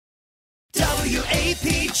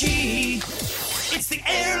WAPG. It's the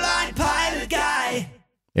Airline Pilot Guy.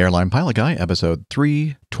 Airline Pilot Guy, episode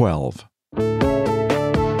 312.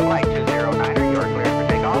 Flight 209, are you clear for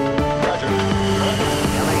takeoff? Roger.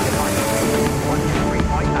 LA, good morning.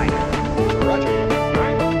 123.9. Roger.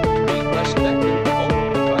 Request connected.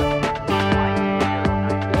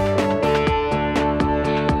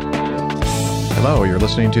 Hello, you're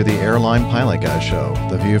listening to the Airline Pilot Guy Show,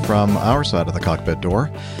 the view from our side of the cockpit door.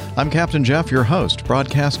 I'm Captain Jeff, your host,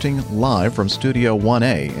 broadcasting live from Studio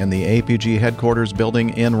 1A in the APG headquarters building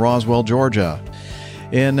in Roswell, Georgia.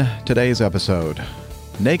 In today's episode,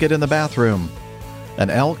 naked in the bathroom, an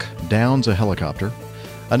elk downs a helicopter,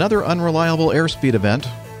 another unreliable airspeed event,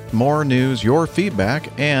 more news, your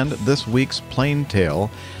feedback, and this week's plain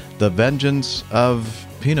tale, The Vengeance of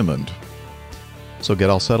Peenemund. So get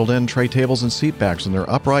all settled in, tray tables and seat backs in their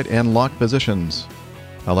upright and locked positions.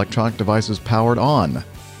 Electronic devices powered on.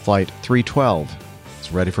 Flight 312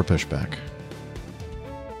 is ready for pushback.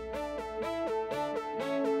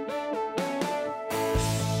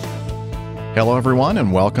 Hello everyone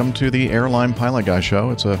and welcome to the Airline Pilot Guy Show.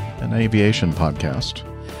 It's an aviation podcast.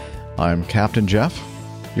 I'm Captain Jeff,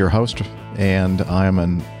 your host, and I'm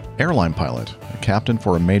an airline pilot, a captain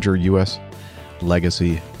for a major U.S.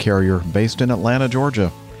 legacy carrier based in Atlanta,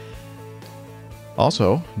 Georgia.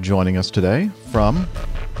 Also joining us today from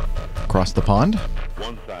across the pond,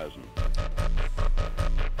 1,000.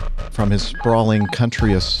 from his sprawling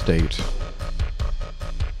country estate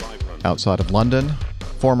outside of London,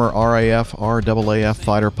 former RAF, RAAF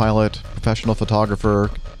fighter pilot, professional photographer,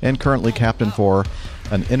 and currently captain for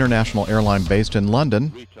an international airline based in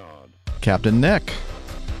London, Captain Nick.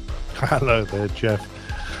 Hello there, Jeff.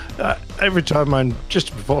 Every time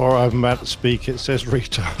just before I'm about to speak, it says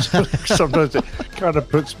retard. Sometimes it kind of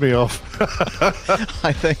puts me off.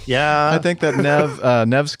 I think that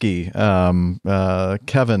Nevsky,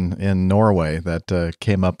 Kevin in Norway, that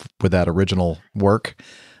came up with that original work.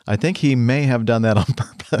 I think he may have done that on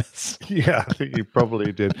purpose. Yeah, I think you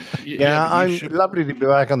probably did. Lovely to be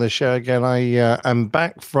back on the show again. I'm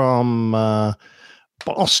back from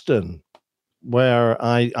Boston, where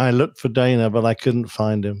I looked for Dana, but I couldn't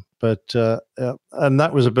find him. But and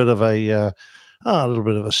that was a bit of a little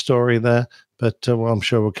bit of a story there. But well, I'm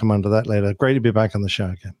sure we'll come on to that later. Great to be back on the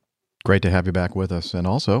show again. Great to have you back with us, and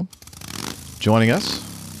also joining us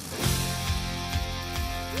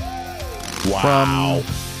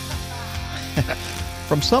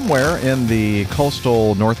from somewhere in the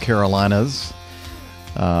coastal North Carolinas,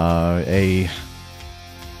 a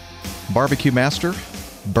barbecue master,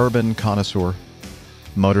 bourbon connoisseur,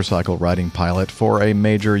 motorcycle riding pilot for a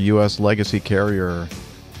major U.S. legacy carrier,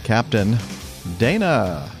 Captain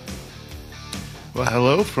Dana. Well,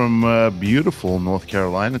 hello from beautiful North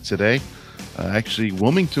Carolina today. Actually,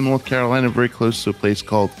 Wilmington, North Carolina, very close to a place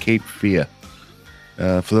called Cape Fear.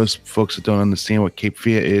 For those folks that don't understand what Cape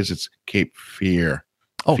Fear is, it's Cape Fear.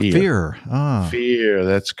 Oh, Fear. Fear,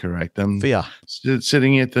 that's correct. I'm Fear.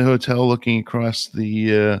 Sitting at the hotel looking across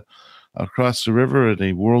the river at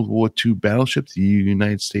a World War II battleship, the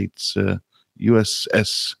United States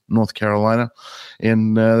USS North Carolina.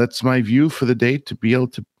 And that's my view for the day, to be able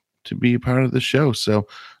to be a part of the show. So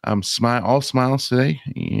I'm all smiles today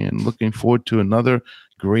and looking forward to another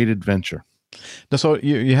great adventure. So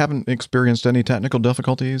you haven't experienced any technical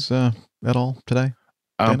difficulties at all today?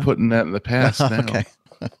 I'm Dana? putting that in the past now. Okay.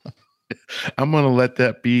 I'm going to let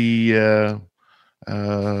that be a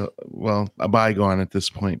bygone at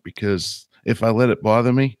this point, because if I let it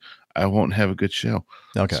bother me, I won't have a good show.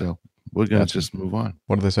 Okay. So we're going to just move on.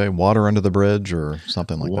 What do they say? Water under the bridge or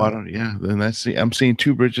something like water, that? Yeah. Then I'm seeing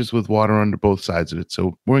two bridges with water under both sides of it.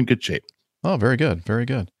 So we're in good shape. Oh, very good. Very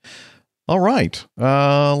good. All right.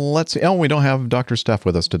 Let's see. Oh, we don't have Dr. Steph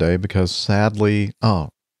with us today because sadly,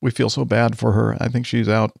 we feel so bad for her. I think she's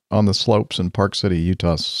out on the slopes in Park City,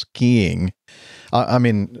 Utah, skiing. I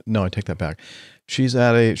take that back. She's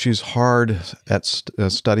hard at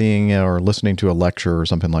studying or listening to a lecture or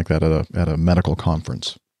something like that at a medical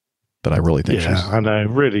conference. But I really think I know,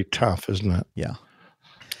 really tough, isn't it? Yeah.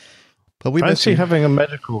 But we fancy having a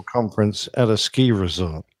medical conference at a ski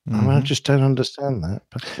resort. Mm-hmm. I just don't understand that.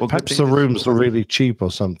 Perhaps the rooms are really cheap or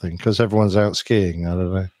something because everyone's out skiing. I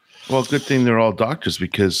don't know. Well, good thing they're all doctors,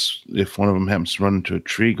 because if one of them happens to run into a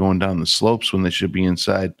tree going down the slopes when they should be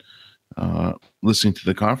inside listening to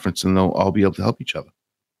the conference, and they'll all be able to help each other.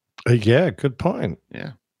 Yeah, good point.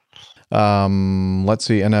 Yeah. Let's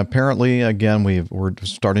see. And apparently, again, we're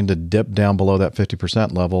starting to dip down below that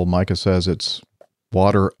 50% level. Micah says it's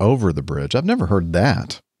water over the bridge. I've never heard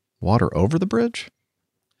that. Water over the bridge?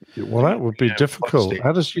 Well, that would be difficult.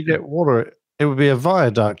 How does you get water It would be a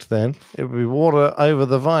viaduct then. It would be water over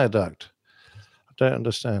the viaduct. I don't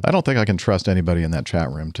understand. I don't think I can trust anybody in that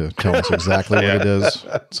chat room to tell us exactly what it is.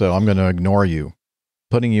 So I'm going to ignore you,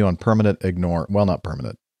 putting you on permanent ignore. Well, not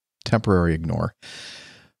permanent, temporary ignore.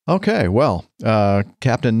 Okay. Well,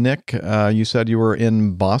 Captain Nick, you said you were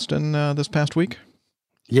in Boston this past week?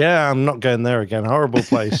 Yeah, I'm not going there again. Horrible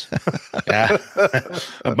place. Yeah.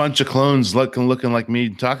 A bunch of clones looking like me,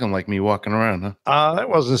 talking like me, walking around, huh? That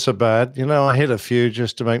wasn't so bad. I hit a few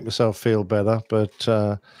just to make myself feel better. But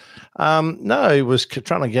no, it was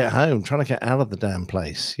trying to get home, trying to get out of the damn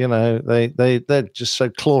place. They're just so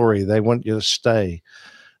clory. They want you to stay.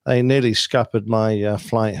 They nearly scuppered my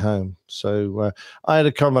flight home. So I had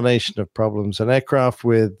a combination of problems. An aircraft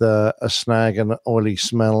with a snag and an oily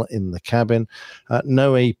smell in the cabin.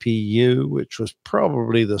 No APU, which was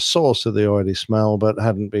probably the source of the oily smell, but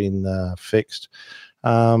hadn't been fixed.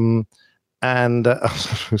 And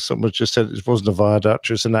someone just said it wasn't a viaduct,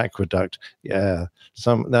 it was an aqueduct. Yeah.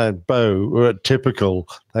 Bo, typical.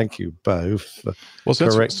 Thank you, Bo. Well,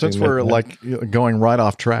 since we're like going right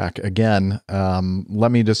off track again,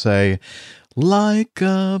 let me just say, like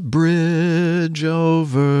a bridge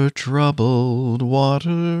over troubled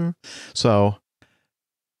water. So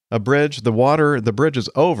a bridge, the bridge is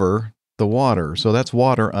over the water. So that's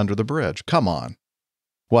water under the bridge. Come on.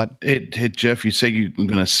 What? Jeff, you say you're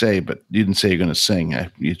going to say, but you didn't say you're going to sing.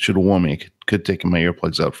 You should have warned me. I could take my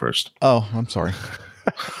earplugs out first. Oh, I'm sorry.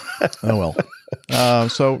 Oh, well.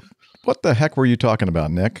 So what the heck were you talking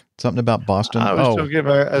about, Nick? Something about Boston? I was talking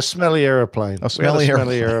about a smelly airplane. A smelly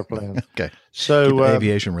airplane. Okay. So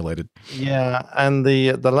aviation related. Yeah, and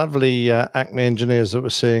the lovely Acme engineers that were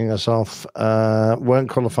seeing us off weren't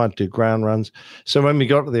qualified to do ground runs. So when we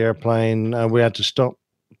got to the airplane, we had to stop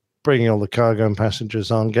bringing all the cargo and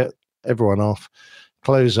passengers on, get everyone off,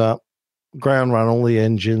 close up, ground run all the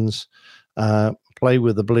engines, play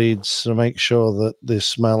with the bleeds to make sure that the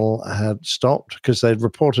smell had stopped, because they'd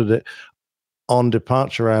reported it on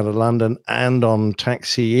departure out of London and on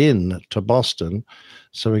taxi in to Boston.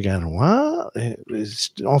 So we're going, what?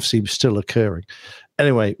 It's obviously still occurring.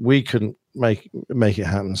 Anyway, we couldn't make it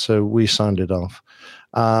happen, so we signed it off.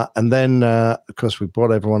 And then, of course, we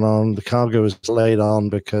brought everyone on. The cargo was laid on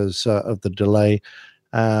because of the delay.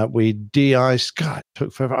 We de-iced. God, it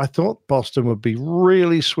took forever. I thought Boston would be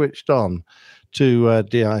really switched on to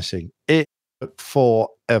de-icing. It took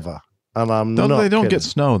forever. And I'm not They don't kidding. get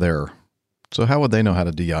snow there. So how would they know how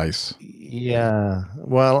to de-ice? Yeah.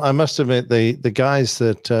 Well, I must admit, the guys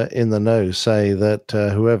that in the know say that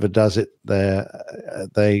whoever does it there,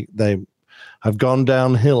 they have gone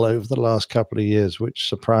downhill over the last couple of years, which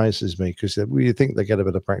surprises me because we think they get a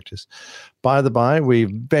bit of practice. By the by, we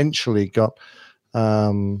eventually got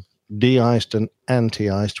de-iced and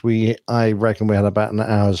anti-iced. I reckon we had about an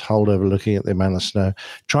hour's holdover looking at the amount of snow.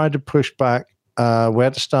 Tried to push back. We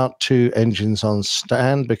had to start 2 engines on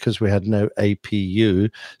stand because we had no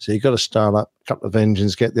APU. So you've got to start up a couple of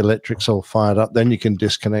engines, get the electrics all fired up. Then you can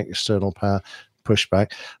disconnect external power, push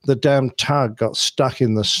back. The damn tug got stuck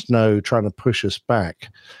in the snow trying to push us back.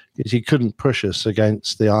 He couldn't push us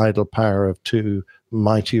against the idle power of 2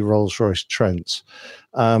 mighty Rolls-Royce Trents.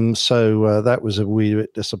 So that was a wee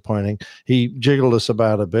bit disappointing. He jiggled us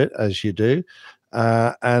about a bit, as you do.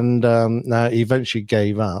 And now he eventually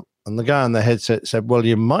gave up. And the guy on the headset said, well,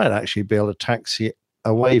 you might actually be able to taxi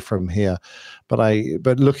away from here.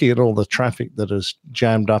 But looking at all the traffic that is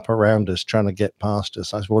jammed up around us, trying to get past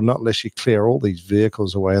us, I said, well, not unless you clear all these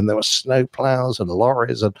vehicles away. And there were snow plows and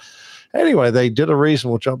lorries. And anyway, they did a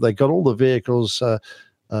reasonable job. They got all the vehicles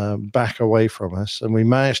back away from us. And we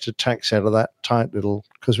managed to taxi out of that tight little,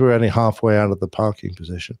 because we were only halfway out of the parking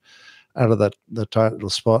position, out of the tight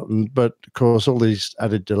little spot. But of course, all these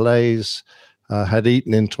added delays had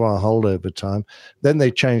eaten into our holdover time. Then they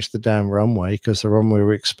changed the damn runway because the runway we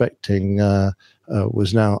were expecting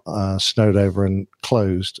was now snowed over and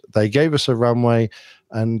closed. They gave us a runway,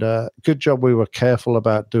 and good job we were careful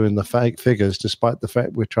about doing the fake figures, despite the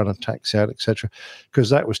fact we're trying to taxi out, etc., because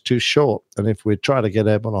that was too short. And if we'd tried to get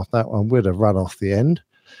airborne off that one, we'd have run off the end.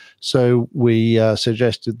 So we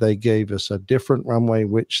suggested they gave us a different runway,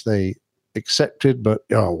 which they accepted, but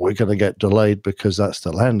we're going to get delayed because that's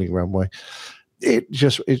the landing runway. It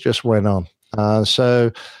just went on.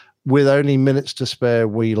 So with only minutes to spare,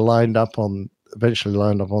 we eventually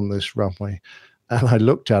lined up on this runway. And I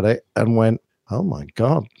looked at it and went, oh my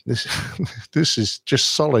God, this is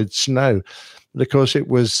just solid snow. But of course, it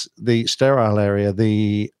was the sterile area,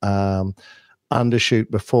 the undershoot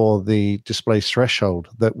before the displaced threshold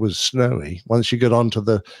that was snowy. Once you get onto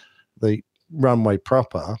the runway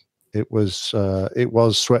proper, It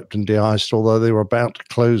was swept and de-iced, although they were about to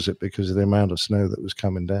close it because of the amount of snow that was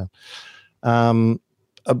coming down.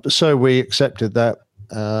 So we accepted that,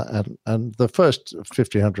 and the first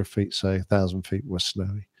 1,500 feet, say 1,000 feet, was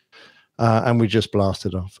snowy, and we just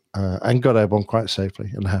blasted off and got airborne quite safely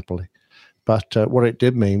and happily. But what it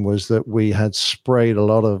did mean was that we had sprayed a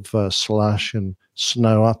lot of slush and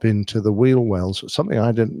snow up into the wheel wells, something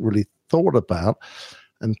I didn't really thought about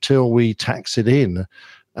until we taxied in.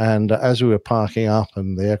 And as we were parking up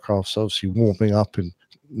and the aircraft's obviously warming up in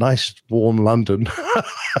nice warm London,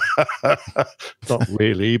 not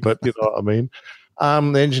really, but you know what I mean.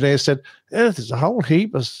 The engineer said, there's a whole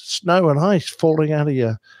heap of snow and ice falling out of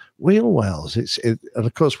your wheel wells. And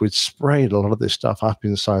of course, we'd sprayed a lot of this stuff up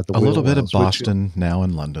inside the wheel wells. A little bit of Boston now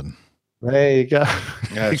in London. There you go.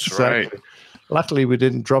 That's exactly right. Luckily, we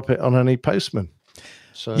didn't drop it on any postman.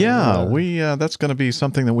 So, that's going to be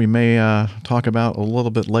something that we may talk about a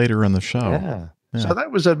little bit later in the show. Yeah. So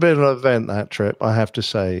that was a bit of an event, that trip, I have to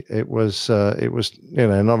say. It was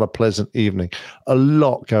not a pleasant evening. A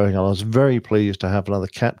lot going on. I was very pleased to have another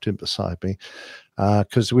captain beside me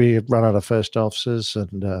because we had run out of first officers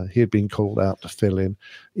and he had been called out to fill in.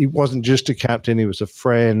 He wasn't just a captain, he was a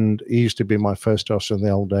friend. He used to be my first officer in the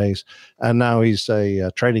old days, and now he's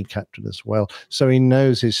a training captain as well. So he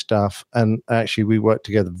knows his stuff, and actually we worked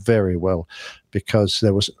together very well because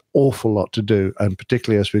there was an awful lot to do, and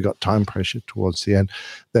particularly as we got time pressure towards the end,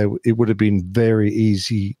 it would have been very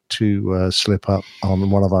easy to slip up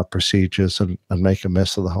on one of our procedures and make a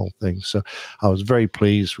mess of the whole thing. So I was very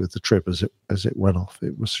pleased with the trip as it went off.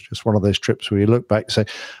 It was just one of those trips where you look back and say,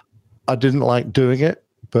 I didn't like doing it,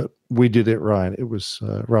 but we did it right. It was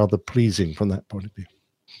rather pleasing from that point of view.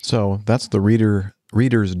 So that's the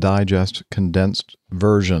Reader's Digest condensed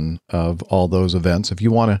version of all those events. If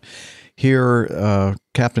you want to hear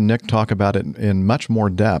Captain Nick talk about it in much more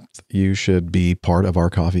depth, you should be part of our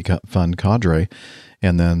Coffee Fund cadre.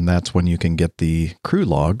 And then that's when you can get the crew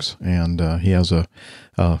logs. And he has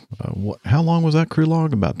how long was that crew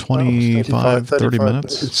log? About 25, 30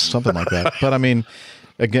 minutes, something like that. But I mean,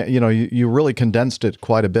 again, you really condensed it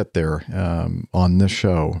quite a bit there on this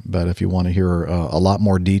show. But if you want to hear a lot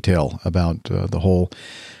more detail about the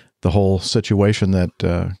whole situation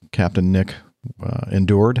that Captain Nick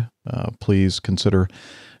endured, please consider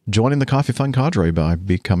joining the Coffee Fund cadre by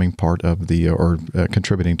becoming part of or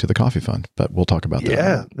contributing to the Coffee Fund. But we'll talk about that.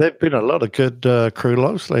 Yeah, there've been a lot of good crew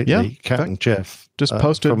logs lately. Yeah, Captain Jeff just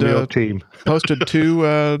posted from your team. Posted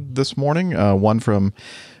two this morning. One from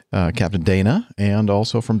Captain Dana and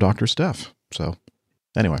also from Dr. Steph. So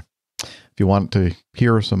anyway, if you want to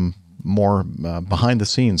hear some more behind the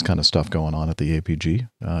scenes kind of stuff going on at the APG,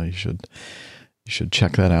 you should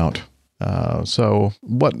check that out. So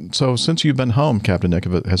since you've been home, Captain Nick,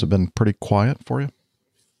 has it been pretty quiet for you?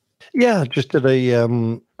 Yeah, just did a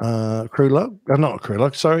crew log, not a crew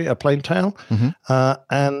log, sorry, a plain tale. Mm-hmm.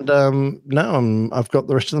 And now I've got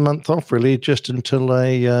the rest of the month off, really, just until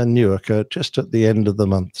a Newark, just at the end of the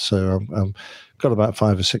month. So I've got about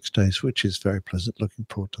 5 or 6 days, which is very pleasant. Looking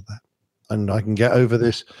forward to that. And I can get over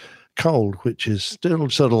this cold, which is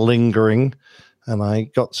still sort of lingering. And I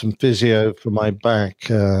got some physio for my back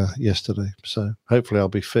yesterday. So hopefully I'll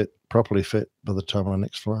be properly fit by the time I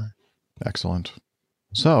next fly. Excellent.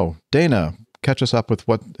 So, Dana, catch us up with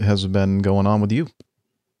what has been going on with you.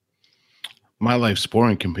 My life's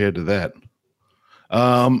boring compared to that.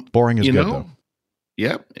 Boring is good, though.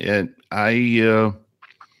 Yeah. And I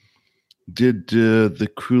did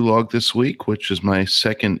the crew log this week, which is my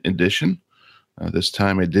second edition. This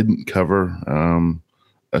time I didn't cover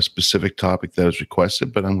a specific topic that was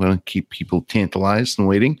requested, but I'm going to keep people tantalized and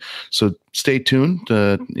waiting. So stay tuned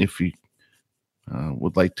if you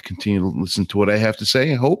would like to continue to listen to what I have to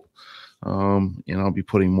say, I hope. And I'll be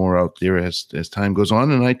putting more out there as time goes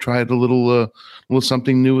on. And I tried a little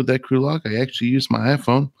something new with that crew log. I actually used my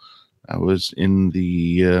iPhone. I was in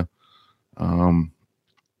the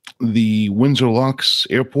Windsor Locks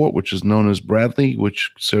Airport, which is known as Bradley, which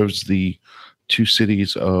serves the two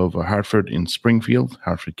cities of Hartford and Springfield,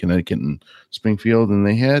 Hartford, Connecticut, and Springfield. And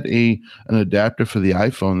they had an adapter for the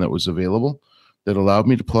iPhone that was available that allowed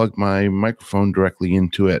me to plug my microphone directly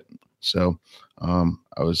into it. So I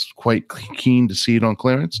was quite keen to see it on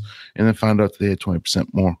clearance, and then found out that they had 20%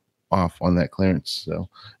 more off on that clearance. So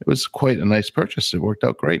it was quite a nice purchase. It worked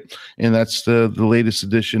out great. And that's the latest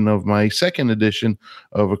edition of my second edition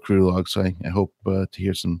of a crew log. So I hope to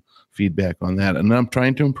hear some feedback on that. And I'm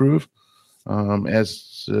trying to improve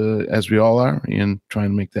as we all are, and trying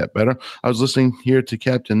to make that better. I was listening here to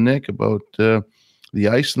Captain Nick about the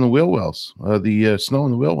ice in the wheel wells, the snow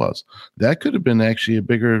in the wheel wells. That could have been actually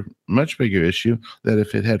much bigger issue. That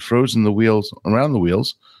if it had frozen the wheels around the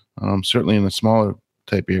wheels, certainly in a smaller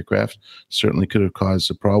type aircraft, certainly could have caused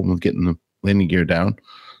a problem with getting the landing gear down.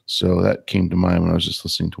 So that came to mind when I was just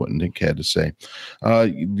listening to what Nick had to say.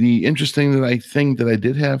 The interesting thing that I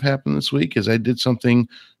did have happen this week is I did something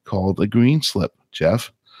called a green slip,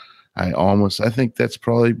 Jeff. I think that's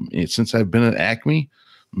probably, since I've been at Acme,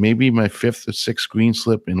 maybe my 5th or 6th green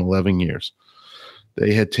slip in 11 years.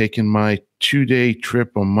 They had taken my 2-day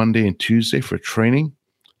trip on Monday and Tuesday for training.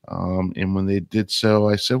 And when they did so,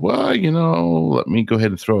 I said, well, let me go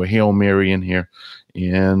ahead and throw a Hail Mary in here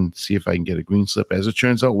and see if I can get a green slip. As it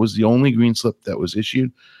turns out, it was the only green slip that was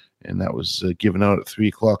issued, and that was given out at 3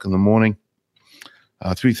 o'clock in the morning.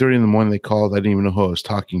 3:30 in the morning, they called. I didn't even know who I was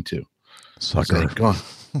talking to. Sucker.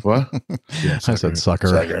 What? Yeah, I said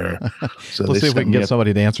sucker. So let's see if we can get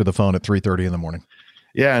somebody to answer the phone at 3:30 in the morning.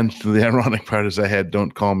 Yeah, and the ironic part is I had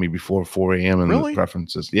 "Don't call me before 4 a.m." in Really? the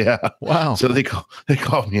preferences. Yeah, wow. So they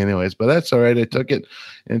called me anyways, but that's all right. I took it,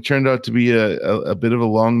 and it turned out to be a bit of a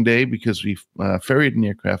long day because we ferried an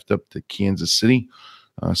aircraft up to Kansas City.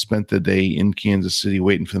 Spent the day in Kansas City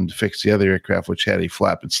waiting for them to fix the other aircraft, which had a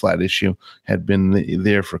flap and slat issue. Had been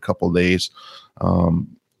there for a couple of days,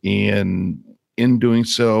 and in doing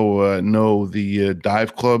so, the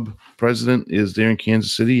dive club president is there in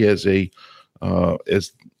Kansas City as a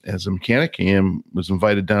mechanic, and was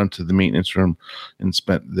invited down to the maintenance room and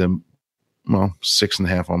spent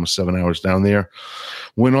 6.5, almost 7 hours down there.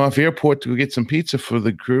 Went off airport to go get some pizza for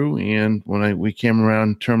the crew, and when we came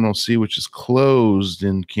around Terminal C, which is closed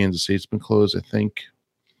in Kansas City, it's been closed, I think,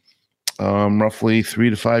 roughly 3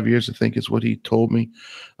 to 5 years, I think is what he told me.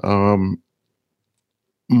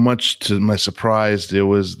 Much to my surprise, there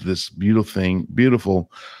was this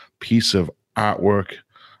beautiful piece of artwork,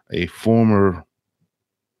 a former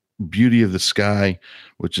Beauty of the Sky,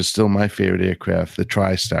 which is still my favorite aircraft. The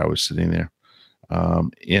TriStar was sitting there.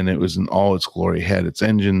 And it was in all its glory. It had its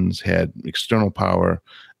engines, had external power,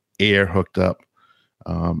 air hooked up.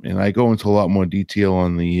 And I go into a lot more detail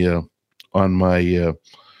on the on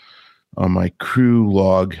my crew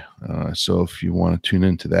log. So if you want to tune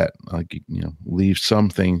into that, I'll leave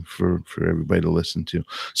something for everybody to listen to.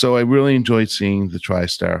 So I really enjoyed seeing the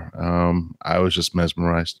TriStar. I was just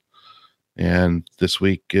mesmerized. And this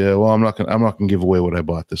week, I'm not gonna give away what I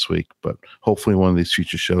bought this week, but hopefully one of these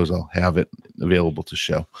future shows I'll have it available to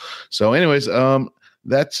show. So, anyways,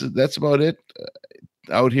 that's about it.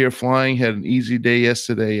 Out here flying, had an easy day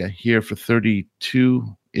yesterday. Here for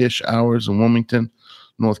 32-ish hours in Wilmington,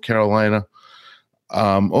 North Carolina.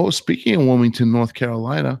 Speaking of Wilmington, North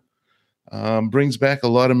Carolina, brings back a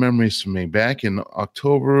lot of memories for me. Back in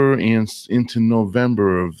October and into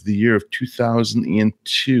November of the year of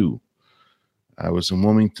 2002. I was in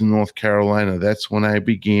Wilmington, North Carolina. That's when I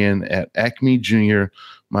began at Acme Junior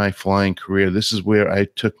my flying career. This is where I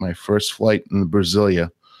took my first flight in the Brasilia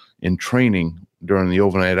in training during the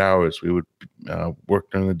overnight hours. We would work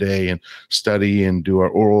during the day and study and do our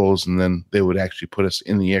orals, and then they would actually put us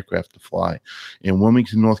in the aircraft to fly. In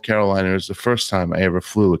Wilmington, North Carolina, is the first time I ever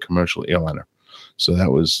flew a commercial airliner. So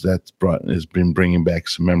has been bringing back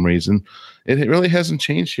some memories, and it really hasn't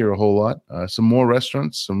changed here a whole lot. Some more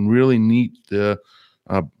restaurants, some really neat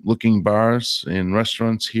looking bars and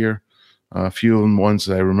restaurants here. A few of them ones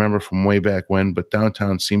that I remember from way back when, but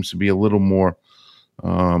downtown seems to be a little more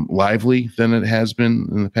lively than it has been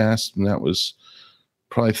in the past, and that was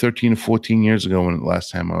probably 13 or 14 years ago when the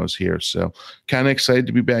last time I was here. So kind of excited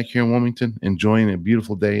to be back here in Wilmington, enjoying a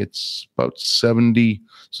beautiful day. It's about 70,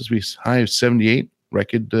 supposed to be high of 78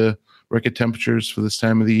 record temperatures for this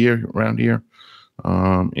time of the year around here.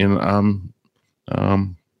 And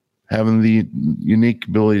I'm having the unique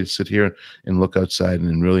ability to sit here and look outside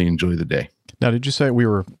and really enjoy the day. Now, did you say we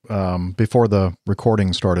were, before the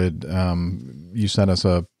recording started, you sent us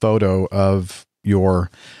a photo of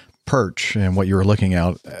your perch and what you were looking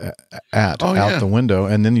out the window,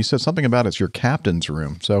 and then you said something about it's your captain's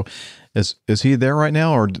room. So is he there right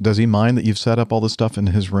now, or does he mind that you've set up all this stuff in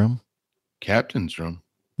his room? Captain's room?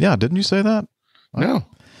 Yeah, didn't you say that? No.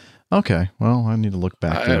 Okay, well, I need to look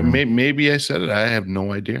back. Maybe I said it. I have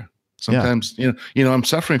no idea. Sometimes, I'm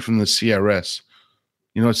suffering from the CRS.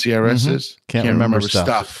 You know what CRS is? Can't remember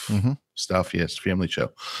stuff. Mm-hmm. Stuff, yes, family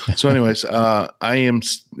show. So anyways, I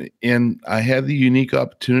had the unique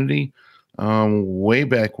opportunity way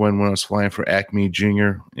back when I was flying for Acme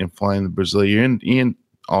Junior and flying the Brasilia and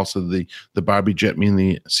also the Barbie jet, meaning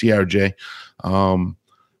the CRJ.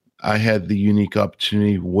 I had the unique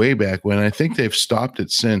opportunity way back when. I think they've stopped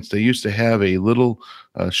it since. They used to have a little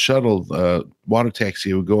shuttle water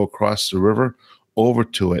taxi that would go across the river over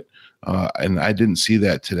to it. And I didn't see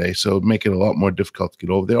that today, so it'd make it a lot more difficult to get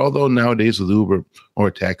over there. Although nowadays with Uber or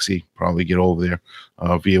a taxi, probably get over there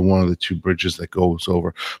via one of the two bridges that goes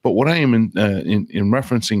over. But what I am in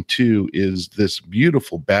referencing to is this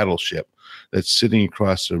beautiful battleship that's sitting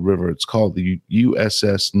across the river. It's called the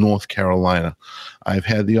USS North Carolina. I've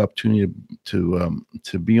had the opportunity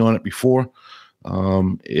to be on it before.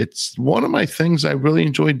 It's one of my things I really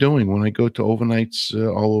enjoy doing when I go to overnights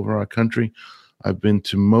all over our country. I've been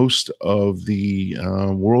to most of the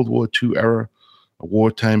World War II era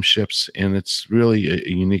wartime ships, and it's really a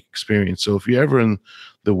unique experience. So if you're ever in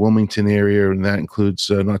the Wilmington area, and that includes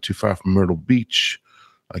not too far from Myrtle Beach,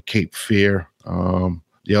 Cape Fear,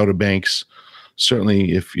 the Outer Banks,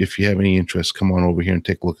 certainly if you have any interest, come on over here and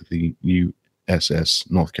take a look at the USS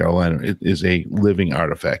North Carolina. It is a living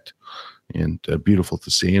artifact and beautiful to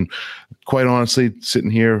see. And quite honestly, sitting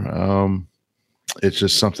here, it's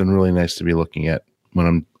just something really nice to be looking at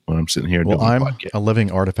when I'm sitting here doing I'm the podcast. a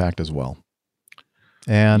living artifact as well.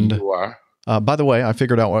 And You are. By the way, I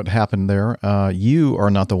figured out what happened there. You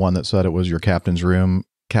are not the one that said it was your captain's room.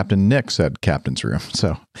 Captain Nick said captain's room.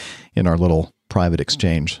 So in our little private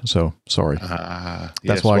exchange. So sorry.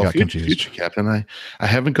 That's why I got confused. Future captain. I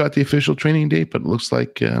haven't got the official training date, but it looks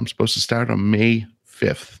like I'm supposed to start on May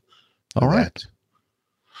 5th. All right.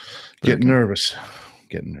 Getting nervous.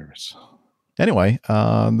 Anyway,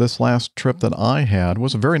 this last trip that I had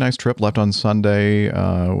was a very nice trip. Left on Sunday.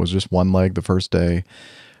 It was just one leg the first day,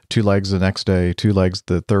 2 legs the next day, 2 legs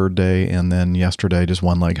the third day, and then yesterday just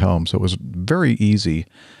 1 leg home. So it was a very easy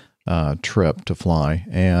trip to fly.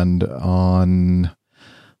 And on,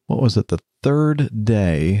 what was it, the third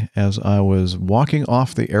day, as I was walking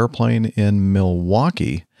off the airplane in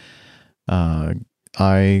Milwaukee,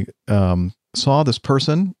 I saw this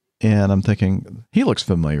person. And I'm thinking, he looks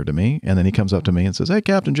familiar to me. And then he comes up to me and says, "Hey,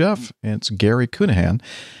 Captain Jeff." And it's Gary Cunahan.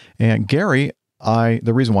 And Gary,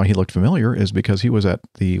 the reason why he looked familiar is because he was at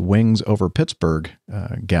the Wings Over Pittsburgh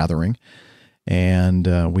gathering.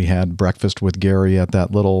 And we had breakfast with Gary at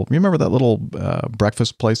that remember that little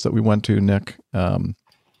breakfast place that we went to, Nick?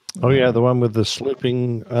 Oh, yeah, the one with the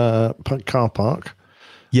sloping car park.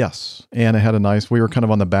 Yes, and it had we were kind of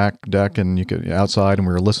on the back deck and you could outside, and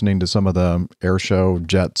we were listening to some of the air show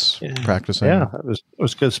jets practicing. Yeah, it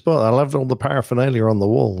was a good spot. I loved all the paraphernalia on the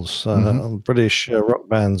walls, British rock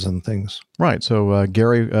bands and things. Right. So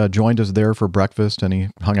Gary joined us there for breakfast, and he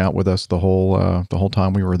hung out with us the whole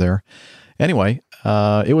time we were there. Anyway,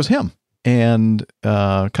 it was him, and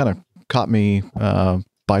kind of caught me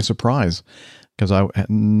by surprise, because I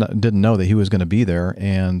didn't know that he was going to be there.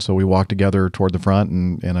 And so we walked together toward the front,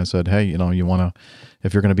 and I said, "Hey, you want to,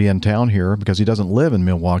 if you're going to be in town here," because he doesn't live in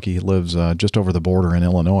Milwaukee, he lives just over the border in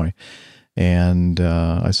Illinois. And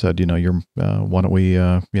I said, why don't we,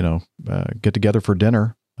 get together for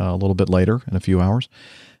dinner a little bit later in a few hours?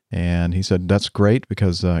 And he said, that's great,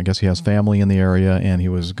 because I guess he has family in the area, and he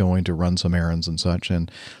was going to run some errands and such. And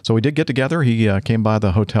so we did get together. He came by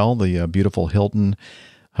the hotel, the beautiful Hilton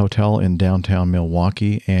Hotel in downtown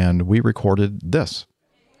Milwaukee, and we recorded this.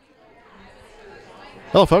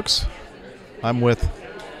 Hello, folks. I'm with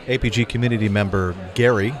APG community member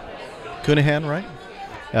Gary Cunahan, right?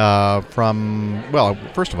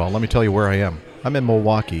 First of all, let me tell you where I am. I'm in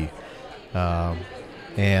Milwaukee,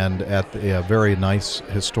 and at a very nice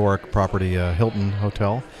historic property, Hilton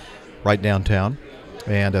Hotel, right downtown.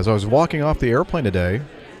 And as I was walking off the airplane today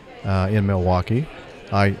in Milwaukee,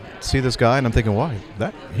 I see this guy, and I'm thinking, why?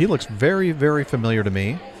 He looks very, very familiar to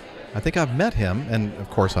me. I think I've met him, and of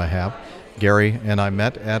course I have. Gary and I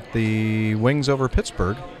met at the Wings Over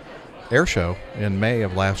Pittsburgh air show in May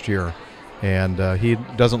of last year. And he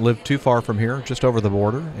doesn't live too far from here, just over the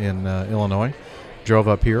border in Illinois. Drove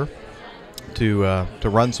up here to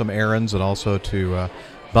run some errands, and also to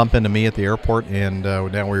bump into me at the airport. And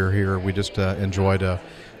now we're here. We just enjoyed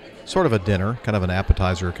sort of a dinner, kind of an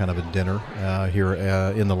appetizer, kind of a dinner here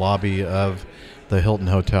in the lobby of the Hilton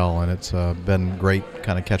Hotel. And it's been great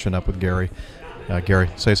kind of catching up with Gary. Gary,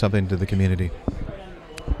 say something to the community.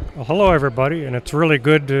 Well, hello, everybody. And it's really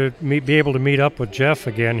good to be able to meet up with Jeff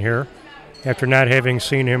again here after not having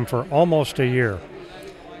seen him for almost a year.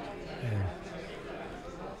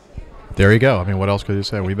 There you go. I mean, what else could you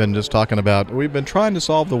say? We've been trying to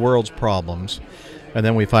solve the world's problems, and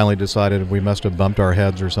then we finally decided we must have bumped our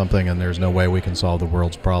heads or something, and there's no way we can solve the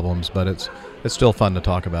world's problems, but it's still fun to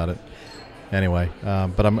talk about it. Anyway,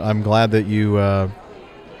 but I'm glad that you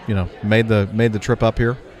made the trip up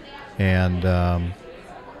here, and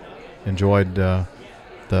enjoyed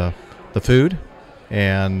the food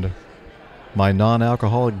and my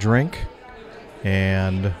non-alcoholic drink,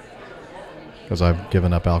 and because I've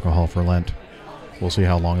given up alcohol for Lent. we'll see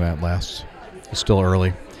how long that lasts. It's still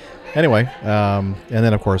early. Anyway, and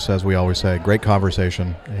then, of course, as we always say, great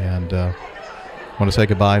conversation. And want to say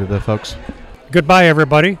goodbye to the folks? Goodbye,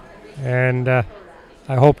 everybody. And I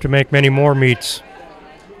hope to make many more meets.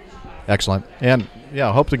 Excellent. And,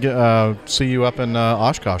 yeah, hope to see you up in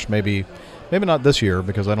Oshkosh. Maybe not this year,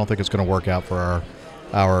 because I don't think it's going to work out for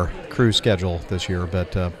our crew schedule this year,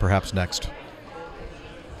 but perhaps next.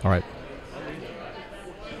 All right.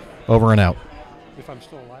 Over and out. If I'm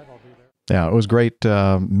still alive, I'll be there. Yeah, it was great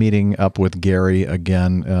meeting up with Gary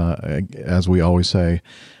again. As we always say,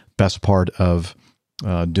 best part of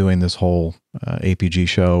doing this whole APG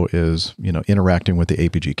show is, interacting with the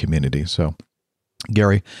APG community. So,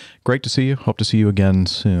 Gary, great to see you. Hope to see you again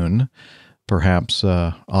soon. Perhaps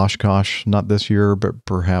Oshkosh, not this year, but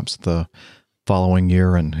perhaps the following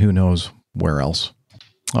year, and who knows where else.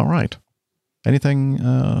 All right. Anything,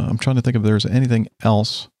 I'm trying to think if there's anything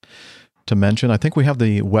else to mention. I think we have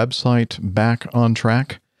the website back on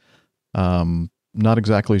track. Not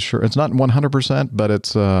exactly sure. It's not 100%, but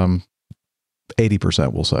it's 80%,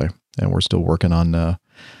 we'll say. And we're still working on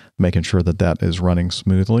making sure that is running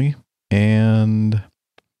smoothly. And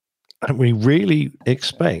we really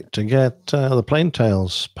expect to get the Plain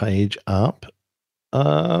Tales page up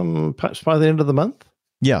perhaps by the end of the month.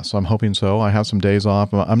 Yes, I'm hoping so. I have some days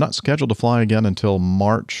off. I'm not scheduled to fly again until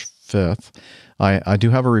March 5th. I do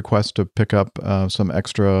have a request to pick up some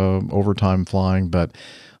extra overtime flying, but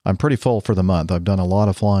I'm pretty full for the month. I've done a lot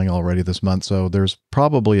of flying already this month, so there's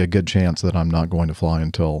probably a good chance that I'm not going to fly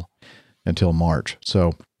until March.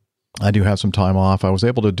 So I do have some time off. I was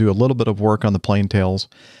able to do a little bit of work on the Plain Tales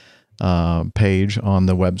page on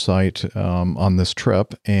the website on this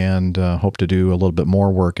trip, and hope to do a little bit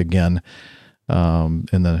more work again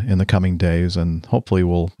in the coming days, and hopefully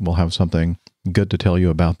we'll have something good to tell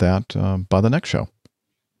you about that by the next show.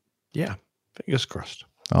 Yeah, fingers crossed.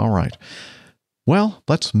 All right. Well,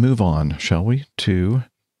 let's move on, shall we, to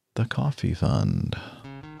the Coffee Fund.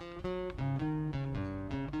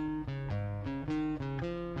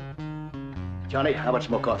 Johnny, how much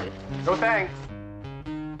more coffee? No thanks.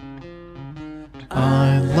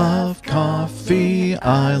 I love coffee,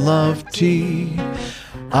 I love tea,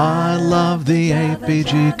 I love the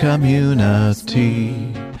APG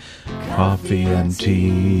community. Coffee and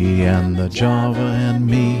tea and the Java and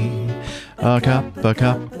me. A cup, a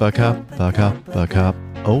cup, a cup, a cup, a cup.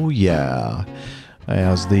 Oh yeah.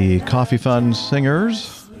 As the Coffee Fund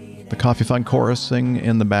singers, the Coffee Fund chorus sing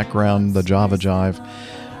in the background, the Java Jive.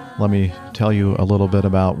 Let me tell you a little bit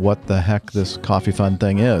about what the heck this Coffee Fund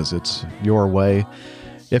thing is. It's your way,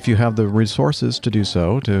 if you have the resources to do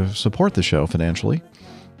so, to support the show financially.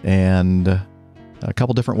 And a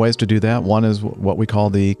couple different ways to do that. One is what we call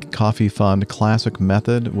the Coffee Fund Classic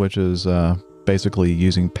method, which is basically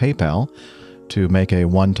using PayPal to make a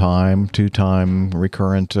one-time, two-time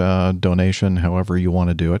recurrent donation, however you want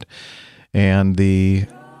to do it. And the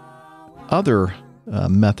other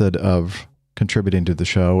method of contributing to the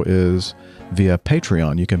show is via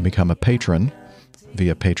Patreon. You can become a patron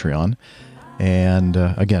via Patreon. And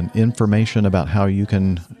again, information about how you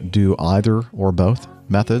can do either or both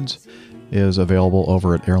methods is available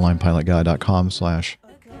over at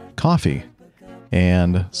airlinepilotguy.com/coffee.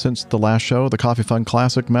 And since the last show, the Coffee Fund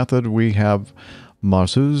Classic method, we have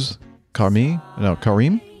Marsuz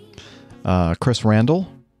Karim, Chris Randall,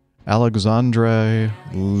 Alexandre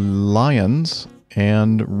Lyons,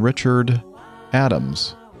 and Richard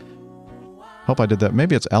Adams. Hope I did that.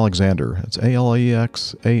 Maybe it's Alexander. It's Alexandre,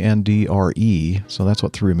 so that's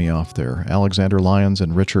what threw me off there. Alexander Lyons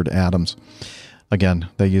and Richard Adams. Again,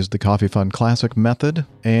 they used the Coffee Fund Classic method,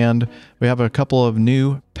 and we have a couple of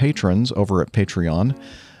new patrons over at Patreon,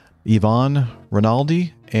 Yvonne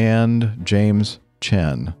Rinaldi and James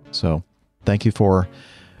Chen. So thank you for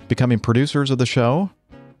becoming producers of the show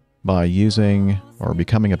by using or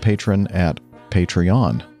becoming a patron at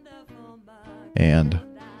Patreon. And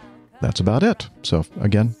that's about it. So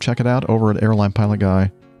again, check it out over at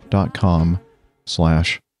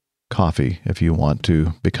airlinepilotguy.com/coffee if you want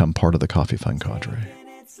to become part of the Coffee Fund cadre.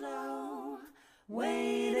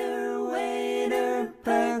 Waiter,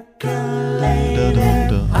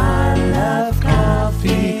 percolator. I love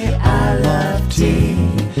coffee, I love tea.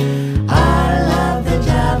 I love the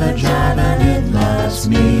Java Jive and it loves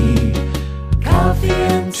me. Coffee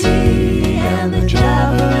and tea and the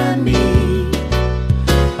Java and me.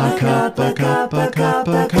 A cup, a cup, a cup,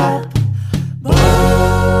 a cup. Boy.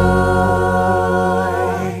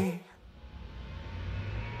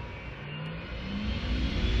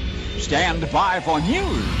 Stand by for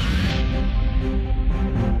news.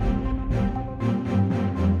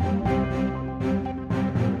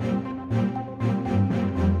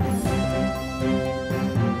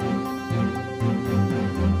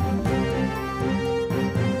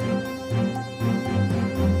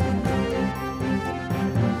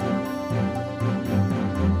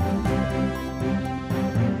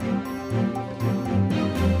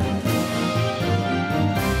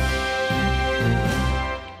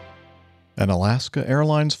 An Alaska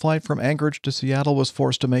Airlines flight from Anchorage to Seattle was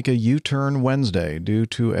forced to make a U-turn Wednesday due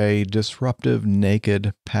to a disruptive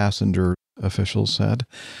naked passenger, officials said.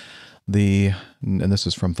 And this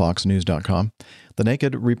is from FoxNews.com. The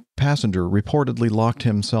naked passenger reportedly locked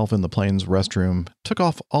himself in the plane's restroom, took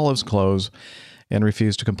off all his clothes, and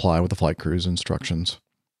refused to comply with the flight crew's instructions.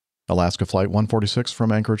 Alaska Flight 146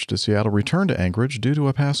 from Anchorage to Seattle returned to Anchorage due to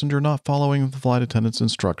a passenger not following the flight attendant's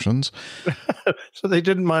instructions. So they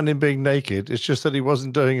didn't mind him being naked. It's just that he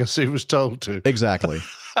wasn't doing as he was told to. Exactly.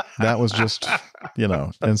 That was just,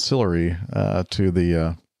 ancillary to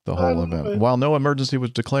the whole event. While no emergency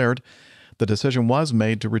was declared, the decision was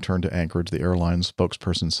made to return to Anchorage, the airline's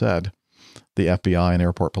spokesperson said. The FBI and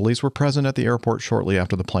airport police were present at the airport shortly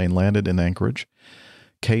after the plane landed in Anchorage.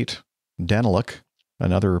 Kate Daniluk,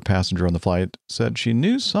 another passenger on the flight, said she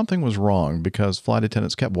knew something was wrong because flight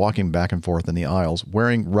attendants kept walking back and forth in the aisles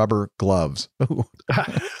wearing rubber gloves. Ooh.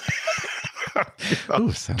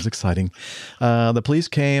 Ooh, sounds exciting. The police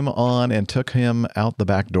came on and took him out the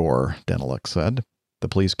back door, Daniluk said. The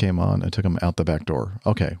police came on and took him out the back door.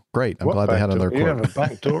 Okay, great. I'm glad they had another You have a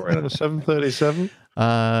back door in a 737?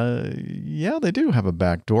 Yeah, they do have a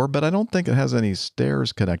back door, but I don't think it has any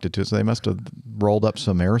stairs connected to it, so they must have rolled up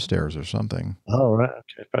some air stairs or something. Oh, right.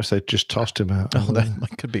 Okay. Perhaps they just tossed him out. Oh, that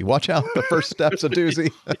could be. Watch out. The first step's a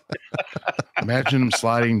doozy. Imagine him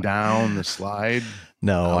sliding down the slide.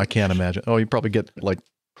 No, I can't imagine. Oh, you probably get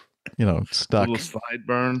stuck. A little slide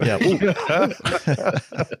burn. Yeah.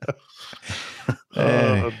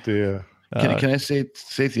 Oh, dear. Can I say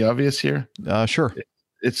the obvious here? Sure.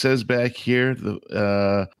 It says back here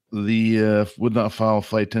the would not follow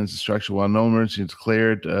flight attendant's instruction while no emergency is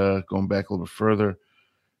declared. Going back a little bit further,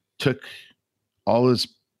 took all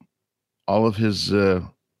of his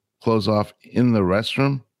clothes off in the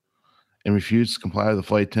restroom and refused to comply with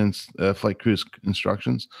the flight crew's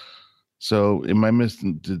instructions. So,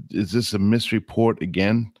 is this a misreport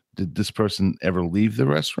again? Did this person ever leave the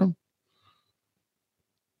restroom?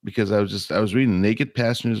 Because I was reading, naked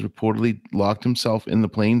passengers reportedly locked himself in the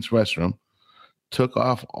plane's restroom, took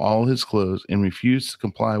off all his clothes, and refused to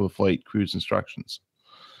comply with flight crew's instructions.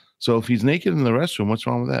 So if he's naked in the restroom, what's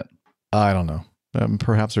wrong with that? I don't know.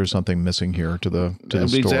 Perhaps there's something missing here to the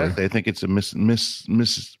story. Exactly. I think it's a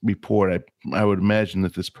misreport. I would imagine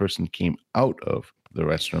that this person came out of the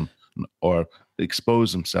restroom or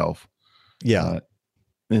exposed himself. Yeah.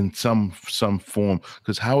 In some form,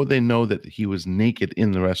 because how would they know that he was naked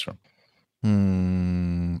in the restroom?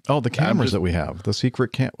 Oh, the cameras that we have, the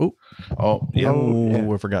secret cam. Oh, yeah.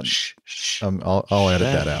 Oh, I forgot. I'll edit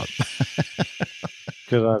that out.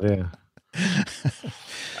 Good idea.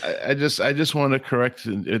 I just want to correct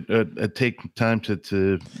take time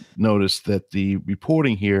to notice that the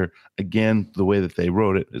reporting here, again, the way that they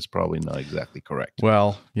wrote it is probably not exactly correct.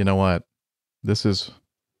 Well, you know what? This is.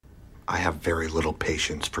 I have very little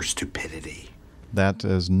patience for stupidity. That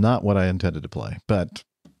is not what I intended to play, but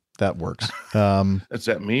that works. Is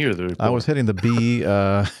that me or the reporter? I was hitting the B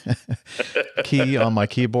key on my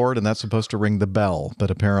keyboard, and that's supposed to ring the bell.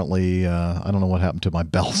 But apparently, I don't know what happened to my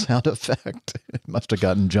bell sound effect. It must have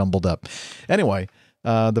gotten jumbled up. Anyway,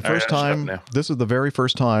 this is the very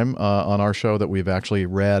first time on our show that we've actually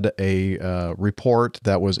read a report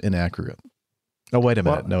that was inaccurate. Oh, wait a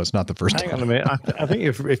minute. No, it's not the first time. Hang on a minute. I think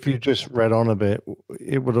if you just read on a bit,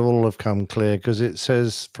 it would all have come clear because it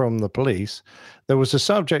says from the police, there was a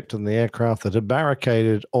subject in the aircraft that had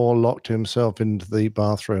barricaded or locked himself into the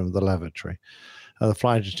bathroom, the lavatory. The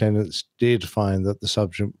flight attendants did find that the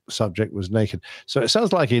subject was naked. So it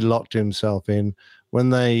sounds like he locked himself in. When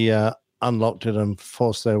they unlocked it and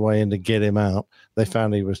forced their way in to get him out, they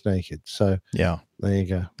found he was naked. So yeah, there you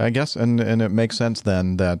go. I guess, and it makes sense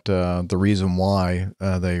then that the reason why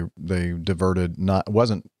they diverted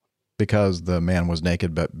wasn't because the man was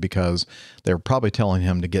naked, but because they were probably telling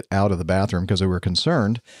him to get out of the bathroom because they were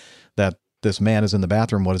concerned that this man is in the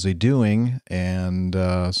bathroom. What is he doing? And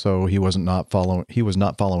so he was not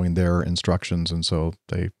following their instructions, and so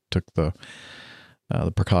they took the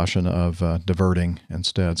precaution of diverting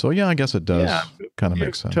instead. So yeah, I guess it does kind of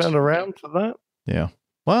make sense. Turn around for that? Yeah.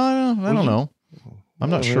 Well, I don't know. I'm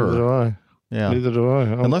not sure. Neither do I. Yeah. Neither do I.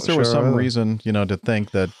 Unless there was some reason, to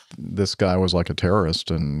think that this guy was like a terrorist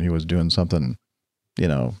and he was doing something,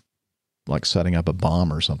 like setting up a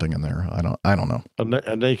bomb or something in there. I don't know.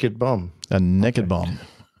 A naked bomb. A naked bomb.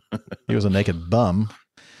 He was a naked bum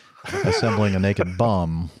assembling a naked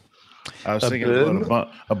bomb. I was thinking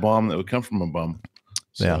about a bomb that would come from a bum.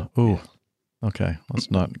 So, yeah. Ooh. Okay.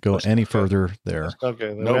 Let's not go any further there.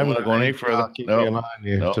 Okay. No, I'm not going any further. No,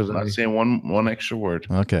 I'm not saying one extra word.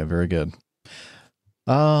 Okay. Very good.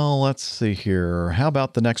 Let's see here. How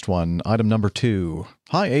about the next one? Item number 2.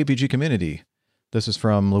 Hi, APG community. This is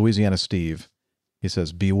from Louisiana Steve. He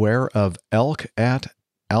says, beware of elk at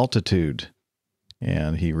altitude.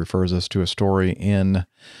 And he refers us to a story in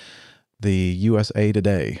the USA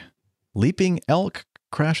Today. Leaping elk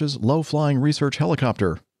crashes low-flying research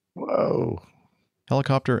helicopter. Whoa.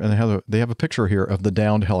 Helicopter, and they have a picture here of the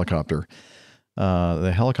downed helicopter.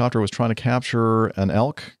 The helicopter was trying to capture an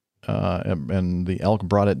elk, and the elk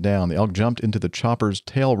brought it down. The elk jumped into the chopper's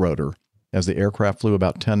tail rotor as the aircraft flew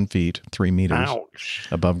about 10 feet, 3 meters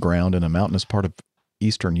above ground in a mountainous part of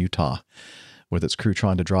eastern Utah, with its crew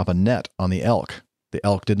trying to drop a net on the elk. The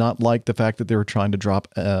elk did not like the fact that they were trying to drop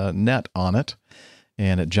a net on it,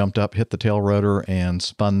 and it jumped up, hit the tail rotor, and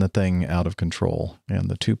spun the thing out of control. And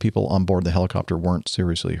the 2 people on board the helicopter weren't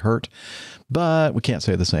seriously hurt, but we can't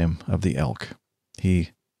say the same of the elk.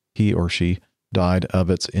 He or she died of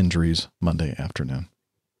its injuries Monday afternoon.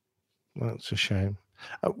 That's a shame.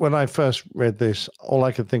 When I first read this, all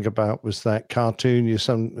I could think about was that cartoon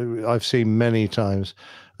I've seen many times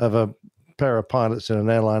of a pair of pilots in an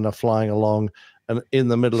airliner flying along, and in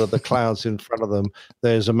the middle of the clouds in front of them,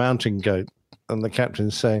 there's a mountain goat. And the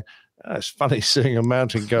captain's saying, it's funny seeing a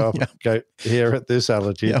mountain goat here at this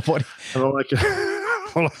altitude. Yeah, what? And all I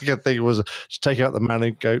could think was just take out the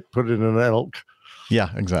mountain goat, put it in an elk. Yeah,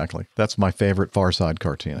 exactly. That's my favorite Far Side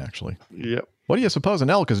cartoon, actually. Yep. What do you suppose an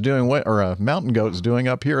elk is doing, or a mountain goat is doing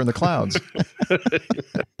up here in the clouds?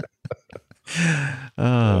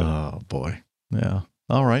 Oh, boy. Yeah.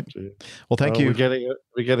 All right. Well, thank you.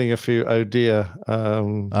 We're getting a few oh dear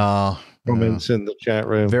comments in the chat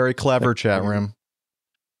room. Very clever chat room.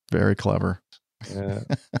 Very clever. Yeah.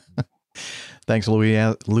 Thanks,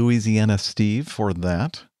 Louisiana Steve, for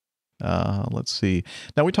that. Let's see.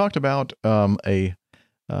 Now, we talked about an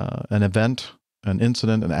event, an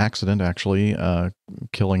incident, an accident, actually,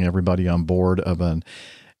 killing everybody on board of an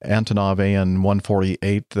Antonov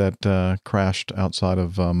AN-148 that crashed outside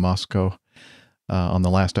of Moscow on the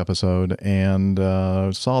last episode, and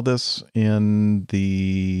saw this in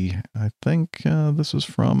the, I think this is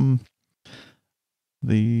from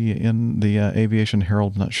the Aviation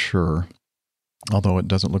Herald, not sure, although it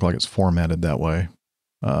doesn't look like it's formatted that way.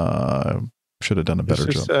 Should have done a better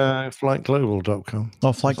job. FlightGlobal.com.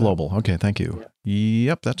 Oh, Flight Global. Okay, thank you.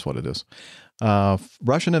 Yeah. Yep, that's what it is.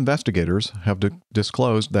 Russian investigators have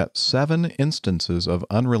disclosed that 7 instances of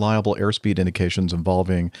unreliable airspeed indications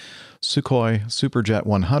involving Sukhoi Superjet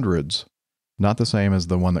 100s, not the same as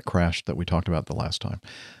the one that crashed that we talked about the last time,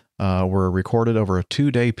 were recorded over a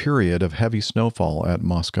 2-day period of heavy snowfall at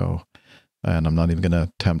Moscow. And I'm not even going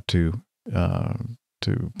to attempt to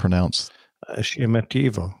pronounce.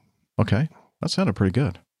 Sheremetyevo. Okay, that sounded pretty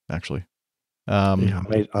good, actually. Yeah,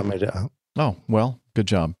 I made it up. Oh, well, good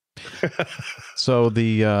job. So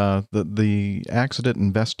the accident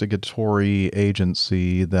investigatory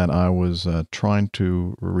agency that I was trying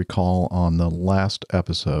to recall on the last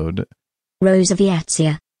episode,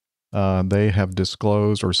 Rosaviatsia, they have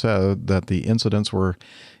disclosed or said that the incidents were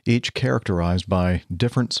each characterized by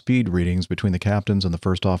different speed readings between the captain's and the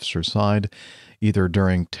first officer's side, either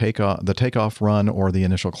during the takeoff run or the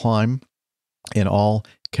initial climb. In all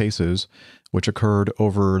cases, which occurred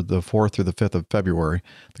over the 4th through the 5th of February,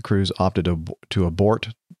 the crews opted to abort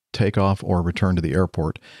takeoff or return to the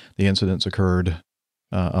airport. The incidents occurred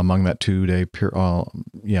during that 2-day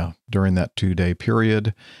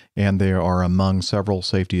period, and they are among several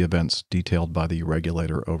safety events detailed by the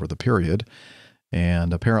regulator over the period.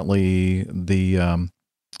 And apparently,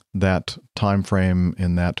 that time frame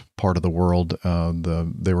in that part of the world,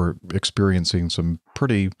 they were experiencing some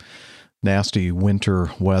pretty nasty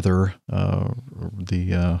winter weather.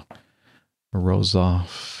 The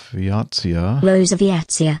Rosaviatsia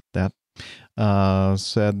that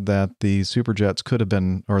said that the superjets could have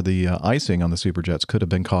been, or the icing on the superjets could have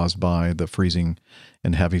been caused by the freezing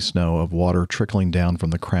and heavy snow of water trickling down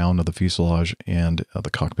from the crown of the fuselage and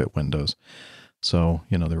the cockpit windows. So,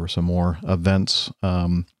 there were some more events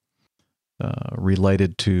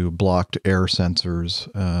related to blocked air sensors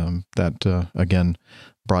that, again,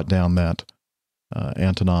 brought down that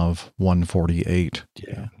Antonov 148.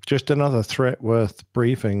 Yeah, just another threat worth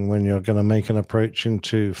briefing when you're going to make an approach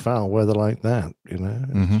into foul weather like that.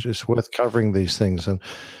 It's just worth covering these things and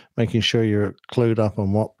making sure you're clued up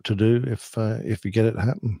on what to do if you get it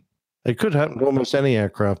happen. It could happen to almost any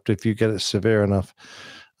aircraft if you get it severe enough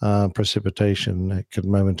precipitation. It could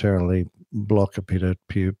momentarily block a pitot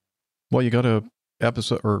pube. Well, you go to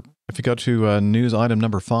if you go to news item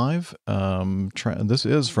number 5, this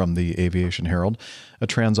is from the Aviation Herald. A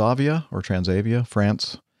Transavia,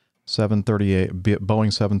 France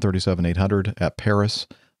Boeing 737-800 at Paris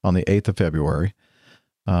on the 8th of February.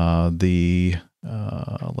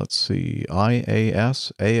 Let's see,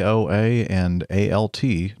 IAS, AOA, and ALT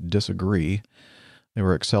disagree. They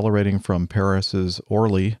were accelerating from Paris's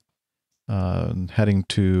Orly, heading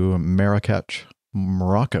to Marrakech,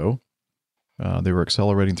 Morocco. They were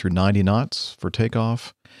accelerating through 90 knots for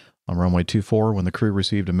takeoff on runway 24 when the crew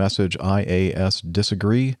received a message, IAS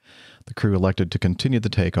disagree. The crew elected to continue the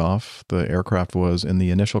takeoff. The aircraft was in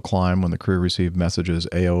the initial climb when the crew received messages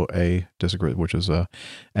AOA disagree, which is a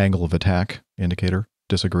angle of attack indicator,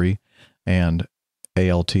 disagree, and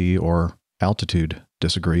ALT or altitude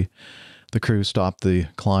disagree. The crew stopped the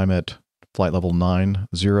climb at flight level 90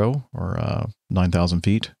 or 9,000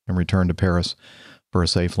 feet and returned to Paris for a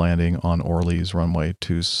safe landing on Orly's runway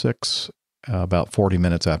 26 about 40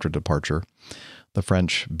 minutes after departure. The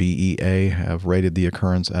French BEA have rated the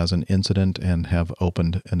occurrence as an incident and have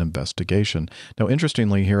opened an investigation. Now,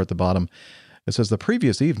 interestingly, here at the bottom, it says the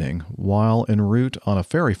previous evening, while en route on a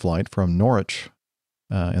ferry flight from Norwich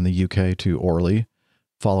in the UK to Orly,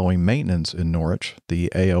 following maintenance in Norwich, the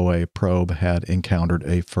AOA probe had encountered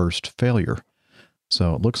a first failure.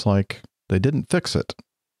 So it looks like they didn't fix it,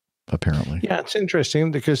 apparently. Yeah, it's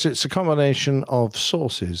interesting because it's a combination of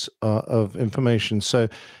sources of information. So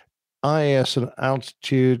IAS and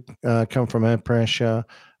altitude come from air pressure.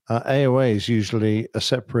 AOA is usually a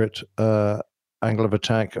separate angle of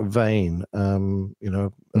attack vane, a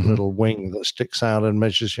little wing that sticks out and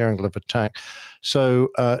measures your angle of attack. So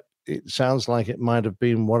it sounds like it might have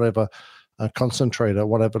been whatever concentrator,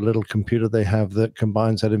 whatever little computer they have that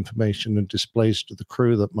combines that information and displays to the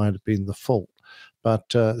crew that might have been the fault.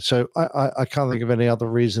 But so I can't think of any other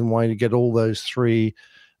reason why you get all those three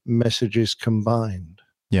messages combined.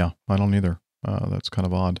 Yeah, I don't either. That's kind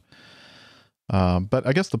of odd. But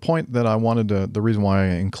I guess the point that I wanted to, the reason why I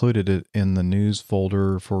included it in the news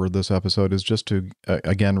folder for this episode is just to,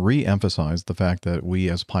 again, re-emphasize the fact that we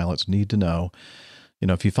as pilots need to know,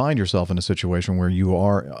 if you find yourself in a situation where you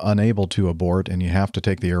are unable to abort and you have to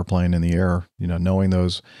take the airplane in the air, knowing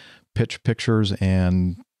those pitch pictures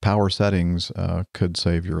and power settings could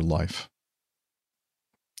save your life.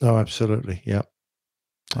 Oh, absolutely. Yep.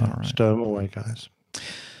 All right. Stow them away, guys.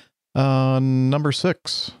 Number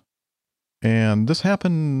 6. And this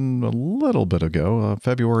happened a little bit ago,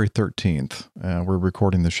 February 13th. We're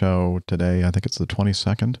recording the show today. I think it's the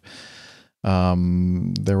 22nd.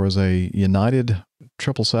 There was a United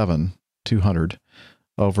 777-200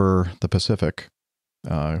 over the Pacific,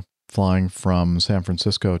 flying from San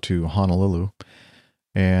Francisco to Honolulu.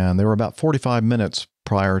 And they were about 45 minutes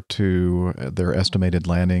prior to their estimated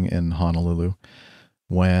landing in Honolulu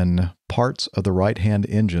when part of the right-hand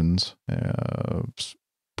engine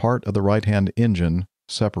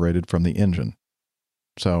separated from the engine.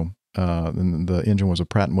 So the engine was a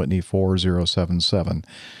Pratt & Whitney 4077.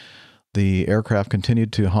 The aircraft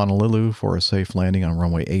continued to Honolulu for a safe landing on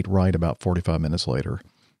runway 8 right about 45 minutes later.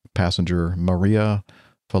 Passenger Maria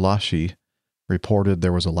Falaschi reported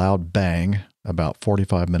there was a loud bang about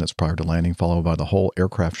 45 minutes prior to landing, followed by the whole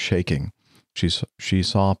aircraft shaking. She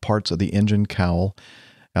saw parts of the engine cowl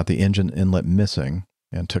at the engine inlet missing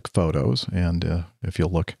and took photos. And if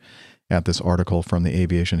you'll look at this article from the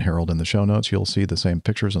Aviation Herald in the show notes, you'll see the same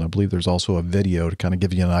pictures. And I believe there's also a video to kind of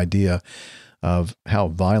give you an idea of how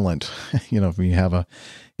violent, if you have a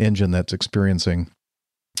engine that's experiencing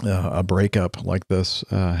a breakup like this,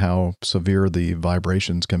 how severe the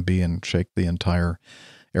vibrations can be and shake the entire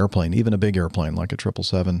airplane, even a big airplane like a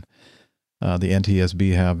 777. The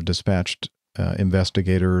NTSB have dispatched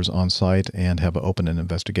investigators on site and have opened an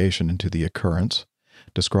investigation into the occurrence,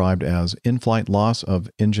 described as in-flight loss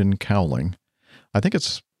of engine cowling. I think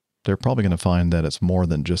they're probably going to find that it's more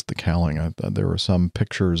than just the cowling. There were some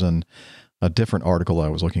pictures in a different article I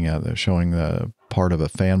was looking at showing the part of a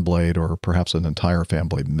fan blade or perhaps an entire fan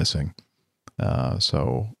blade missing.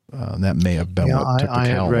 So that may have been what took the cowl off. I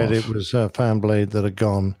had read it was a fan blade that had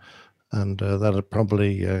gone, and that had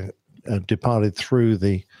probably departed through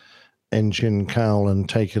the engine cowl and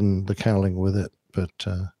taken the cowling with it. But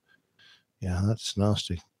yeah, that's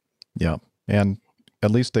nasty. Yeah, and at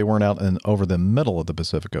least they weren't out over the middle of the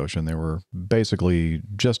Pacific Ocean. They were basically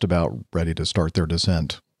just about ready to start their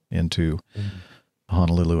descent into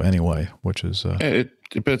Honolulu anyway, which is... but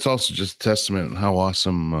it's also just a testament on how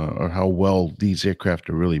awesome or how well these aircraft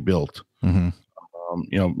are really built. Mm-hmm.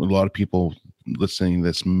 A lot of people listening to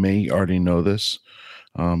this may already know this,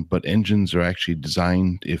 but engines are actually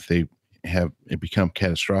designed, if they become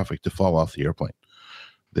catastrophic, to fall off the airplane.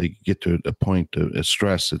 They get to a point of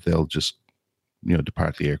stress that they'll just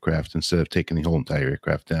depart the aircraft instead of taking the whole entire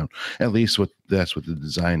aircraft down. At least that's what the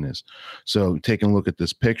design is. So taking a look at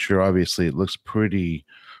this picture, obviously it looks pretty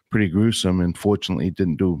gruesome, and fortunately it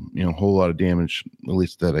didn't do a whole lot of damage, at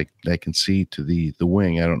least that I can see, to the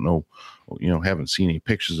wing. I don't know, haven't seen any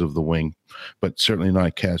pictures of the wing, but certainly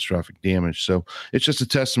not catastrophic damage. So it's just a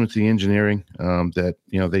testament to the engineering, that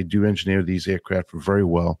they do engineer these aircraft very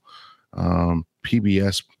well.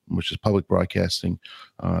 PBS, which is public broadcasting,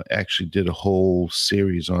 actually did a whole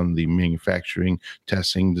series on the manufacturing,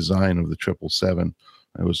 testing, design of the 777.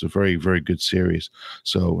 It was a very, very good series.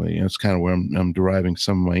 So it's kind of where I'm deriving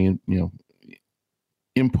some of my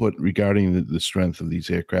input regarding the strength of these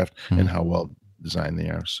aircraft and how well designed they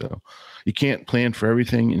are. So you can't plan for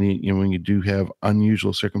everything, and when you do have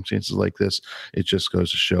unusual circumstances like this, it just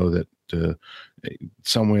goes to show that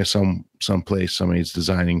somewhere, someplace, somebody's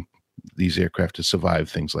designing these aircraft to survive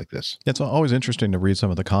things like this. It's always interesting to read some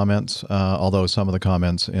of the comments, although some of the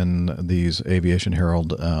comments in these Aviation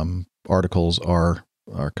Herald articles are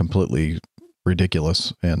completely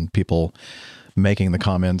ridiculous, and people making the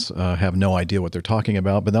comments have no idea what they're talking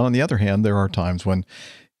about. But then on the other hand, there are times when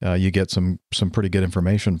you get some pretty good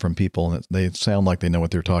information from people, and they sound like they know what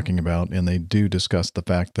they're talking about, and they do discuss the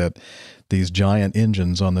fact that these giant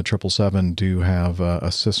engines on the 777 do have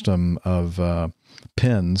a system of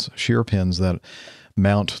pins, shear pins, that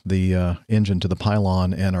mount the engine to the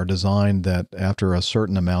pylon and are designed that after a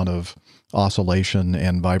certain amount of oscillation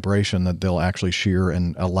and vibration that they'll actually shear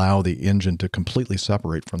and allow the engine to completely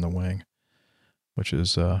separate from the wing, which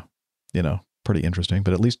is, pretty interesting,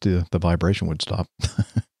 but at least the vibration would stop.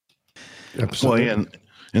 Absolutely. Well,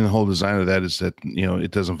 and the whole design of that is that,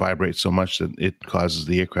 it doesn't vibrate so much that it causes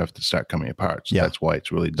the aircraft to start coming apart. So that's why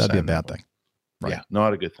it's really designed. That'd be a bad thing. Right. Yeah,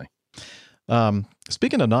 not a good thing.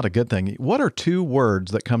 Speaking of not a good thing, what are two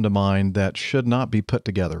words that come to mind that should not be put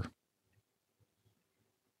together?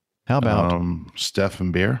 How about Steph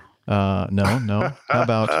and Bear? No. How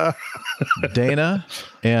about Dana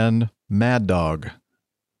and Mad Dog?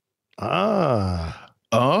 Oh.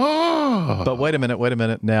 But wait a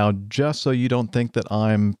minute. Now, just so you don't think that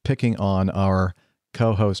I'm picking on our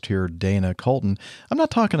co-host here, Dana Colton, I'm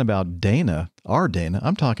not talking about Dana, our Dana.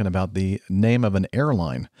 I'm talking about the name of an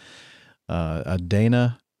airline. A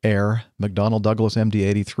Dana Air, McDonnell Douglas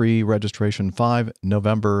MD-83, registration 5,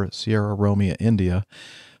 November, Sierra Romeo, India,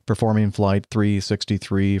 performing flight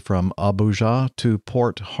 363 from Abuja to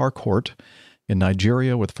Port Harcourt in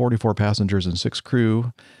Nigeria with 44 passengers and 6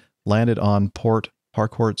 crew, landed on Port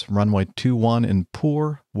Harcourt's runway 21 in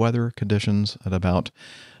poor weather conditions at about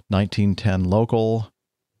 1910 local,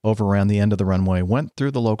 overran the end of the runway, went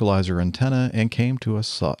through the localizer antenna, and came to a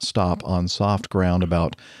stop on soft ground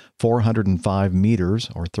about 405 meters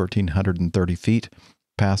or 1,330 feet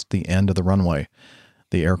past the end of the runway.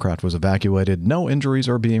 The aircraft was evacuated. No injuries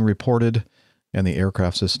are being reported, and the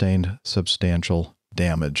aircraft sustained substantial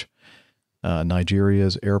damage.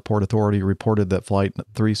 Nigeria's airport authority reported that Flight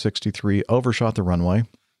 363 overshot the runway,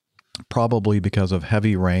 probably because of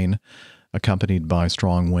heavy rain accompanied by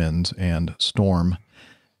strong winds and storm.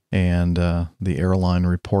 And the airline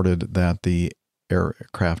reported that the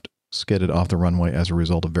aircraft skidded off the runway as a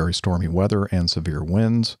result of very stormy weather and severe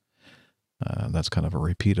winds. That's kind of a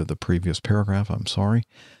repeat of the previous paragraph. I'm sorry.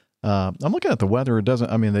 I'm looking at the weather.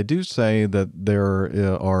 They do say that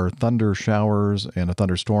there are thunder showers and a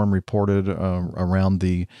thunderstorm reported around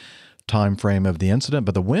the time frame of the incident,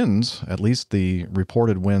 but the winds, at least the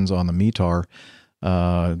reported winds on the METAR,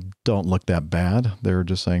 don't look that bad. They're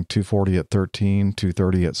just saying 240 at 13,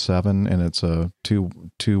 230 at 7, and it's a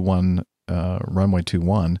 221 runway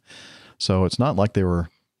 21. So it's not like they were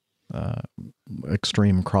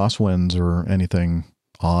extreme crosswinds or anything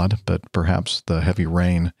odd, but perhaps the heavy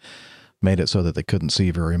rain made it so that they couldn't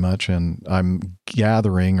see very much. And I'm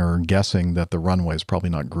gathering or guessing that the runway is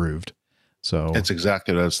probably not grooved. So that's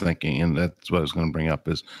exactly what I was thinking, and that's what I was going to bring up.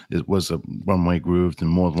 Is was the runway grooved, and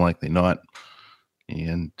more than likely not,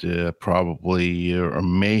 and probably or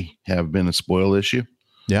may have been a spoil issue.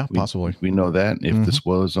 Yeah, possibly. We know that if the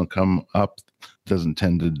spoilers don't come up, it doesn't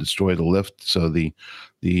tend to destroy the lift, so the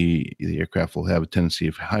aircraft will have a tendency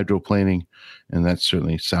of hydroplaning, and that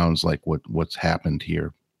certainly sounds like what's happened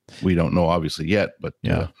here. We don't know obviously yet, but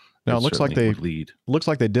yeah. Now it looks like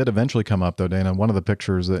they did eventually come up though, Dana. One of the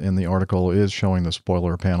pictures in the article is showing the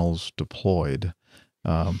spoiler panels deployed.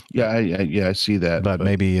 I see that, but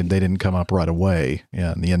maybe they didn't come up right away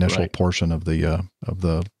in the initial portion of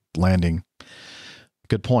the landing.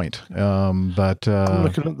 Good point. I'm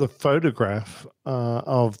looking at the photograph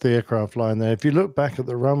of the aircraft line there. If you look back at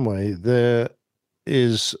the runway, there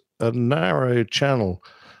is a narrow channel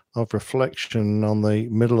of reflection on the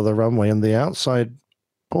middle of the runway, and the outside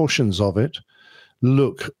portions of it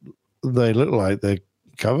look like they're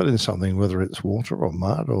covered in something, whether it's water or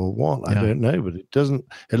mud or what, I don't know, but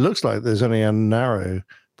it looks like there's only a narrow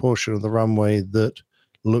portion of the runway that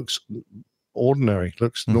looks ordinary,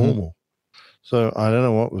 looks normal. So I don't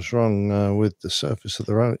know what was wrong with the surface of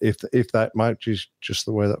the runway, if that might be just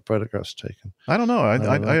the way that photograph's taken. I don't know.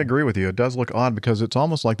 I agree with you. It does look odd because it's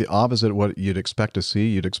almost like the opposite of what you'd expect to see.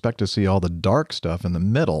 You'd expect to see all the dark stuff in the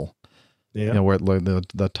middle, where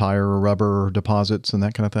the tire rubber deposits and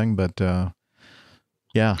that kind of thing. But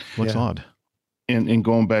looks odd. And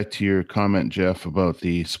going back to your comment, Jeff, about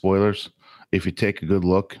the spoilers, if you take a good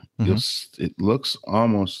look, it looks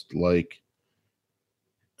almost like,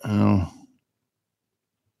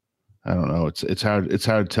 I don't know. It's hard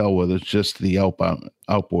to tell whether it's just the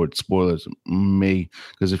outboard spoilers,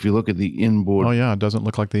 because if you look at the inboard, it doesn't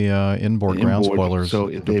look like the inboard ground spoilers. So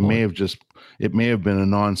it may have been a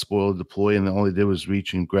non-spoiler deploy, and all they did was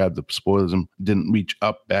reach and grab the spoilers and didn't reach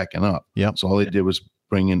up, backing up. Yep. So all they did was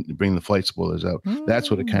bring the flight spoilers out. That's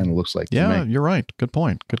what it kind of looks like. Yeah, to me. You're right. Good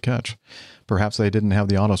point. Good catch. Perhaps they didn't have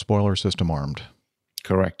the auto spoiler system armed.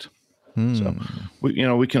 Correct. So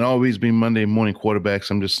we can always be Monday morning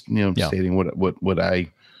quarterbacks. I'm just stating what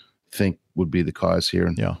I think would be the cause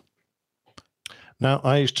here. Yeah. Now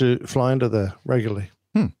I used to fly under there regularly.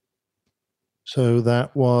 So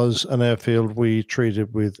that was an airfield we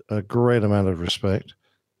treated with a great amount of respect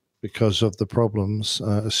because of the problems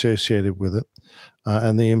associated with it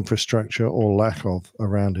and the infrastructure or lack of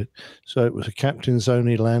around it. So it was a captain's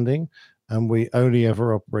only landing, and we only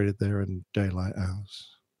ever operated there in daylight hours.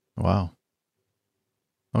 Wow.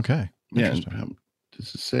 Okay. Yeah.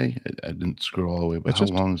 Does it say? I didn't scroll all the way, but how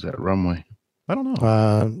long is that runway? I don't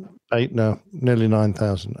know. Nearly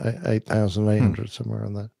 9,000, 8,800, somewhere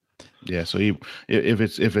on that. Yeah. So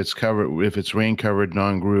if it's covered, if it's rain covered,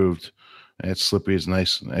 non-grooved, it's slippery as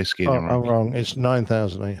nice skating. I'm wrong. It's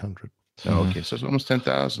 9,800. Oh, okay. So it's almost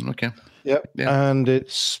 10,000. Okay. Yep. Yeah. And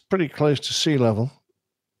it's pretty close to sea level.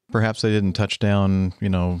 Perhaps they didn't touch down,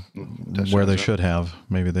 where they should have.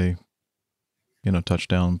 Maybe they, touched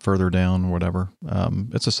down further down or whatever.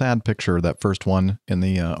 It's a sad picture, that first one in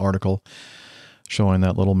the article, showing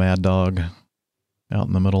that little mad dog out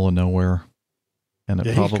in the middle of nowhere. And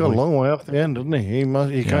he's got a long way off the end, didn't he? He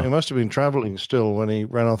must have been traveling still when he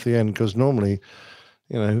ran off the end, because normally,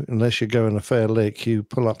 unless you're going a fair lick, you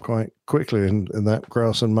pull up quite quickly in that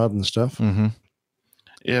grass and mud and stuff. Mm-hmm.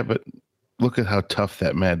 Yeah, but look at how tough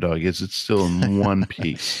that mad dog is. It's still in one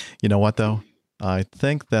piece. You know what, though? I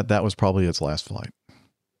think that was probably its last flight. I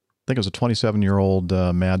think it was a 27-year-old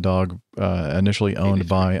mad dog, initially owned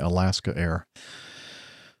by Alaska Air.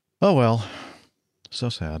 Oh, well. So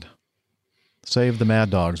sad. Save the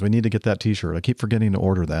mad dogs. We need to get that T-shirt. I keep forgetting to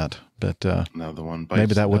order that. But another one bites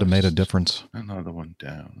maybe that would have made a difference. Another one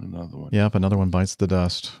down. Another one. Yep, another one bites the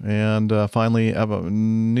dust. And finally,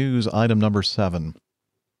 news item number 7.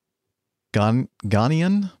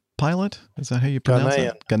 Ghanaian pilot? Is that how you pronounce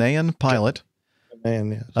it? Ghanaian pilot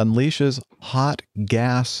unleashes hot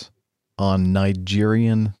gas on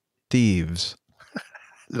Nigerian thieves.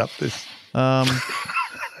 Love this.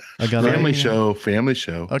 Family show.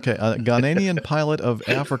 Okay. A Ghanaian pilot of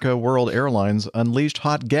Africa World Airlines unleashed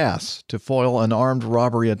hot gas to foil an armed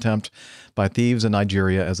robbery attempt by thieves in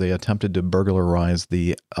Nigeria as they attempted to burglarize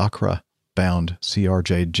the Accra-bound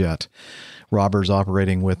CRJ jet. Robbers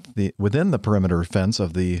operating within the perimeter fence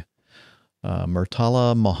of the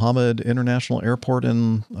Murtala Mohammed International Airport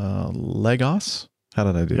in Lagos. How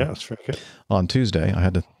did I do? Yeah, that's very good. On Tuesday, I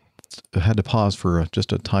had to pause for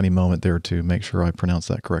just a tiny moment there to make sure I pronounced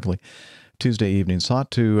that correctly. Tuesday evening,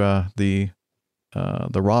 the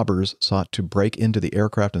robbers sought to break into the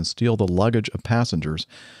aircraft and steal the luggage of passengers.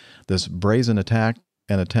 This brazen attack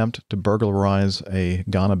and attempt to burglarize a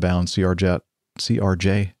Ghana-bound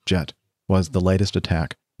CRJ jet was the latest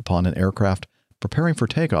attack upon an aircraft preparing for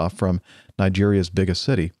takeoff from Nigeria's biggest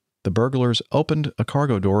city. The burglars opened a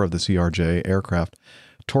cargo door of the CRJ aircraft,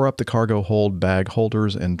 tore up the cargo hold bag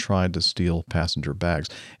holders, and tried to steal passenger bags.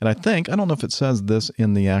 And I don't know if it says this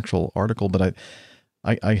in the actual article, but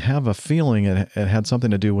I have a feeling it had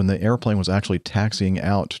something to do when the airplane was actually taxiing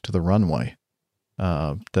out to the runway,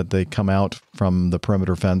 that they come out from the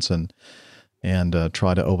perimeter fence and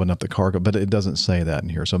try to open up the cargo. But it doesn't say that in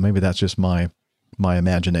here, so maybe that's just my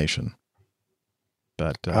imagination.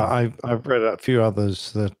 But I've read a few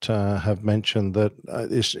others that have mentioned that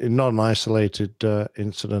it's not an isolated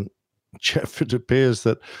incident. Jeff, it appears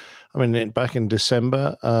that, back in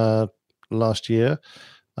December last year,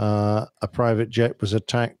 a private jet was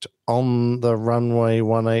attacked on the runway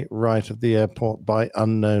 18 right of the airport by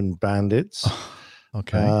unknown bandits.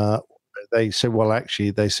 Okay. They say, well,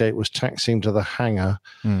 actually, they say it was taxiing to the hangar.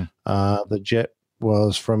 The jet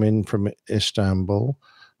was from Istanbul.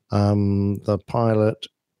 The pilot,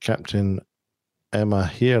 Captain Emma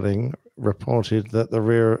Hearing, reported that the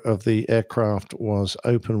rear of the aircraft was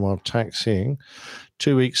open while taxiing.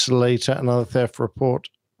 2 weeks later, another theft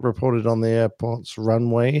reported on the airport's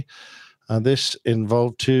runway. This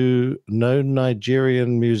involved 2 known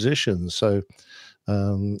Nigerian musicians. So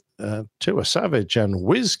Tiwa Savage and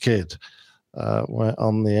Wizkid were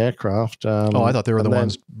on the aircraft. I thought they were the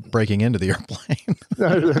ones breaking into the airplane.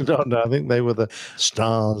 No, I think they were the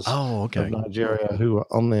stars of Nigeria who were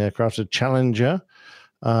on the aircraft. A Challenger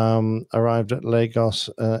arrived at Lagos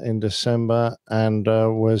in December and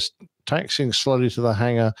was taxiing slowly to the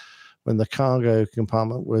hangar when the cargo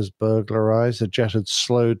compartment was burglarized. The jet had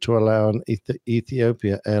slowed to allow an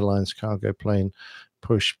Ethiopia Airlines cargo plane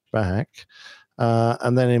push back.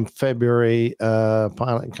 And then in February,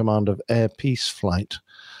 pilot in command of Air Peace Flight,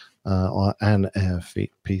 or an Air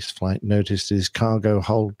Peace Flight, noticed his cargo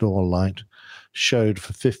hold door light showed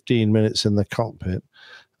for 15 minutes in the cockpit.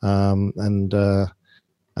 And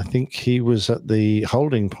I think he was at the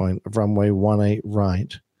holding point of runway 18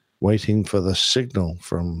 right, waiting for the signal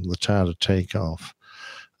from the tower to take off.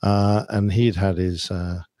 And he'd had his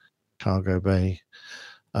cargo bay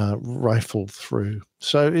rifled through.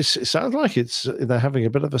 So it sounds like they're having a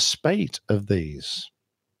bit of a spate of these.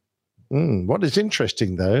 What is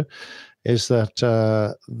interesting, though, is that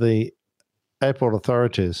the airport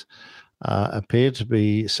authorities appear to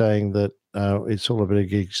be saying that it's all a bit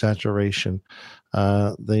of exaggeration.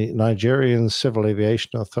 The Nigerian Civil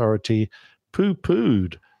Aviation Authority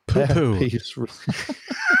poo-pooed. Poo-poo.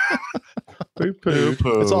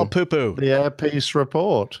 Poo-poo. It's all poo-poo. The Air Peace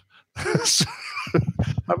report.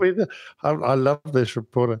 I mean, I love this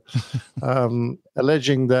reporter,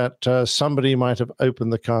 alleging that somebody might have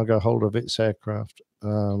opened the cargo hold of its aircraft,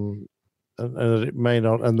 and it may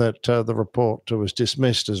not, and that the report was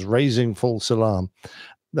dismissed as raising false alarm.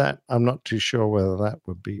 That I'm not too sure whether that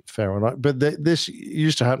would be fair or not. But this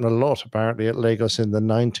used to happen a lot, apparently, at Lagos in the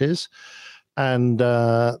 90s. And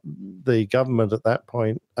the government at that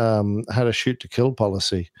point had a shoot-to-kill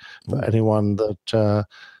policy for anyone that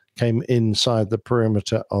came inside the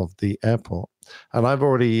perimeter of the airport. And I've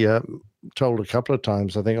already told a couple of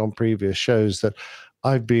times, I think on previous shows, that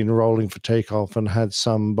I've been rolling for takeoff and had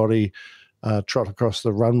somebody trot across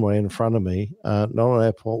the runway in front of me, not an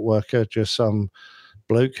airport worker, just some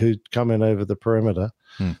bloke who'd come in over the perimeter.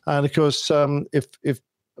 And of course, if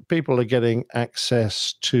people are getting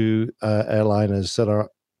access to airliners that are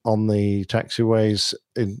on the taxiways,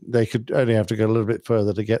 they could only have to go a little bit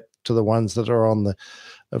further to get to the ones that are on the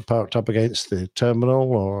parked up against the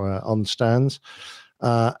terminal or on stands.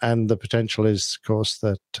 And the potential is, of course,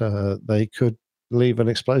 that they could leave an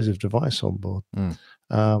explosive device on board.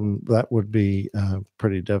 That would be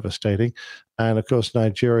pretty devastating. And of course,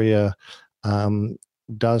 Nigeria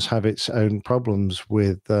does have its own problems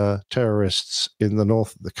with terrorists in the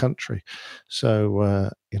north of the country.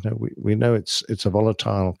 So, we know it's a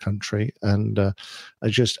volatile country, and it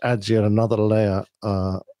just adds yet another layer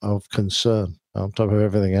of concern on top of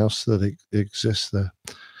everything else that exists there.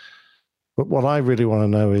 But what I really want to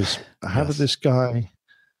know is, how did this guy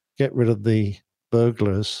get rid of the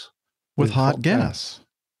burglars with hot gas?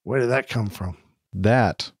 Where did that come from?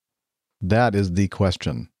 That is the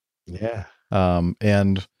question. Yeah.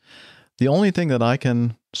 And the only thing that I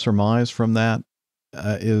can surmise from that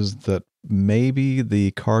is that maybe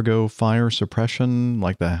the cargo fire suppression,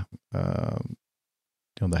 like the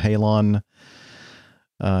halon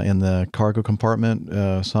in the cargo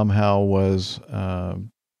compartment, somehow was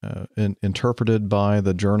interpreted by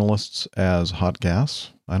the journalists as hot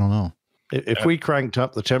gas. I don't know. If we cranked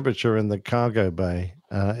up the temperature in the cargo bay,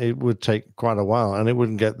 it would take quite a while, and it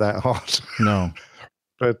wouldn't get that hot. No.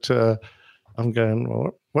 But I'm going,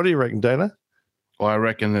 well, what do you reckon, Dana? Well, I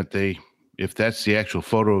reckon that if that's the actual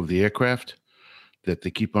photo of the aircraft, that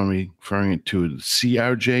they keep on referring it to the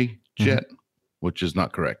CRJ jet, which is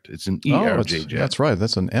not correct. It's an ERJ jet. That's right.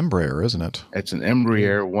 That's an Embraer, isn't it? It's an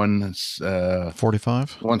Embraer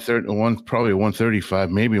 45? 130, probably a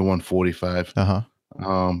 135, maybe a 145.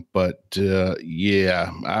 But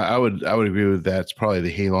yeah, I would agree with that. It's probably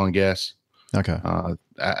the halon gas. Okay.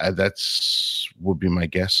 That's would be my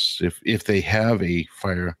guess. If they have a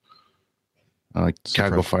fire,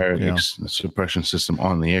 cargo fire suppression system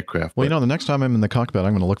on the aircraft. Well, the next time I'm in the cockpit,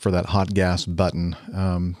 I'm going to look for that hot gas button.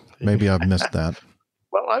 Maybe I've missed that.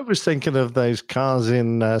 Well, I was thinking of those cars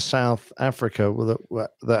in South Africa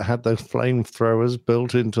that had those flamethrowers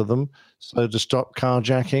built into them, so to stop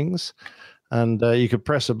carjackings. And you could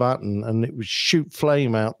press a button and it would shoot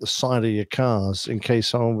flame out the side of your cars in case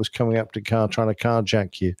someone was coming up to your car trying to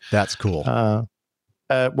carjack you. That's cool.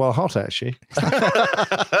 Well, hot actually.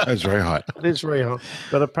 That's very hot. It is very hot.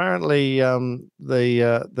 But apparently,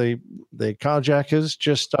 the carjackers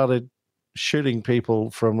just started shooting people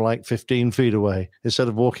from like 15 feet away instead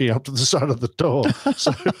of walking up to the side of the door.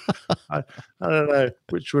 So I don't know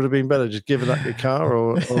which would have been better, just giving up your car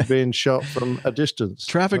or being shot from a distance.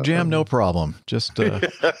 Traffic jam, no problem. Just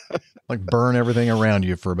like burn everything around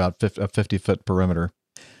you for about a 50-foot perimeter.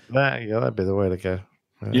 That'd be the way to go.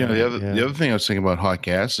 The other thing I was thinking about hot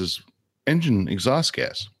gas is engine exhaust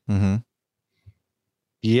gas. Mm-hmm.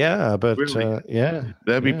 Yeah, but really,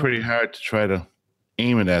 that'd be pretty hard to try to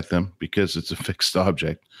aim it at them because it's a fixed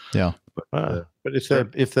object. Yeah, but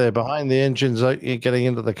if they're behind the engines getting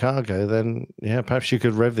into the cargo, then perhaps you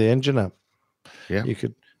could rev the engine up. Yeah, you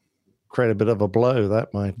could create a bit of a blow.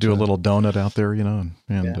 That might do a little donut out there, and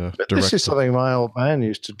but this is something my old man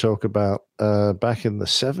used to talk about back in the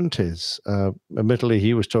 70s. Admittedly,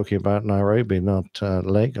 he was talking about Nairobi, not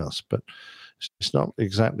Lagos, but it's not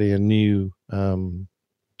exactly a new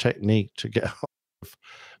technique to get off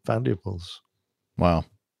valuables. Wow.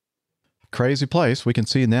 Crazy place. We can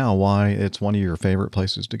see now why it's one of your favorite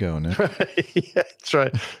places to go, Nick. Yeah, that's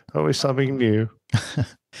right. Always something new.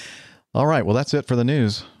 All right. Well, that's it for the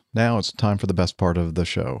news. Now it's time for the best part of the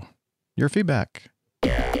show. Your feedback.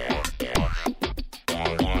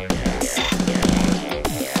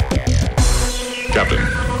 Captain,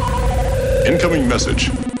 incoming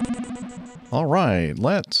message. All right.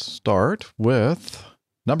 Let's start with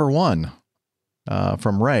number 1.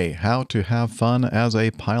 From Ray, how to have fun as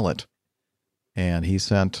a pilot. And he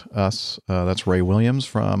sent us, that's Ray Williams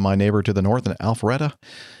from My Neighbor to the North in Alpharetta.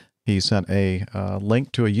 He sent a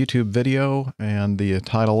link to a YouTube video, and the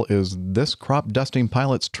title is This Crop Dusting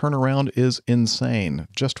Pilot's Turnaround is Insane.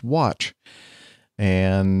 Just watch.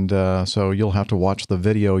 And so you'll have to watch the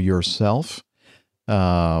video yourself.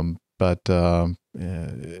 But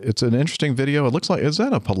it's an interesting video. It looks like, is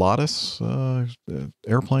that a Pilatus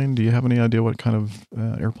airplane? Do you have any idea what kind of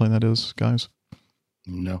airplane that is, guys?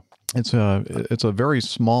 No. It's a very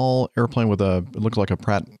small airplane with it looks like a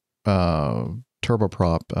Pratt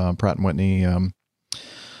turboprop, Pratt & Whitney.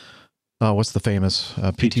 What's the famous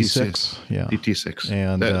PT6? Yeah, PT6.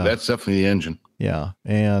 And that's definitely the engine. Yeah,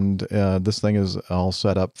 and this thing is all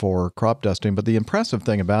set up for crop dusting. But the impressive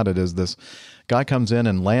thing about it is this guy comes in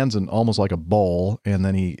and lands in almost like a bowl, and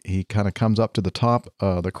then he kind of comes up to the top,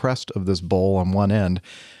 the crest of this bowl on one end,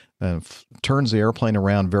 and turns the airplane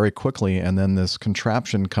around very quickly, and then this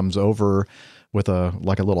contraption comes over with a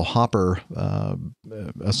little hopper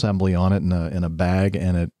assembly on it in a bag,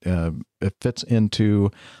 and it fits into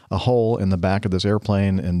a hole in the back of this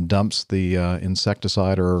airplane and dumps the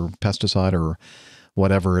insecticide or pesticide or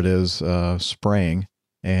whatever it is spraying.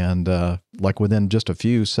 And like within just a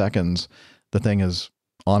few seconds, the thing is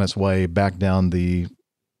on its way back down the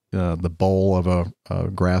bowl of a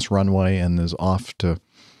grass runway and is off to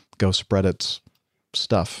go spread its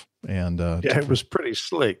stuff. And it was pretty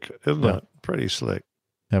slick, isn't it? Pretty slick.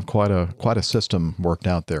 Have quite a system worked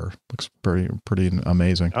out there. Looks pretty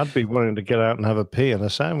amazing. I'd be wanting to get out and have a pee and a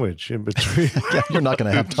sandwich in between. Yeah, you're not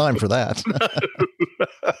going to have time for that.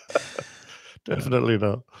 No, definitely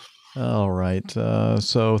not. All right.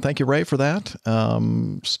 So thank you, Ray, for that.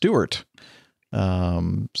 Stuart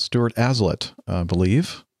Aslett, I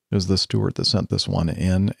believe, is the Stuart that sent this one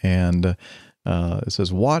in, and it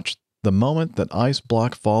says, "Watch the moment that ice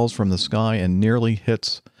block falls from the sky and nearly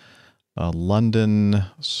hits London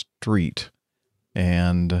street."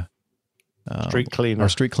 And street cleaner. Or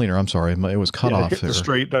street cleaner, I'm sorry. It was cut off hit there. The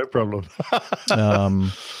street, no problem.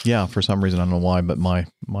 Yeah, for some reason, I don't know why, but my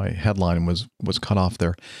headline was cut off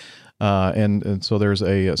there. And so there's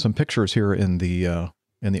some pictures here in the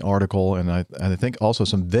article, and I think also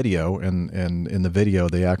some video, and in the video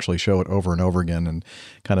they actually show it over and over again and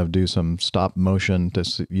kind of do some stop motion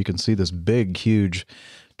you can see this big, huge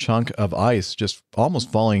chunk of ice just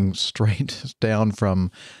almost falling straight down from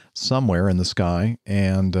somewhere in the sky.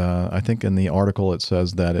 And I think in the article it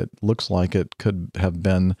says that it looks like it could have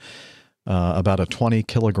been about a 20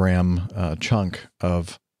 kilogram chunk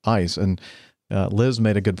of ice. And Liz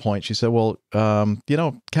made a good point. She said, well,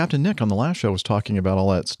 Captain Nick on the last show was talking about all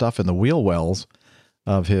that stuff in the wheel wells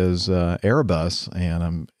of his Airbus.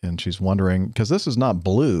 And she's wondering, because this is not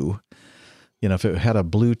blue, if it had a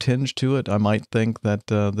blue tinge to it, I might think that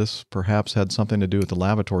this perhaps had something to do with the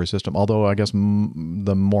lavatory system. Although I guess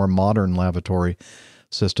the more modern lavatory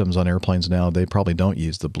systems on airplanes now, they probably don't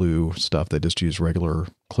use the blue stuff. They just use regular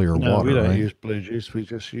clear No, water, we don't right? use blue juice. We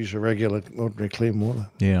just use a regular, ordinary clean water.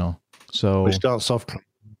 Yeah. So we start soft clean.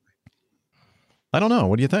 I don't know.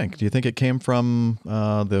 What do you think? Do you think it came from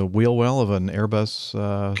the wheel well of an Airbus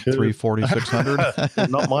 340-600?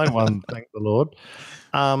 Not my one, thank the Lord.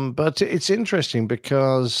 But it's interesting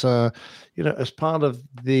because, as part of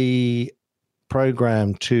the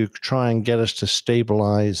program to try and get us to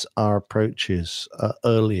stabilize our approaches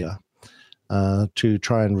earlier, to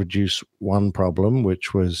try and reduce one problem,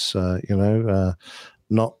 which was,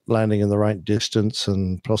 not landing in the right distance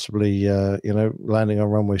and possibly, landing on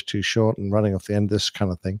runways too short and running off the end, this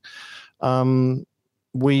kind of thing.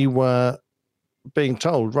 We were being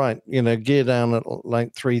told, right, gear down at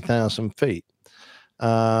like 3,000 feet,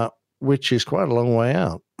 which is quite a long way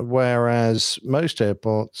out. Whereas most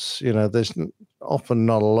airports, there's often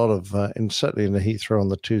not a lot of, certainly in the Heathrow on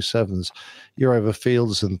the 27s, you're over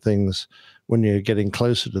fields and things when you're getting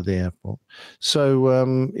closer to the airport. So,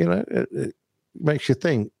 it makes you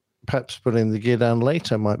think perhaps putting the gear down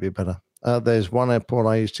later might be better. There's one airport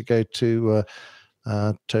I used to go to,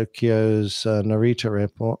 Tokyo's Narita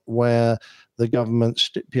Airport, where the government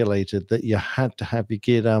stipulated that you had to have your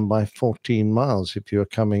gear down by 14 miles if you were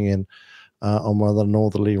coming in on one of the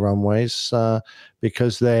northerly runways,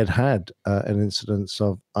 because they had an incidence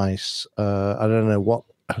of ice. I don't know what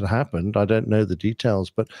had happened. I don't know the details,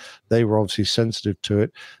 but they were obviously sensitive to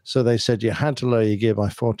it. So they said you had to lower your gear by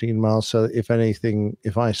 14 miles so that if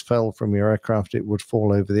ice fell from your aircraft, it would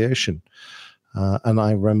fall over the ocean. And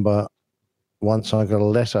I remember once I got a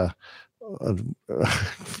letter,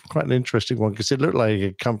 quite an interesting one, because it looked like it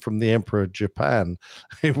had come from the Emperor of Japan.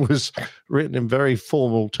 It was written in very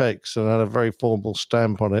formal text and had a very formal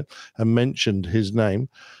stamp on it and mentioned his name.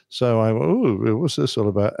 So I went, oh, what's this all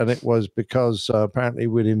about? And it was because apparently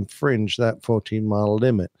we'd infringed that 14-mile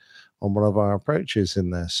limit on one of our approaches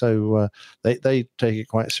in there. So they take it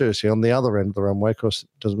quite seriously. On the other end of the runway, of course, it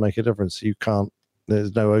doesn't make a difference.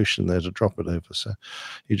 There's no ocean there to drop it over, so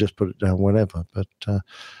you just put it down whenever. But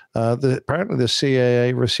apparently the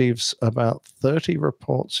CAA receives about 30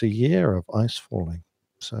 reports a year of ice falling.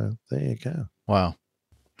 So there you go. Wow.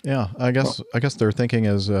 Yeah, I guess their thinking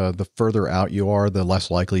is the further out you are, the less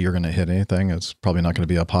likely you're going to hit anything. It's probably not going to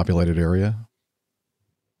be a populated area.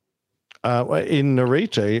 In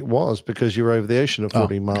Narita, it was because you were over the ocean at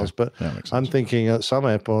 14 miles. But I'm thinking at some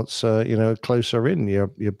airports, closer in,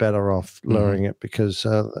 you're better off lowering it because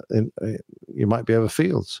you might be over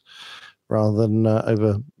fields rather than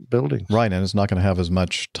over buildings. Right, and it's not going to have as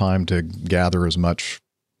much time to gather as much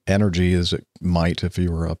energy as it might if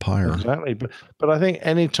you were up higher. Exactly. But I think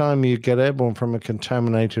anytime you get airborne from a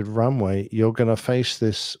contaminated runway, you're going to face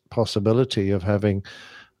this possibility of having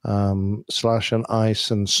slush and ice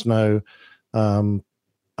and snow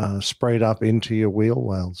sprayed up into your wheel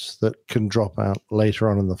wells that can drop out later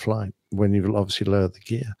on in the flight when you've obviously lowered the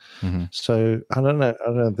gear. Mm-hmm. So I don't know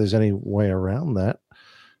if there's any way around that.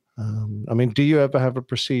 Do you ever have a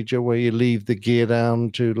procedure where you leave the gear down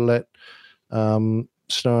to let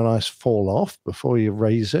snow and ice fall off before you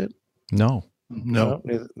raise it? No. Neither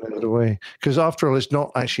do we. Because after all, it's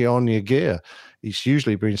not actually on your gear. It's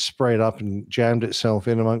usually been sprayed up and jammed itself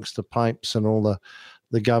in amongst the pipes and all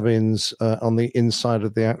the gubbins on the inside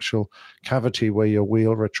of the actual cavity where your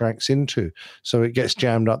wheel retracts into. So it gets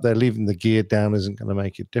jammed up there. Leaving the gear down isn't going to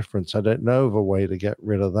make a difference. I don't know of a way to get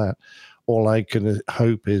rid of that. All I can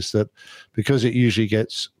hope is that because it usually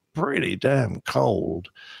gets pretty damn cold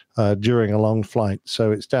during a long flight,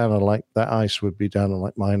 so it's down at like that ice would be down at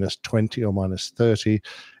like minus 20 or minus 30.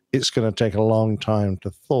 It's going to take a long time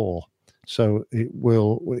to thaw. So it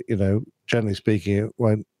will, generally speaking, it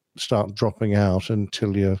won't start dropping out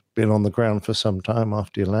until you've been on the ground for some time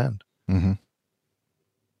after you land. Mm-hmm.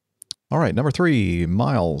 All right, number 3,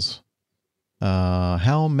 Miles.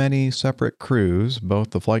 How many separate crews,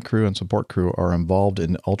 both the flight crew and support crew, are involved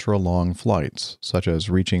in ultra-long flights, such as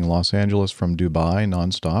reaching Los Angeles from Dubai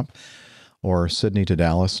nonstop, or Sydney to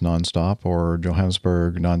Dallas nonstop, or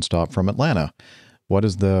Johannesburg nonstop from Atlanta? What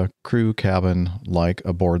is the crew cabin like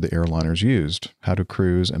aboard the airliners used? How do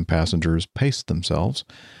crews and passengers pace themselves?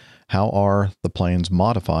 How are the planes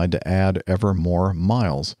modified to add ever more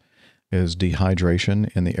miles? Is dehydration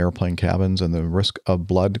in the airplane cabins and the risk of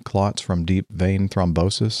blood clots from deep vein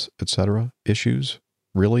thrombosis, etc.,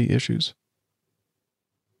 really issues?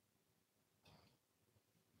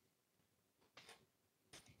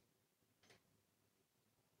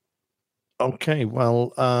 Okay,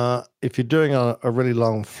 well, if you're doing a really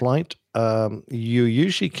long flight, you're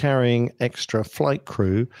usually carrying extra flight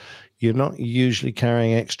crew. You're not usually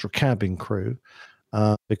carrying extra cabin crew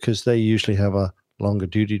because they usually have a longer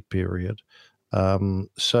duty period.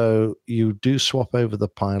 So you do swap over the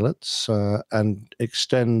pilots and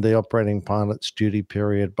extend the operating pilot's duty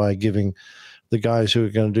period by giving the guys who are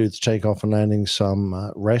going to do the takeoff and landing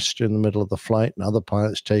some rest in the middle of the flight, and other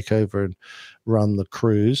pilots take over and run the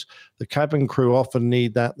cruise. The cabin crew often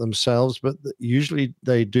need that themselves, but usually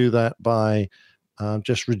they do that by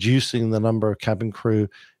just reducing the number of cabin crew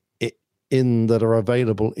that are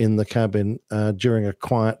available in the cabin during a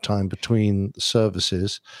quiet time between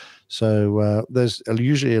services. So there's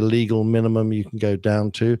usually a legal minimum you can go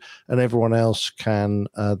down to, and everyone else can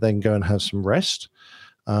then go and have some rest.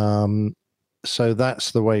 So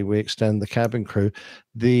that's the way we extend the cabin crew.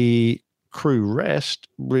 The crew rest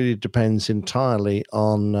really depends entirely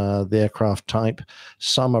on the aircraft type.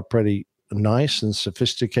 Some are pretty nice and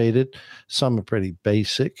sophisticated. Some are pretty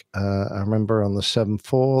basic. I remember on the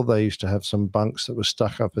 747, they used to have some bunks that were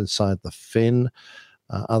stuck up inside the fin.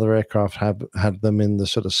 Other aircraft had them in the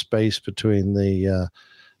sort of space between the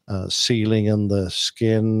ceiling and the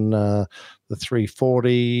skin. The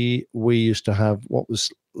 340, we used to have what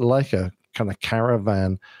was like a kind of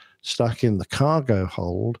caravan stuck in the cargo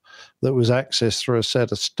hold that was accessed through a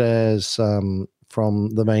set of stairs from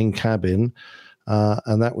the main cabin.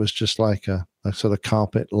 And that was just like a sort of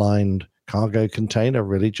carpet-lined cargo container,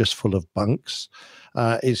 really, just full of bunks.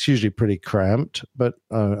 It's usually pretty cramped, but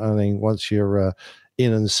I think once you're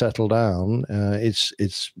in and settle down,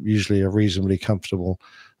 it's usually a reasonably comfortable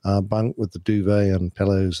bunk with the duvet and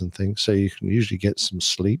pillows and things, so you can usually get some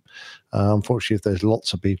sleep. Unfortunately, if there's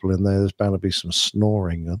lots of people in there, there's bound to be some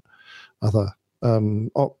snoring and other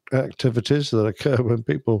activities that occur when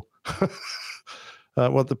people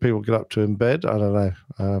what the people get up to in bed. I don't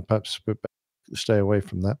know. Perhaps we'd stay away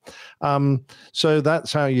from that. So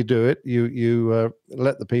that's how you do it. You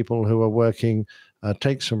let the people who are working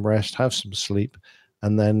take some rest, have some sleep,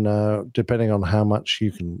 and then depending on how much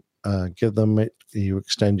you can give them, you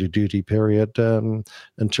extend your duty period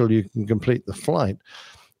until you can complete the flight.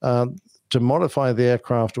 To modify the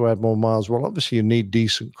aircraft to add more miles, well, obviously you need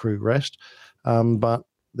decent crew rest, but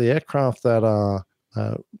the aircraft that are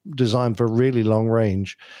designed for really long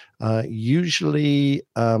range, usually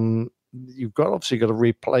you've obviously got to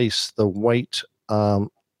replace the weight. You've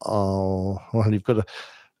got to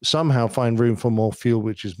somehow find room for more fuel,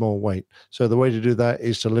 which is more weight. So the way to do that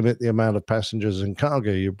is to limit the amount of passengers and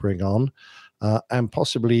cargo you bring on, and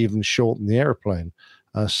possibly even shorten the airplane.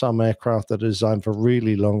 Some aircraft that are designed for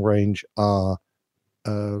really long range are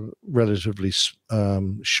relatively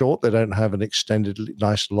short. They don't have an extended,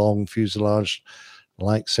 nice long fuselage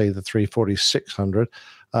like, say, the 340-600.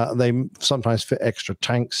 They sometimes fit extra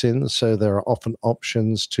tanks in, so there are often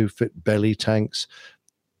options to fit belly tanks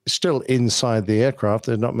still inside the aircraft.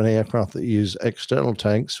 There are not many aircraft that use external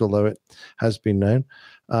tanks, although it has been known.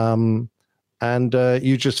 And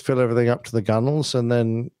you just fill everything up to the gunnels and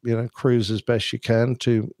then, cruise as best you can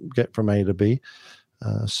to get from A to B.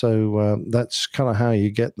 So that's kind of how you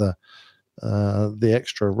get the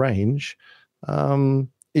extra range.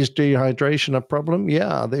 Is dehydration a problem?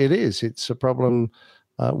 Yeah, it is. It's a problem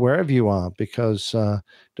wherever you are, because it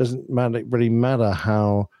doesn't really matter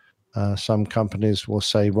how some companies will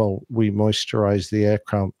say, well, we moisturize the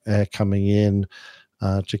air coming in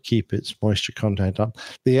to keep its moisture content up.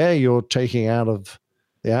 The air you're taking out of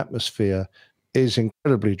the atmosphere is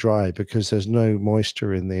incredibly dry because there's no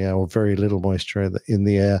moisture in the air, or very little moisture in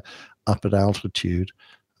the air up at altitude.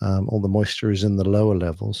 All the moisture is in the lower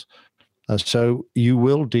levels. So you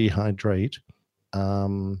will dehydrate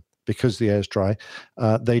because the air is dry.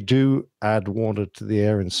 They do add water to the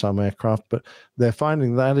air in some aircraft, but they're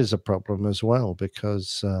finding that is a problem as well,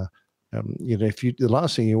 because the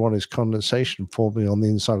last thing you want is condensation forming on the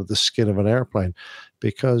inside of the skin of an airplane,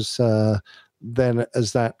 because then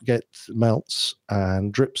as that melts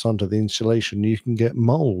and drips onto the insulation, you can get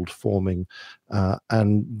mold forming,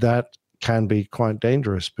 and that can be quite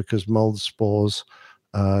dangerous because mold spores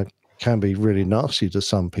can be really nasty to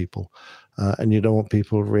some people, and you don't want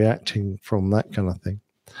people reacting from that kind of thing.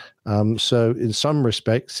 So in some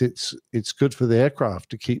respects, it's good for the aircraft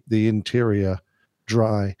to keep the interior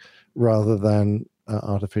dry rather than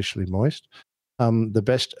artificially moist. The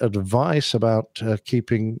best advice about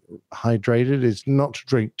keeping hydrated is not to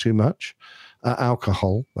drink too much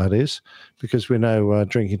alcohol, that is, because we know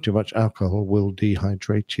drinking too much alcohol will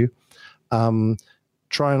dehydrate you.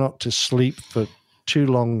 Try not to sleep for too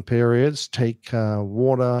long periods. Take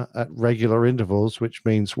water at regular intervals, which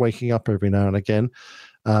means waking up every now and again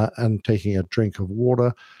and taking a drink of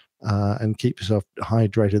water, and keep yourself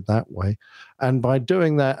hydrated that way. And by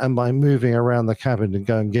doing that, and by moving around the cabin and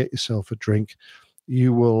go and get yourself a drink,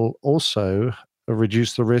 you will also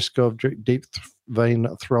reduce the risk of deep vein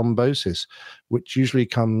thrombosis, which usually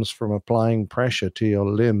comes from applying pressure to your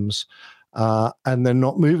limbs and then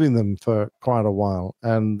not moving them for quite a while.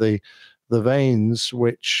 And the veins,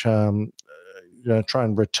 which try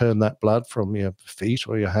and return that blood from your feet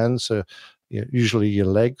or your hands, so usually your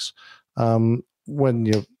legs,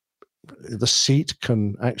 when the seat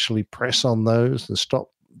can actually press on those and stop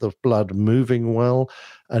the blood moving well,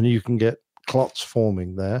 and you can get clots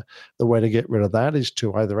forming there. The way to get rid of that is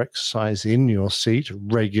to either exercise in your seat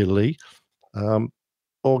regularly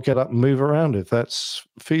or get up and move around if that's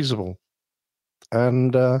feasible.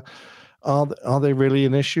 And are they really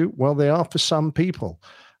an issue? Well, they are for some people.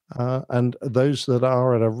 And those that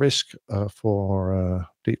are at a risk for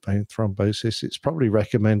deep vein thrombosis, it's probably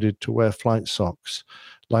recommended to wear flight socks,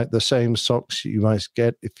 like the same socks you might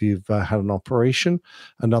get if you've had an operation.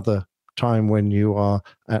 Another time when you are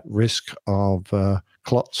at risk of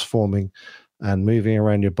clots forming and moving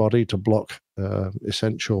around your body to block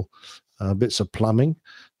essential bits of plumbing.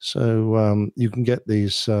 So you can get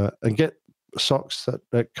these and get socks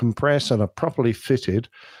that compress and are properly fitted,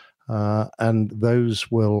 and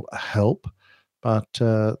those will help. But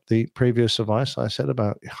the previous advice I said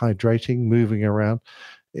about hydrating, moving around,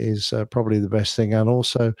 is probably the best thing. And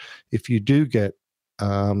also, if you do get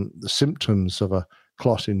the symptoms of a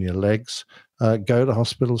clot in your legs, go to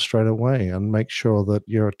hospital straight away and make sure that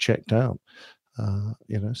you're checked out.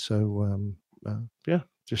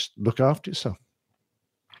 Just look after yourself.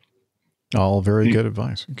 All very good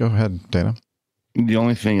advice. Go ahead, Dana. The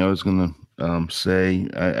only thing I was going to say,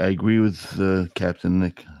 I agree with Captain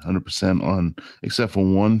Nick 100% on, except for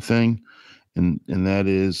one thing, and that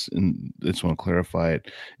is, and I just want to clarify it,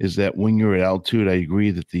 is that when you're at altitude, I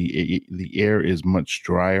agree that the air is much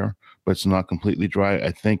drier, but it's not completely dry.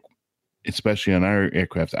 I think, especially on our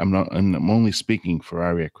aircraft, I'm only speaking for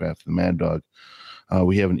our aircraft, the Mad Dog.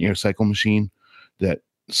 We have an air cycle machine that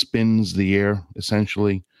spins the air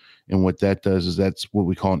essentially, and what that does is that's what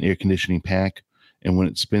we call an air conditioning pack. And when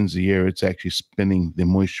it spins the air, it's actually spinning the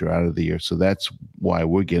moisture out of the air. So that's why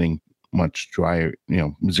we're getting much drier,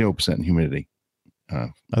 0% humidity.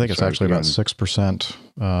 I think it's actually about 6%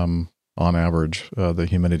 on average, the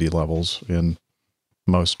humidity levels in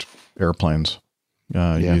most airplanes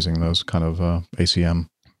using those kind of ACM.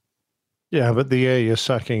 Yeah, but the air you're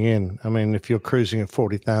sucking in, I mean, if you're cruising at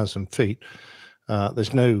 40,000 feet,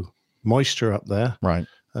 there's no moisture up there. Right.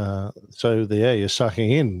 So the air you're sucking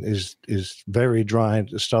in is very dry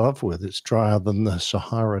to start off with. It's drier than the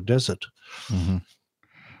Sahara Desert. Mm-hmm.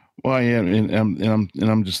 Well, yeah, and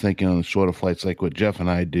I'm just thinking on the shorter flights, like what Jeff and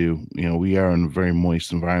I do. We are in a very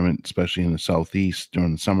moist environment, especially in the southeast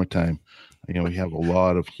during the summertime. We have a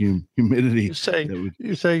lot of humidity.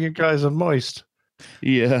 You saying you guys are moist?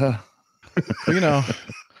 Yeah. Well,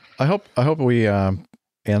 I hope we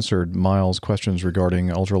answered Miles' questions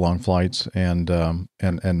regarding ultra long flights and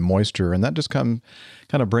moisture, and that just kind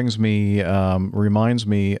of brings me reminds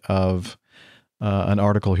me of an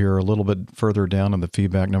article here a little bit further down in the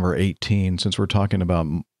feedback number 18, since we're talking about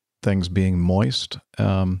things being moist.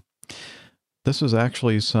 This is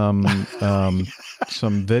actually some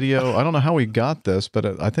video. I don't know how we got this,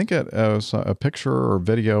 but I think it was a picture or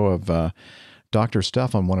video of Dr.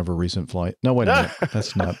 Steph on one of her recent flights. No, wait a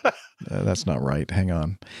minute. That's not right. Hang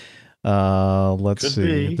on. Let's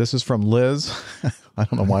see. Be. This is from Liz. I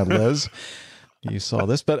don't know why, Liz, you saw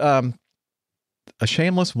this, but a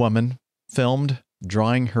shameless woman filmed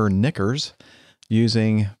drying her knickers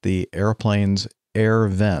using the airplane's air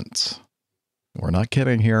vents. We're not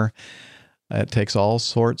kidding here. It takes all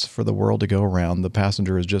sorts for the world to go around. The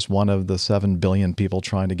passenger is just one of the 7 billion people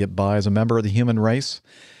trying to get by as a member of the human race.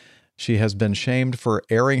 She has been shamed for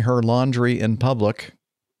airing her laundry in public,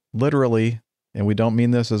 literally, and we don't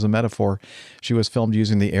mean this as a metaphor. She was filmed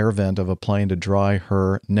using the air vent of a plane to dry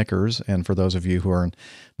her knickers, and for those of you who are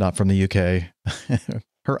not from the UK,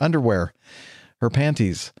 her underwear, her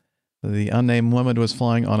panties. The unnamed woman was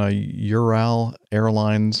flying on a Ural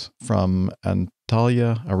Airlines from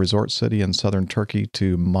Antalya, a resort city in southern Turkey,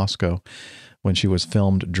 to Moscow when she was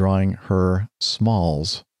filmed drying her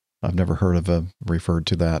smalls. I've never heard of referred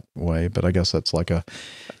to that way, but I guess that's like a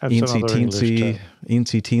eensy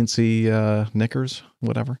teensy knickers,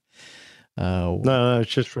 whatever. No, it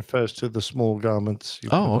just refers to the small garments.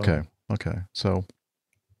 Oh, okay. Okay. So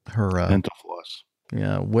her dental floss.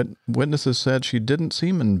 Yeah. Witnesses said she didn't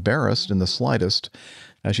seem embarrassed in the slightest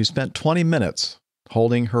as she spent 20 minutes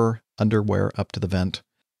holding her underwear up to the vent.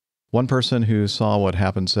 One person who saw what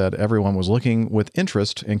happened said everyone was looking with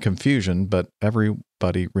interest and confusion, but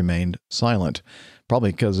everybody remained silent,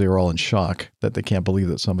 probably because they were all in shock that they can't believe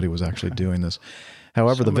that somebody was actually doing this.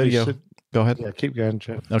 However, the video... Go ahead. Yeah, keep going,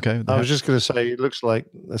 Jeff. Okay. I was just going to say, it looks like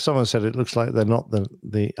someone said it looks like they're not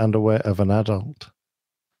the underwear of an adult.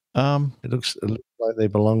 It looks like they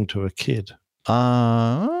belong to a kid.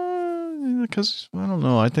 Because I don't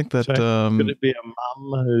know. I think that could it be a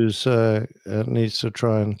mum who's needs to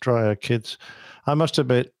try her kids? I must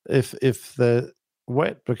admit, if they're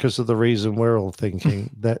wet because of the reason we're all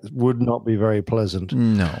thinking, that would not be very pleasant.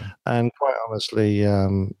 No, and quite honestly,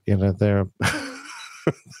 they're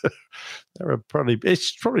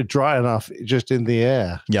it's probably dry enough just in the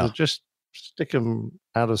air. Yeah, so just stick them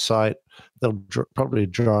out of sight. They'll probably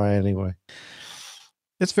dry anyway.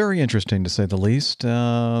 It's very interesting, to say the least.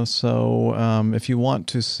 So if you want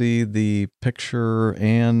to see the picture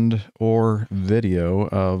and or video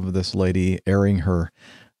of this lady airing her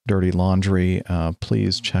dirty laundry,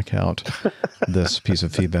 please check out this piece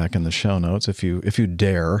of feedback in the show notes if you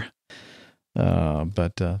dare.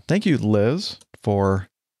 But thank you, Liz, for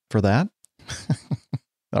that.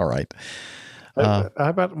 All right. How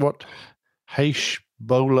about what Heish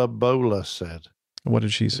Bola said? What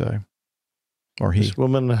did she say? Or he? This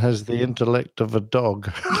woman has the intellect of a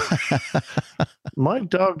dog. My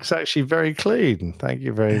dog's actually very clean. Thank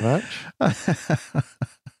you very much.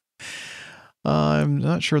 I'm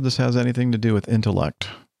not sure this has anything to do with intellect,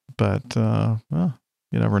 but well,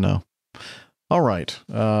 you never know. All right.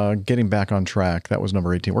 Getting back on track. That was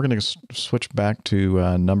number 18. We're going to switch back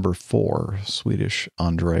to number 4. Swedish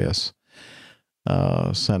Andreas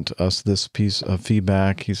sent us this piece of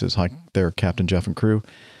feedback. He says, "Hi there, Captain Jeff and crew.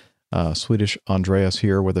 Swedish Andreas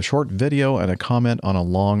here with a short video and a comment on a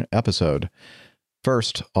long episode.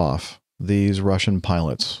 First off, these Russian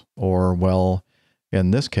pilots, or well,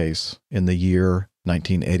 in this case, in the year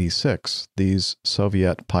 1986, these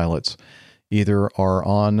Soviet pilots either are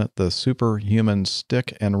on the superhuman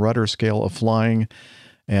stick and rudder scale of flying,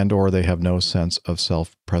 and or they have no sense of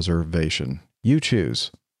self-preservation. You choose.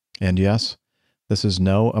 And yes, this is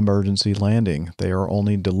no emergency landing. They are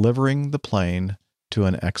only delivering the plane to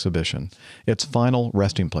an exhibition. Its final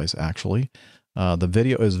resting place, actually. The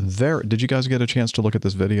video is very... Did you guys get a chance to look at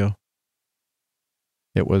this video?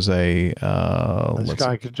 It was a... this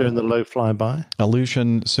guy could do the low flyby.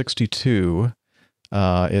 Ilyushin 62.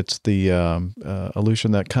 It's the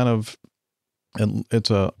Ilyushin that kind of...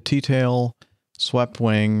 It's a T-tail, swept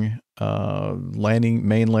wing,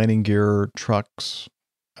 main landing gear, trucks,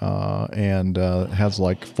 and has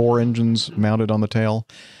like 4 engines mounted on the tail,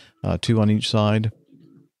 2 on each side.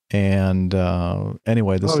 And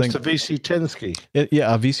anyway, this thing... it's a VC-Tensky.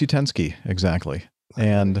 Yeah, a VC-Tensky, exactly.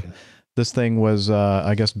 And this thing was,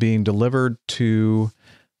 I guess, being delivered to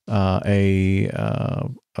a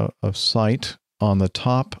site on the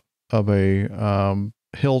top of a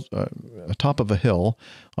hill,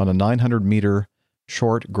 on a 900-meter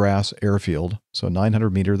short grass airfield. So 900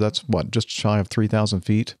 meters, that's what, just shy of 3,000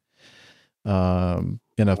 feet.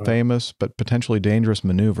 In a famous but potentially dangerous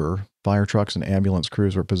maneuver, fire trucks and ambulance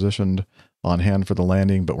crews were positioned on hand for the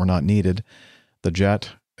landing, but were not needed. The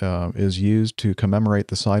jet is used to commemorate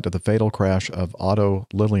the site of the fatal crash of Otto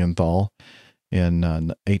Lilienthal in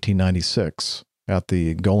 1896 at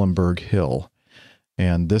the Golenberg Hill.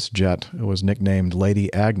 And this jet was nicknamed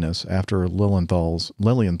Lady Agnes after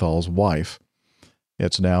Lilienthal's wife.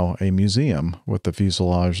 It's now a museum with the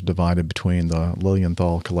fuselage divided between the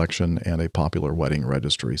Lilienthal collection and a popular wedding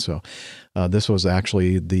registry. So this was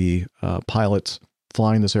actually the pilots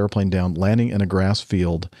flying this airplane down, landing in a grass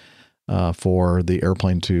field for the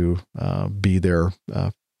airplane to be there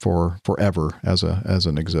for forever as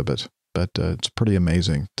an exhibit. But it's pretty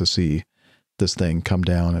amazing to see this thing come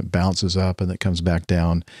down. It bounces up and it comes back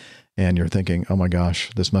down. And you're thinking, oh my gosh,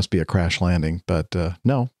 this must be a crash landing. But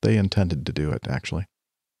no, they intended to do it, actually.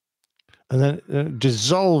 And then it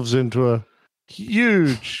dissolves into a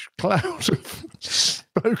huge cloud of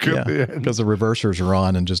smoke at the end. Because the reversers are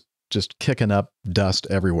on and just kicking up dust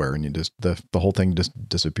everywhere. And you just the whole thing just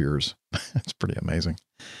disappears. It's pretty amazing.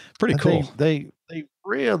 Pretty cool. They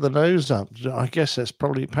rear the nose up. I guess that's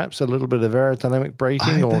probably perhaps a little bit of aerodynamic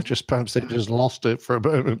braking, or just perhaps they just lost it for a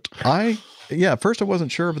moment. At first I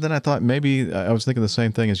wasn't sure, but then I thought maybe I was thinking the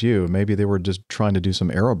same thing as you. Maybe they were just trying to do some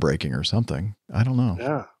aero braking or something. I don't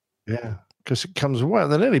know. Yeah, because it comes away.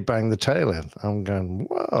 They nearly bang the tail end. I'm going,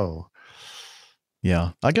 whoa.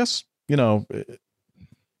 Yeah, I guess,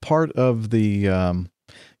 part of the,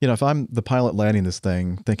 if I'm the pilot landing this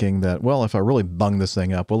thing, thinking that, well, if I really bung this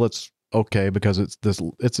thing up, well, it's okay because it's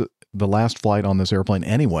the last flight on this airplane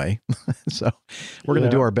anyway. So we're going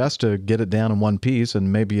to do our best to get it down in one piece.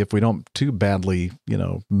 And maybe if we don't too badly,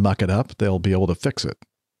 muck it up, they'll be able to fix it.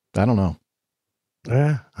 I don't know.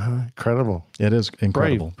 Yeah, incredible. It is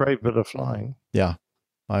incredible. Brave bit of flying. Yeah,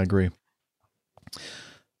 I agree.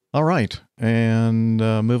 All right. And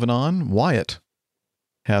moving on, Wyatt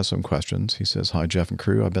has some questions. He says, "Hi, Jeff and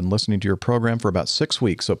crew. I've been listening to your program for about 6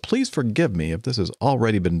 weeks, so please forgive me if this has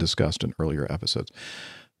already been discussed in earlier episodes."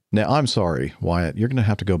 Now, I'm sorry, Wyatt. You're going to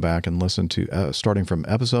have to go back and listen to starting from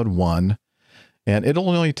episode 1, and it'll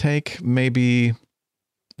only take maybe,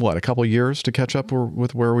 a couple years to catch up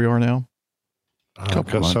with where we are now? I've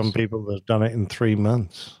got some people that have done it in 3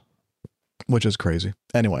 months. Which is crazy.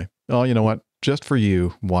 Anyway, you know what? Just for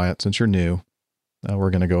you, Wyatt, since you're new,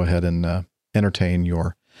 we're going to go ahead and entertain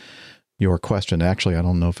your question. Actually, I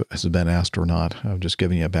don't know if it has been asked or not. I'm just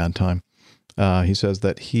giving you a bad time. He says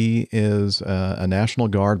that he is a National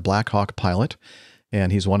Guard Black Hawk pilot,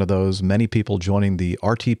 and he's one of those many people joining the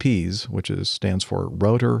RTPs, which stands for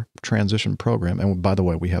Rotor Transition Program. And by the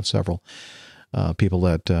way, we have several people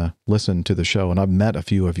that listen to the show, and I've met a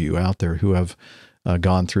few of you out there who have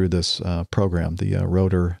gone through this program, the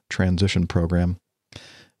Rotor Transition Program.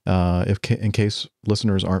 In case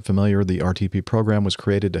listeners aren't familiar, the RTP program was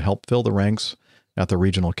created to help fill the ranks at the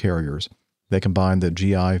regional carriers. They combined the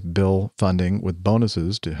GI Bill funding with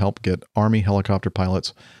bonuses to help get Army helicopter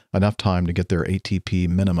pilots enough time to get their ATP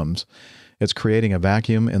minimums. It's creating a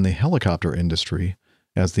vacuum in the helicopter industry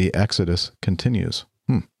as the exodus continues.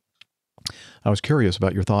 I was curious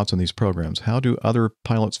about your thoughts on these programs. How do other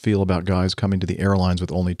pilots feel about guys coming to the airlines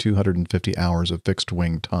with only 250 hours of fixed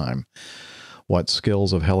wing time? What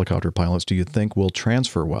skills of helicopter pilots do you think will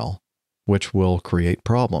transfer well, which will create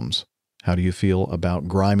problems? How do you feel about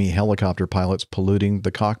grimy helicopter pilots polluting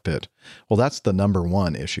the cockpit? Well, that's the number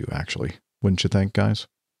one issue, actually. Wouldn't you think, guys?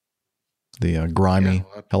 The grimy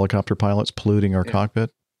helicopter pilots polluting our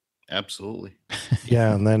cockpit? Absolutely.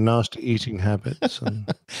 Yeah, and their nasty eating habits and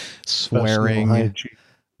swearing,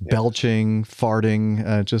 belching, farting.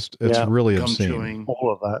 It's really obscene. Chewing.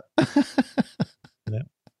 All of that. Yeah.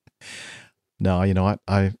 No, you know what?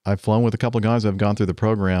 I've flown with a couple of guys that have gone through the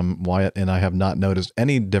program, Wyatt, and I have not noticed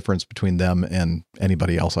any difference between them and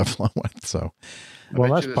anybody else I've flown with. So,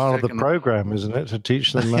 well, that's part of the program, isn't it? To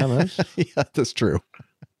teach them manners. Yeah, that's true.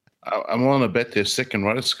 I'm willing to bet their sick and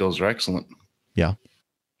rudder skills are excellent. Yeah.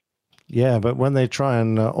 Yeah, but when they try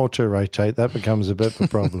and auto-rotate, that becomes a bit of a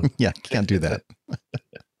problem. Yeah, can't do that.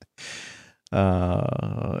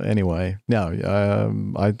 Anyway,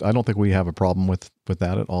 no, I don't think we have a problem with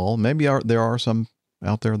that at all. Maybe there are some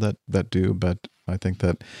out there that do, but I think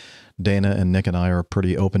that Dana and Nick and I are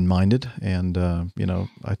pretty open-minded, and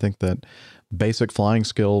I think that basic flying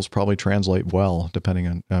skills probably translate well,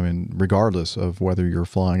 regardless of whether you're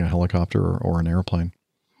flying a helicopter or an airplane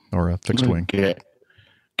or a fixed wing.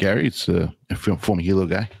 Gary's a former Hilo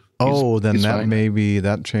guy. Then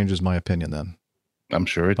that changes my opinion then. I'm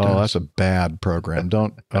sure it does. Oh, that's a bad program.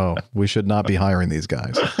 We should not be hiring these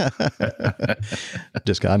guys.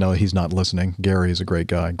 I know he's not listening. Gary is a great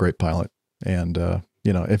guy, great pilot. And,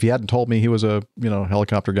 if he hadn't told me he was a,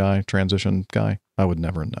 helicopter guy, transition guy, I would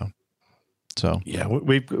never have known. So, yeah,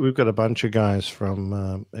 we've got a bunch of guys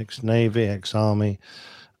from ex-Navy, ex-Army,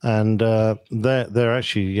 and they're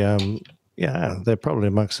actually, they're probably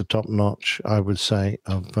amongst the top notch, I would say,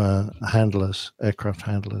 of aircraft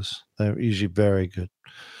handlers. They're usually very good.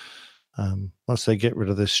 Once they get rid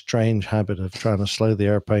of this strange habit of trying to slow the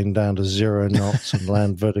airplane down to 0 knots and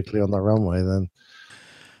land vertically on the runway, then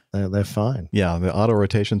they're fine. Yeah, the auto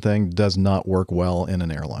rotation thing does not work well in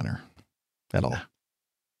an airliner at all.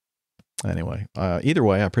 Anyway, either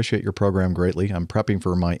way, I appreciate your program greatly. I'm prepping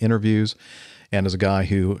for my interviews. And as a guy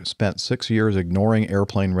who spent 6 years ignoring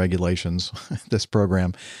airplane regulations, this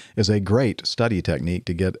program is a great study technique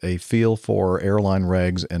to get a feel for airline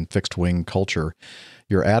regs and fixed wing culture.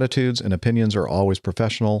 Your attitudes and opinions are always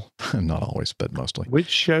professional. Not always, but mostly. Which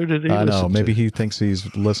show did he I know. listen Maybe to? he thinks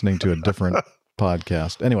he's listening to a different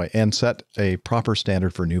podcast. Anyway, and set a proper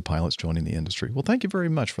standard for new pilots joining the industry. Well, thank you very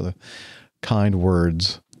much for the kind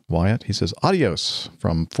words, Wyatt. He says, adios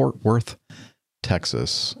from Fort Worth,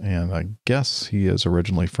 Texas. And I guess he is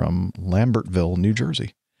originally from Lambertville, New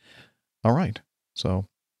Jersey. All right. So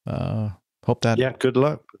hope that. Yeah, good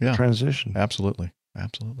luck with the transition. Absolutely.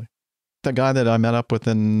 Absolutely. That guy that I met up with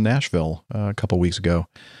in Nashville a couple weeks ago,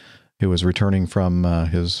 who was returning from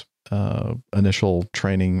his initial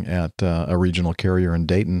training at a regional carrier in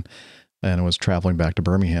Dayton and was traveling back to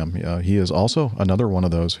Birmingham. He is also another one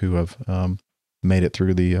of those who have made it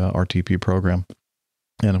through the RTP program.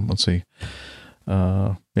 And let's see.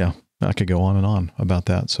 I could go on and on about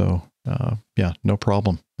that. So, no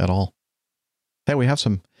problem at all. Hey, we have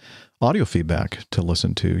some audio feedback to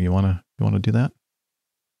listen to. You want to do that?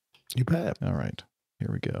 You bet. All right, here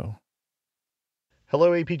we go.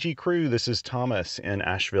 Hello, APG crew. This is Thomas in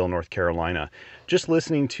Asheville, North Carolina. Just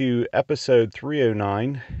listening to episode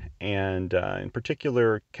 309, and in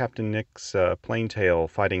particular, Captain Nick's Plain Tale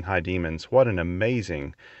Fighting High Demons. What an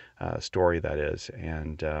amazing story that is.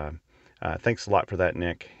 And thanks a lot for that,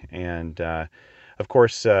 Nick. And of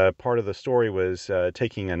course, part of the story was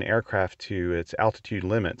taking an aircraft to its altitude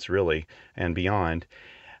limits, really, and beyond.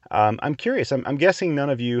 I'm curious. I'm guessing none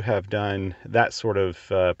of you have done that sort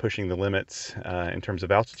of pushing the limits in terms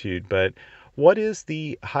of altitude, but what is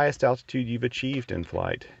the highest altitude you've achieved in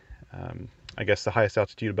flight? I guess the highest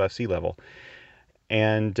altitude above sea level.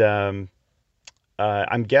 And I'm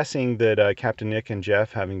guessing that Captain Nick and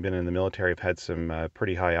Jeff, having been in the military, have had some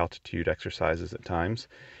pretty high altitude exercises at times.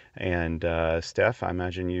 And Steph, I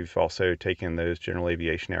imagine you've also taken those general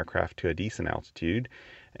aviation aircraft to a decent altitude.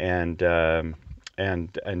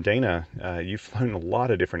 And Dana, you've flown a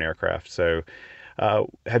lot of different aircraft. So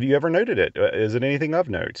have you ever noted it? Is it anything of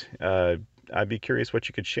note? I'd be curious what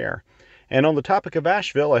you could share. And on the topic of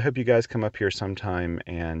Asheville, I hope you guys come up here sometime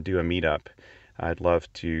and do a meetup. I'd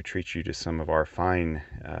love to treat you to some of our fine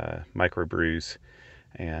microbrews,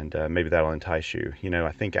 and maybe that'll entice you. You know,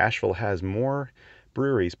 I think Asheville has more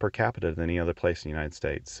breweries per capita than any other place in the United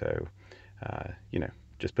States. So, you know,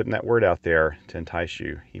 just putting that word out there to entice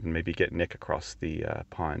you, even maybe get Nick across the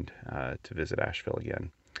pond to visit Asheville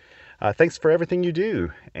again. Thanks for everything you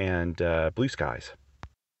do, and blue skies.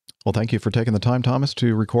 Well, thank you for taking the time, Thomas,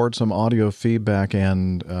 to record some audio feedback,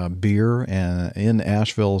 and beer in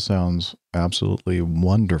Asheville sounds absolutely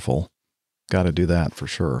wonderful. Got to do that for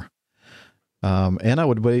sure. And I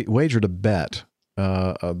would wager to bet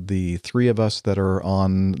the three of us that are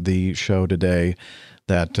on the show today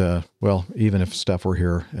that, well, even if Steph were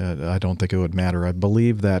here, I don't think it would matter. I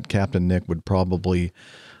believe that Captain Nick would probably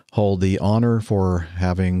hold the honor for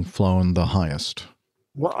having flown the highest.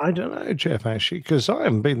 Well, I don't know, Jeff, actually, because I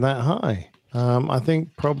haven't been that high. I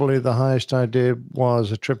think probably the highest I did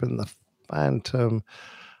was a trip in the Phantom.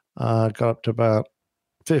 Got up to about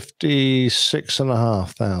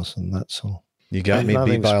 56,500. That's all. You got me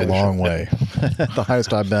beat by a long way. The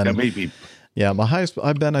highest I've been. Yeah, maybe. Yeah, my highest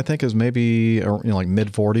I've been, I think, is maybe like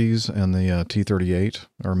mid 40s and the T-38,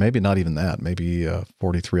 or maybe not even that. Maybe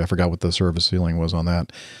 43. I forgot what the service ceiling was on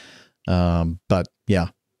that. But yeah.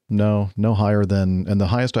 No higher than, and the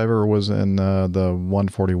highest I ever was in the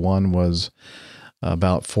 141 was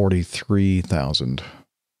about 43,000.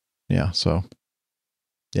 Yeah, so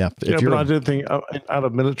yeah. But I don't think out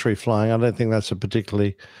of military flying, I don't think that's a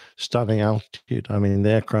particularly stunning altitude. I mean, the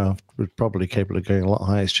aircraft was probably capable of going a lot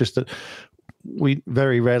higher. It's just that we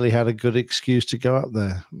very rarely had a good excuse to go up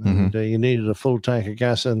there, and you needed a full tank of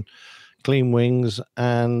gas and clean wings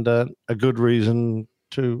and a good reason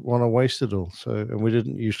to want to waste it all. So, and we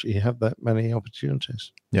didn't usually have that many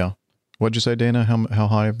opportunities. Yeah. What'd you say, Dana? How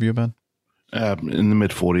high have you been? In the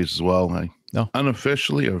mid 40s as well.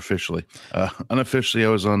 Unofficially or officially? Unofficially, I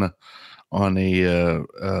was on a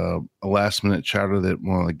last minute charter that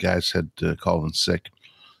one of the guys had called in sick,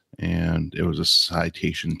 and it was a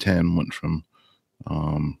Citation 10, went from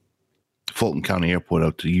Fulton County Airport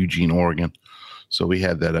out to Eugene, Oregon. So we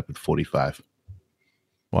had that up at 45.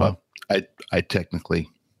 Wow. Well, I technically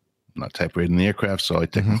not type rating the aircraft, so I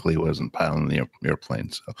technically wasn't piloting the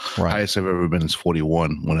airplane. So highest I've ever been is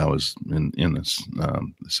 41 when I was in this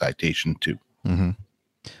Citation 2.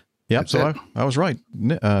 Yep. So I was right.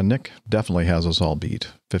 Nick definitely has us all beat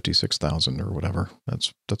 56,000 or whatever.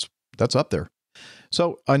 That's up there.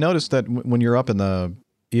 So I noticed that when you're up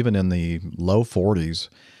even in the low 40s,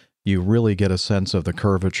 you really get a sense of the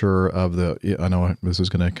curvature of I know this is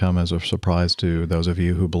going to come as a surprise to those of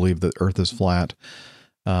you who believe that Earth is flat,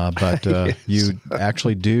 but yes. You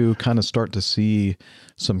actually do kind of start to see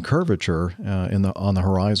some curvature on the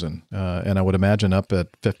horizon, and I would imagine up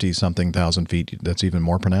at 50-something thousand feet, that's even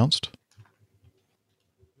more pronounced.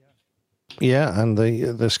 Yeah, and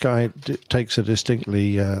the sky takes a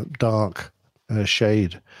distinctly dark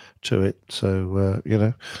shade to it, so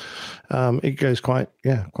it goes quite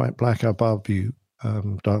black above you,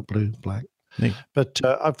 dark blue, black. Neat. But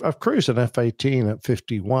I've cruised an F-18 at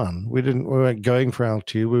 51. We weren't going for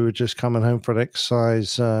altitude. We were just coming home for an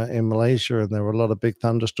exercise in Malaysia, and there were a lot of big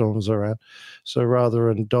thunderstorms around. So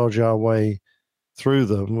rather than dodge our way through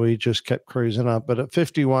them, we just kept cruising up. But at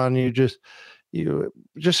 51, you just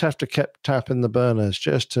have to keep tapping the burners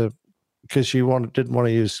because you didn't want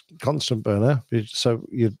to use constant burner. So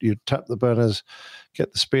you tap the burners,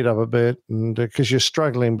 get the speed up a bit, and because you're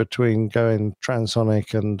struggling between going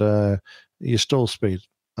transonic and your stall speed.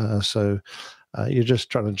 So you're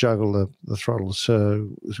just trying to juggle the throttle. So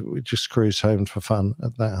we just cruise home for fun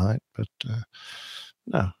at that height. But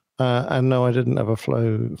no, And no, I didn't ever fly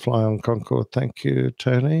on Concorde. Thank you,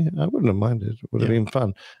 Tony. I wouldn't have minded. It would have been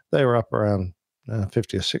fun. They were up around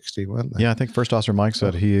 50 or 60, weren't they? Yeah, I think First Officer Mike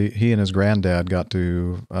said he and his granddad got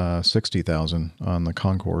to 60,000 on the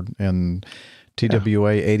Concorde, and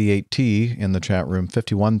TWA 88T in the chat room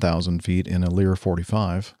 51,000 feet in a Lear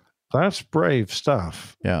 45. That's brave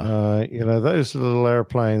stuff. Yeah. Those little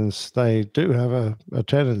airplanes, they do have a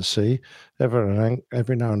tendency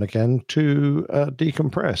every now and again to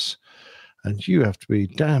decompress. And you have to be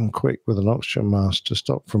damn quick with an oxygen mask to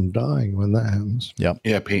stop from dying when that happens. Yep.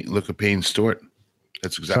 Yeah, look at Payne Stewart.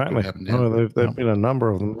 That's exactly what happened. There've been a number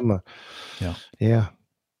of them, haven't there? Yeah. Yeah.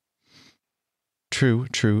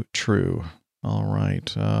 True. All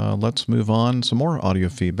right. Let's move on. Some more audio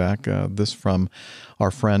feedback. This from our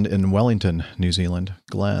friend in Wellington, New Zealand,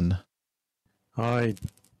 Glenn. Hi,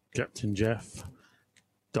 Captain Jeff,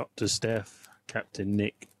 Dr. Steph, Captain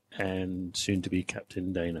Nick, and soon-to-be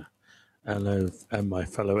Captain Dana. Hello, and my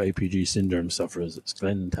fellow APG syndrome sufferers. It's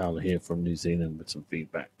Glenn Towler here from New Zealand with some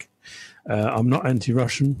feedback. I'm not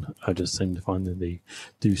anti-Russian. I just seem to find that they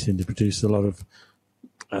do seem to produce a lot of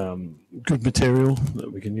good material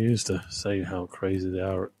that we can use to say how crazy they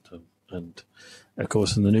are. And of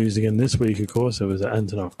course, in the news again this week, of course, there was an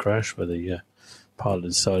Antonov crash where the pilot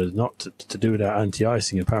decided not to do it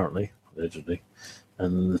anti-icing, apparently, allegedly.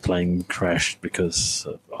 And the plane crashed because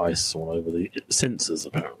of ice all over the sensors,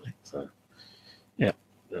 apparently. So, yeah,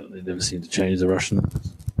 they never seem to change the Russian.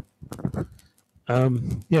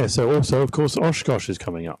 So also, of course, Oshkosh is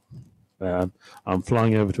coming up. I'm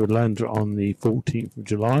flying over to Atlanta on the 14th of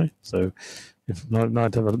July. So, if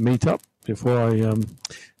not to have a meet-up before I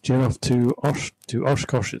jet off to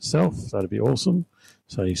Oshkosh itself, that'd be awesome.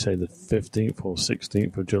 So, you say the 15th or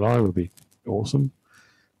 16th of July would be awesome.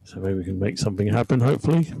 So maybe we can make something happen,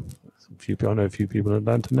 hopefully. I know a few people in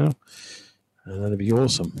Atlanta now. And that'd be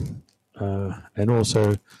awesome. And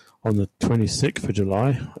also on the 26th of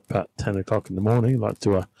July, about 10 o'clock in the morning, I'd like to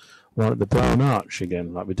do one at the Brown Arch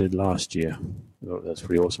again, like we did last year. That's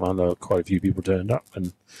pretty awesome. I know quite a few people turned up.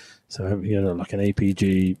 And so, like an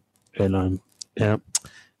APG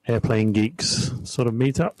airplane geeks sort of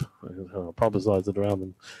meetup. I'll publicize it around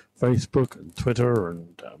on Facebook and Twitter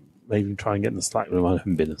and maybe try and get in the Slack room. I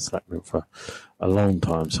haven't been in the Slack room for a long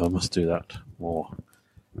time, so I must do that more.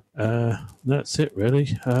 That's it,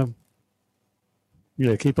 really.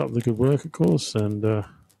 Keep up the good work, of course, and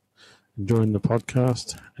enjoying the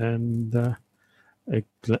podcast. And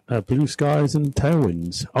blue skies and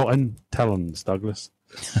tailwinds. Oh, and talons, Douglas.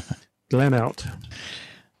 Glenn out.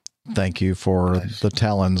 Thank you for the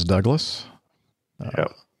talons, Douglas.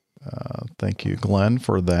 Thank you, Glenn,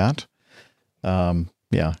 for that.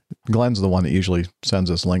 Yeah, Glenn's the one that usually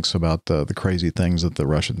sends us links about the crazy things that the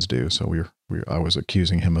Russians do. So I was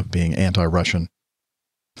accusing him of being anti-Russian.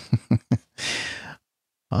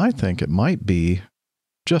 I think it might be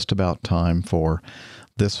just about time for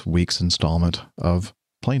this week's installment of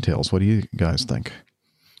Plane Tales. What do you guys think?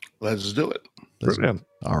 Let's do it. Brilliant.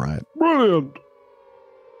 All right. Brilliant.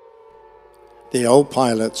 The Old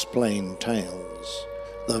Pilot's Plane Tales.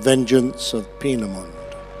 The Vengeance of Peenemund.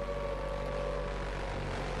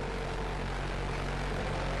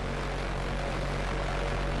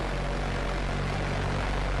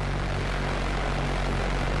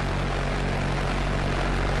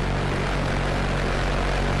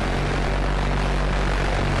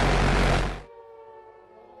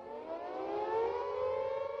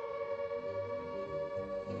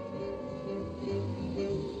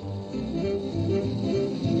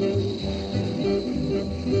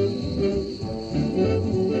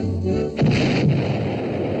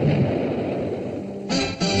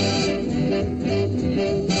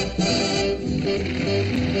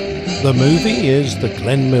 The movie is the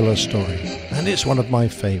Glenn Miller story, and it's one of my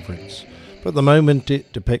favourites. But the moment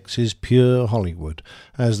it depicts is pure Hollywood,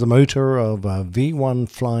 as the motor of a V-1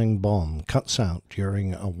 flying bomb cuts out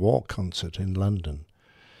during a war concert in London.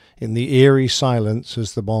 In the eerie silence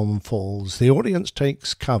as the bomb falls, the audience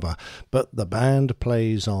takes cover, but the band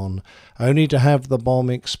plays on, only to have the bomb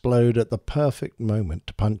explode at the perfect moment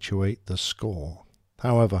to punctuate the score.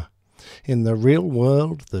 However, in the real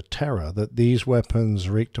world, the terror that these weapons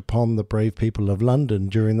wreaked upon the brave people of London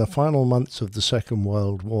during the final months of the Second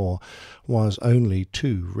World War was only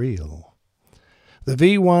too real. The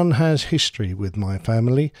V1 has history with my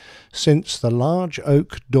family, since the large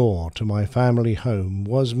oak door to my family home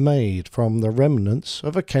was made from the remnants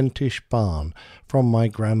of a Kentish barn from my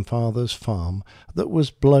grandfather's farm that was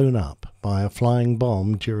blown up by a flying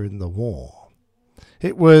bomb during the war.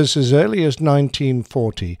 It was as early as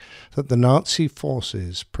 1940 that the Nazi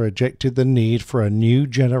forces projected the need for a new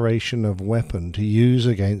generation of weapon to use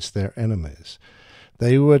against their enemies.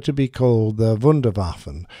 They were to be called the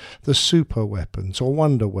Wunderwaffen, the super weapons or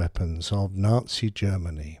wonder weapons of Nazi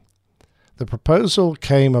Germany. The proposal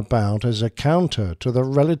came about as a counter to the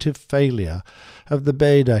relative failure of the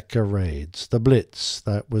Baedeker raids, the Blitz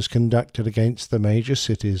that was conducted against the major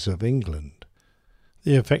cities of England.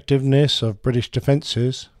 The effectiveness of British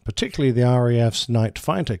defences, particularly the RAF's night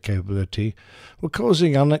fighter capability, were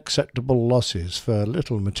causing unacceptable losses for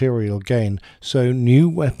little material gain, so new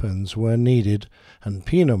weapons were needed, and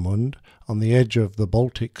Peenemünde, on the edge of the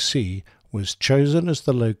Baltic Sea, was chosen as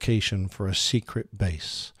the location for a secret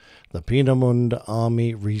base, the Peenemünde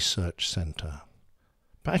Army Research Centre.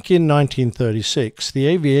 Back in 1936, the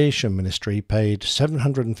Aviation Ministry paid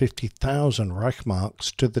 750,000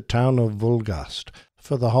 Reichsmarks to the town of Wolgast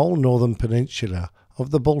for the whole northern peninsula of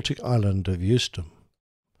the Baltic island of Usedom.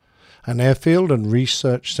 An airfield and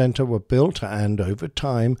research centre were built, and over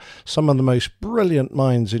time some of the most brilliant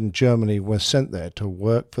minds in Germany were sent there to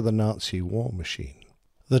work for the Nazi war machine.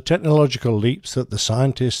 The technological leaps that the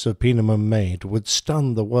scientists of Peenemünde made would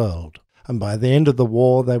stun the world, and by the end of the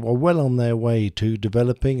war they were well on their way to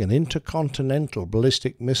developing an intercontinental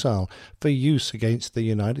ballistic missile for use against the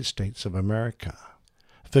United States of America.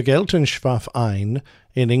 Vergeltungswaffe 1,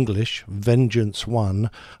 in English Vengeance 1,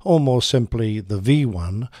 or more simply the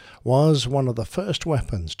V1, was one of the first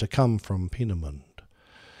weapons to come from Peenemünde.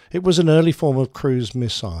 It was an early form of cruise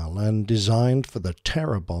missile and designed for the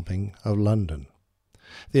terror bombing of London.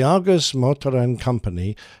 The Argus Motoren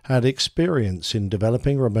Company had experience in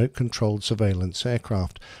developing remote-controlled surveillance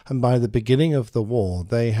aircraft, and by the beginning of the war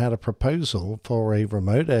they had a proposal for a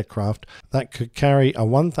remote aircraft that could carry a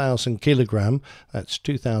 1,000 kilogram, that's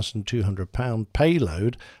 2,200 pound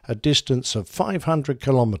payload, a distance of 500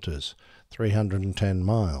 kilometers, 310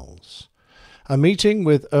 miles. A meeting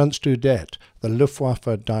with Ernst Udet, the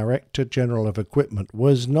Luftwaffe Director General of Equipment,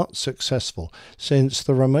 was not successful, since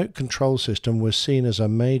the remote control system was seen as a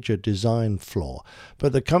major design flaw,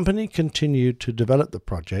 but the company continued to develop the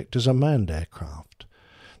project as a manned aircraft.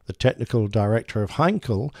 The technical director of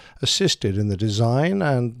Heinkel assisted in the design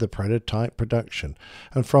and the prototype production,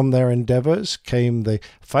 and from their endeavours came the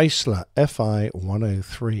Faisler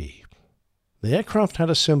Fi-103. The aircraft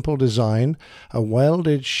had a simple design, a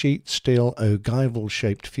welded sheet steel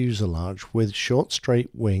ogival-shaped fuselage with short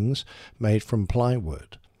straight wings made from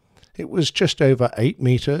plywood. It was just over 8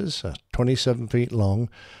 metres, 27 feet long,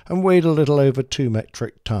 and weighed a little over 2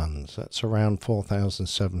 metric tons, that's around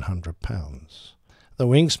 4,700 pounds. The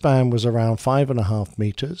wingspan was around 5.5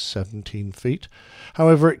 metres, 17 feet.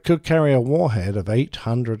 However, it could carry a warhead of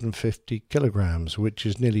 850 kilograms, which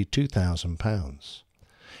is nearly 2,000 pounds.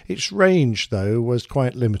 Its range, though, was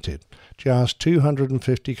quite limited, just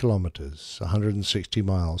 250 kilometres, 160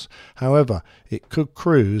 miles. However, it could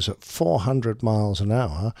cruise at 400 miles an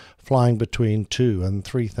hour, flying between 2,000 and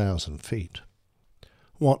 3,000 feet.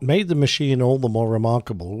 What made the machine all the more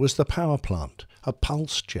remarkable was the power plant, a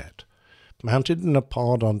pulse jet. Mounted in a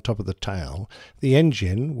pod on top of the tail, the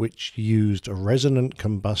engine, which used a resonant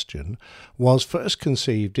combustion, was first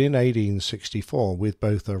conceived in 1864, with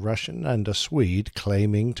both a Russian and a Swede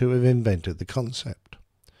claiming to have invented the concept.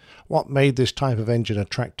 What made this type of engine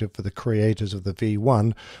attractive for the creators of the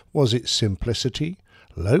V1 was its simplicity,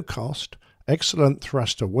 low cost, excellent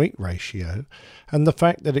thrust-to-weight ratio, and the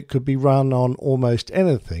fact that it could be run on almost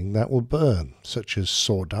anything that will burn, such as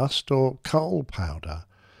sawdust or coal powder.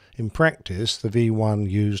 In practice, the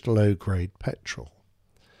V1 used low-grade petrol.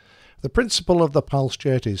 The principle of the pulse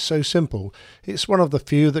jet is so simple, it's one of the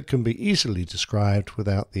few that can be easily described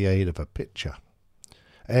without the aid of a picture.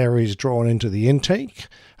 Air is drawn into the intake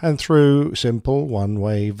and through simple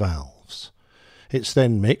one-way valves. It's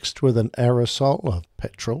then mixed with an aerosol of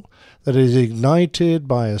petrol that is ignited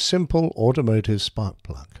by a simple automotive spark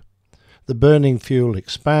plug. The burning fuel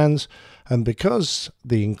expands, and because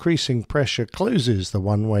the increasing pressure closes the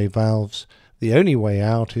one-way valves, the only way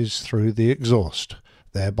out is through the exhaust,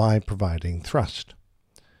 thereby providing thrust.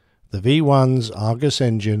 The V1's Argus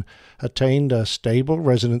engine attained a stable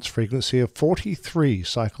resonance frequency of 43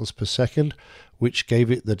 cycles per second, which gave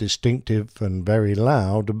it the distinctive and very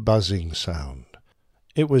loud buzzing sound.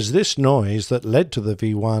 It was this noise that led to the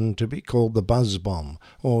V1 to be called the buzz bomb,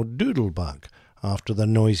 or doodlebug, after the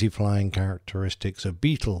noisy flying characteristics of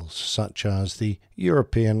beetles such as the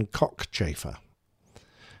European cockchafer.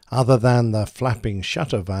 Other than the flapping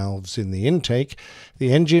shutter valves in the intake,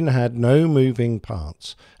 the engine had no moving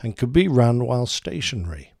parts and could be run while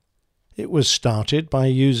stationary. It was started by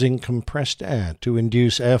using compressed air to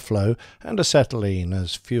induce airflow and acetylene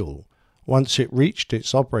as fuel. Once it reached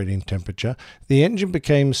its operating temperature, the engine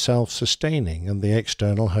became self-sustaining and the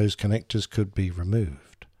external hose connectors could be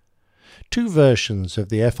removed. Two versions of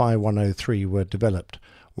the FI-103 were developed,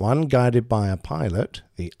 one guided by a pilot,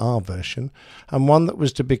 the R version, and one that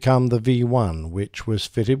was to become the V1, which was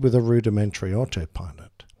fitted with a rudimentary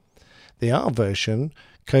autopilot. The R version,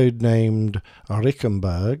 codenamed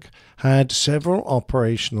Reichenberg, had several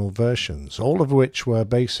operational versions, all of which were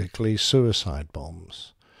basically suicide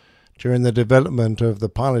bombs. During the development of the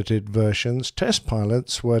piloted versions, test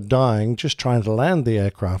pilots were dying just trying to land the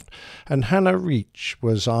aircraft, and Hannah Reach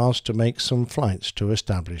was asked to make some flights to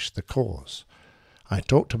establish the cause. I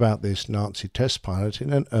talked about this Nazi test pilot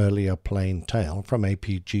in an earlier plain tale from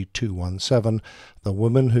APG 217, The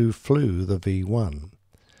Woman Who Flew the V1.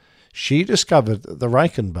 She discovered that the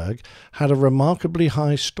Reichenberg had a remarkably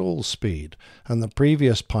high stall speed, and the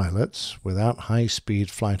previous pilots, without high-speed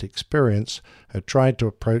flight experience, had tried to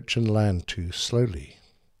approach and land too slowly.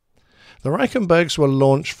 The Reichenbergs were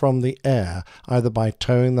launched from the air, either by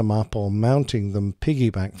towing them up or mounting them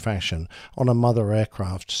piggyback fashion on a mother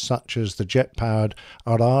aircraft such as the jet-powered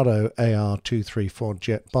Arado AR-234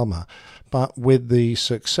 jet bomber, but with the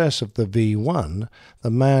success of the V1,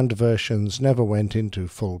 the manned versions never went into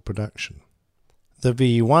full production. The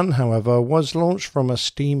V1, however, was launched from a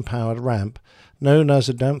steam-powered ramp known as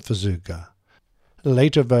a Dampfversucher.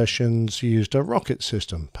 Later versions used a rocket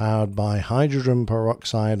system powered by hydrogen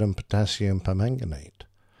peroxide and potassium permanganate.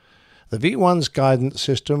 The V1's guidance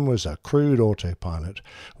system was a crude autopilot,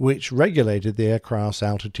 which regulated the aircraft's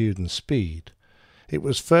altitude and speed. It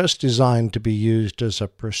was first designed to be used as a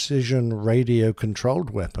precision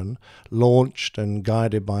radio-controlled weapon, launched and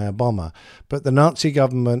guided by a bomber, but the Nazi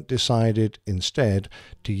government decided instead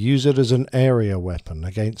to use it as an area weapon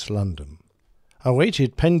against London. A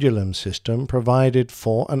weighted pendulum system provided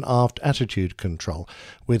fore and aft attitude control,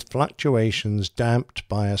 with fluctuations damped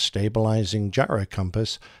by a stabilizing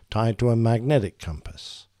gyrocompass tied to a magnetic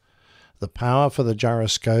compass. The power for the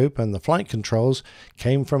gyroscope and the flight controls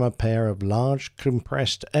came from a pair of large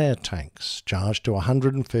compressed air tanks charged to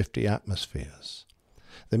 150 atmospheres.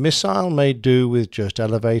 The missile made do with just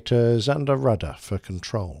elevators and a rudder for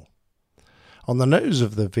control. On the nose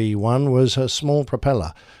of the V1 was a small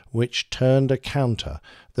propeller, which turned a counter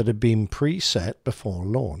that had been preset before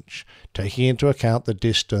launch, taking into account the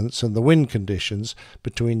distance and the wind conditions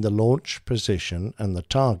between the launch position and the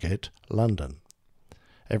target, London.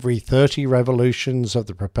 Every 30 revolutions of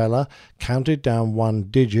the propeller counted down one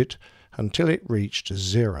digit until it reached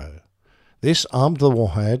 0. This armed the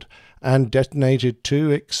warhead and detonated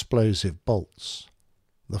 2 explosive bolts.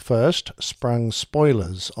 The first sprung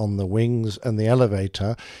spoilers on the wings and the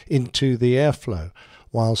elevator into the airflow,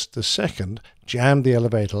 whilst the second jammed the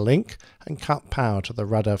elevator link and cut power to the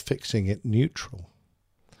rudder, fixing it neutral.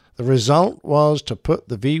 The result was to put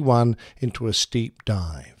the V1 into a steep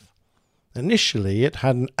dive. Initially, it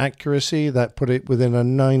had an accuracy that put it within a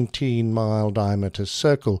 19-mile diameter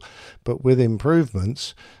circle, but with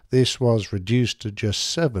improvements, this was reduced to just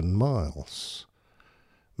 7 miles.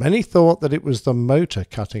 Many thought that it was the motor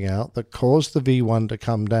cutting out that caused the V1 to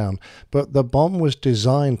come down, but the bomb was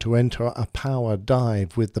designed to enter a power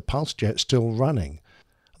dive with the pulse jet still running.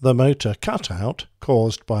 The motor cutout,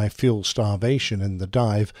 caused by fuel starvation in the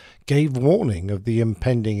dive, gave warning of the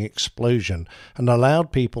impending explosion and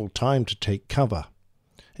allowed people time to take cover.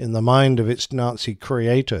 In the mind of its Nazi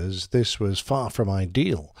creators, this was far from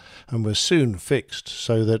ideal, and was soon fixed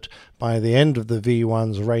so that by the end of the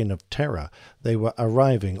V1's reign of terror, they were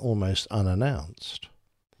arriving almost unannounced.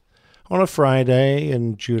 On a Friday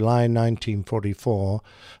in July 1944,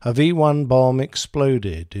 a V1 bomb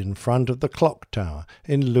exploded in front of the clock tower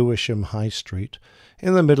in Lewisham High Street,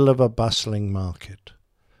 in the middle of a bustling market.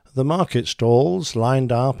 The market stalls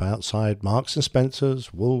lined up outside Marks & Spencer's,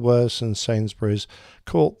 Woolworths and Sainsbury's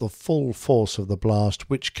caught the full force of the blast,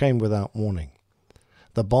 which came without warning.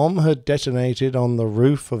 The bomb had detonated on the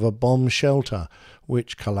roof of a bomb shelter,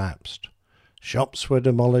 which collapsed. Shops were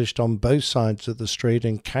demolished on both sides of the street,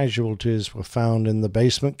 and casualties were found in the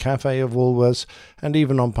basement cafe of Woolworths and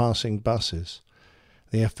even on passing buses.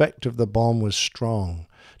 The effect of the bomb was strong,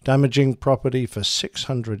 damaging property for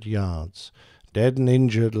 600 yards. Dead and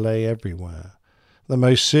injured lay everywhere. The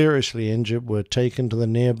most seriously injured were taken to the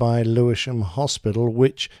nearby Lewisham Hospital,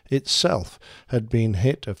 which itself had been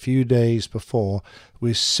hit a few days before,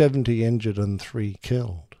 with 70 injured and 3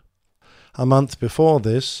 killed. A month before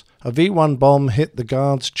this, a V1 bomb hit the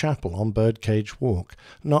Guards' Chapel on Birdcage Walk,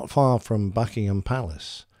 not far from Buckingham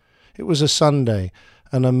Palace. It was a Sunday,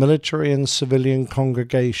 and a military and civilian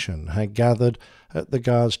congregation had gathered at the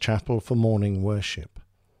Guards Chapel for morning worship.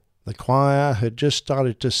 The choir had just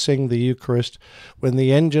started to sing the Eucharist when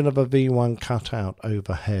the engine of a V1 cut out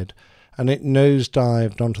overhead, and it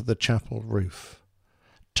nosedived onto the chapel roof.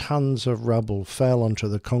 Tons of rubble fell onto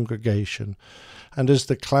the congregation, and as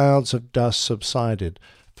the clouds of dust subsided,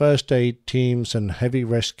 first aid teams and heavy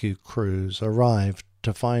rescue crews arrived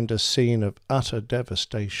to find a scene of utter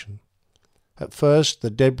devastation. At first the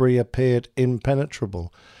debris appeared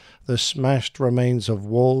impenetrable. The smashed remains of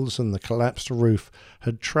walls and the collapsed roof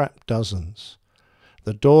had trapped dozens.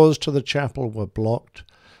 The doors to the chapel were blocked.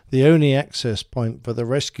 The only access point for the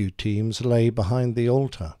rescue teams lay behind the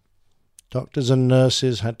altar. Doctors and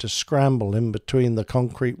nurses had to scramble in between the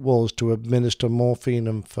concrete walls to administer morphine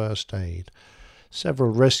and first aid.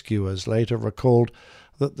 Several rescuers later recalled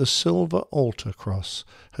that the silver altar cross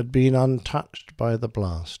had been untouched by the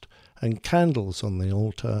blast, and candles on the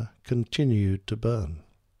altar continued to burn.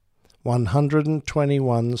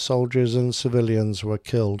 121 soldiers and civilians were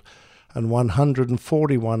killed, and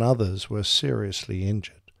 141 others were seriously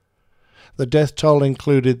injured. The death toll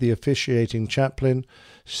included the officiating chaplain,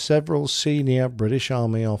 several senior British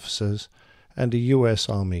Army officers, and a US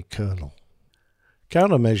Army colonel.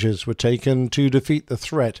 Countermeasures were taken to defeat the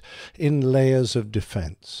threat in layers of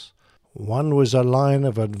defence. One was a line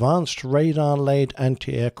of advanced radar-laid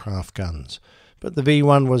anti-aircraft guns, but the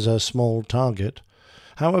V1 was a small target.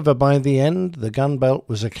 However, by the end, the gun belt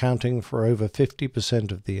was accounting for over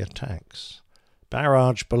 50% of the attacks.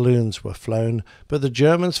 Barrage balloons were flown, but the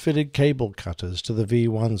Germans fitted cable cutters to the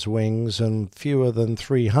V1's wings, and fewer than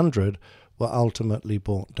 300 were ultimately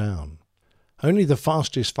brought down. Only the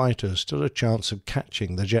fastest fighters stood a chance of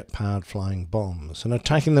catching the jet-powered flying bombs, and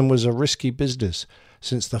attacking them was a risky business,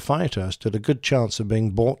 since the fighter stood a good chance of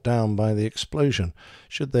being brought down by the explosion,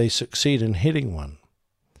 should they succeed in hitting one.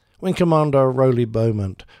 Wing Commander Roly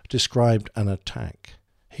Beaumont described an attack.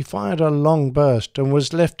 He fired a long burst and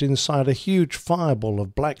was left inside a huge fireball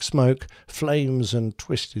of black smoke, flames and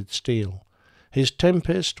twisted steel. His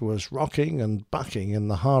Tempest was rocking and bucking in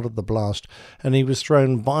the heart of the blast, and he was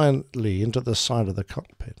thrown violently into the side of the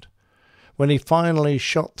cockpit. When he finally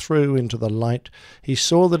shot through into the light, he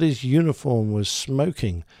saw that his uniform was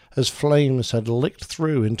smoking, as flames had licked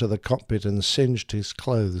through into the cockpit and singed his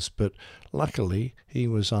clothes, but luckily he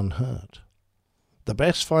was unhurt. The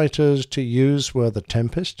best fighters to use were the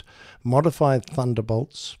Tempest, modified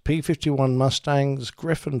Thunderbolts, P-51 Mustangs,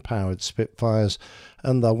 Griffin-powered Spitfires,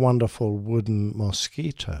 and the wonderful wooden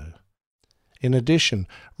Mosquito. In addition,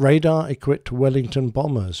 radar-equipped Wellington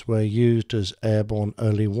bombers were used as airborne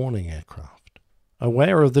early warning aircraft.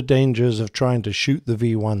 Aware of the dangers of trying to shoot the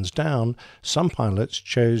V-1s down, some pilots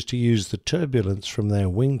chose to use the turbulence from their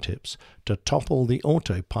wingtips to topple the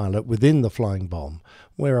autopilot within the flying bomb,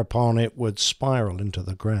 whereupon it would spiral into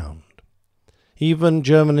the ground. Even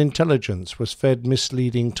German intelligence was fed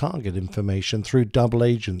misleading target information through double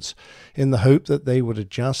agents in the hope that they would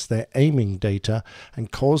adjust their aiming data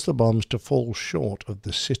and cause the bombs to fall short of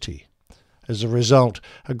the city. As a result,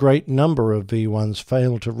 a great number of V-1s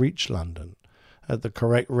failed to reach London. Had the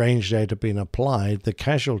correct range data been applied, the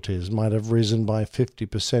casualties might have risen by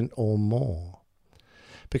 50% or more.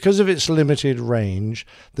 Because of its limited range,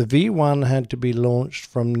 the V-1 had to be launched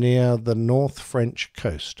from near the North French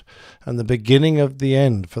coast, and the beginning of the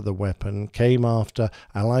end for the weapon came after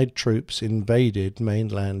Allied troops invaded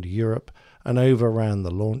mainland Europe and overran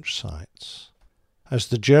the launch sites. As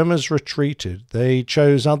the Germans retreated, they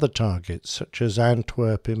chose other targets, such as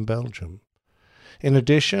Antwerp in Belgium. In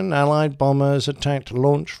addition, Allied bombers attacked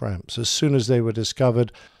launch ramps as soon as they were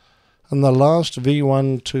discovered, and the last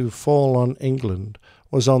V-1 to fall on England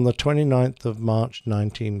was on the 29th of March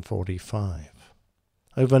 1945.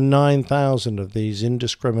 Over 9,000 of these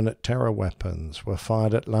indiscriminate terror weapons were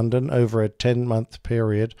fired at London over a 10-month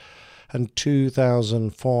period, and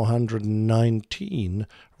 2,419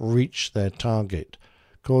 reached their target,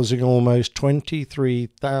 causing almost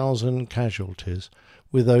 23,000 casualties,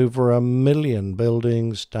 with over 1 million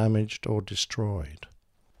buildings damaged or destroyed.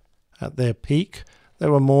 At their peak,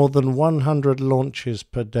 there were more than 100 launches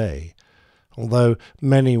per day. Although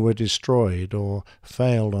many were destroyed or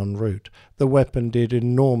failed en route, the weapon did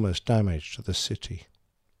enormous damage to the city.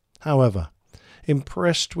 However,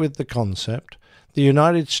 impressed with the concept, the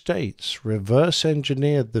United States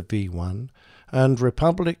reverse-engineered the V-1, and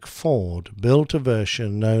Republic Ford built a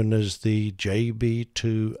version known as the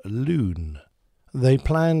JB-2 Loon. They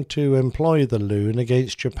planned to employ the Loon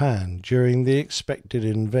against Japan during the expected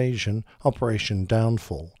invasion, Operation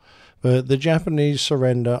Downfall, but the Japanese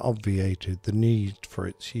surrender obviated the need for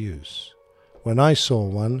its use. when I saw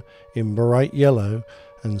one in bright yellow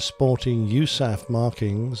and sporting USAF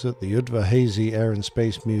markings at the Udvar-Hazy Air and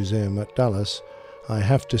Space Museum at Dallas, I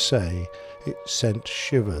have to say it sent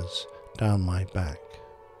shivers down my back.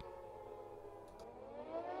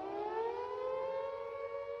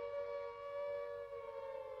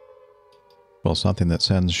 Well, something that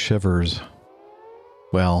sends shivers,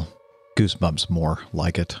 well, goosebumps more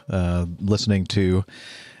like it. Listening to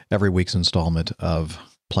every week's installment of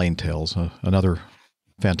Plain Tales. Another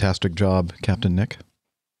fantastic job, Captain Nick.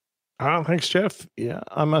 Oh, thanks, Jeff. Yeah,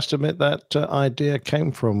 I must admit that idea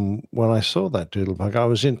came from when I saw that doodlebug. I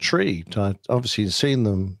was intrigued. I'd obviously seen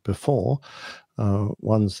them before,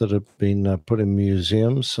 ones that have been put in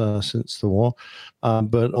museums since the war,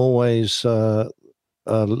 but always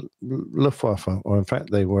Luftwaffe, or in fact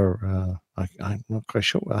they were, I'm not quite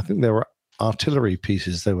sure, I think they were artillery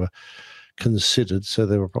pieces they were considered, so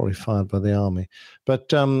they were probably fired by the army. But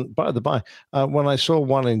by the by, when I saw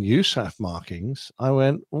one in USAF markings, I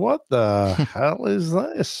went, what the hell is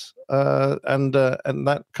this? And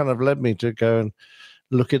that kind of led me to go and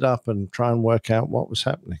look it up and try and work out what was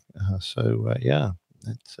happening. Yeah,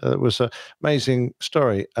 it was an amazing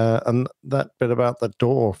story. And that bit about the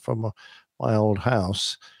door from my old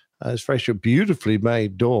house, it's very sure, beautifully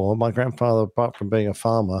made door. My grandfather, apart from being a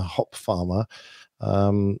farmer, hop farmer,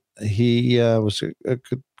 he was a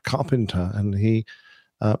good carpenter, and he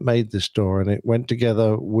made this door, and it went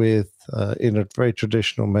together with in a very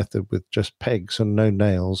traditional method with just pegs and no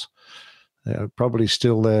nails. Probably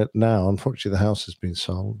still there now. Unfortunately, the house has been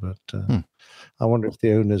sold, but I wonder if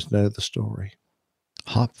the owners know the story.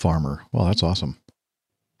 Hop farmer. Well, that's awesome.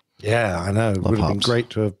 Yeah, I know. It would have been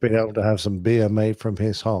great to have been able to have some beer made from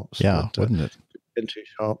his hops. Yeah, but, wouldn't it?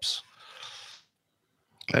 Vintage hops.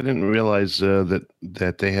 I didn't realize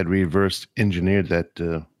that they had reverse engineered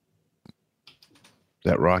that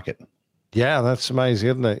rocket. Yeah, that's amazing,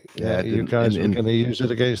 isn't it? Yeah, you guys were going to use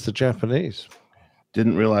it against the Japanese.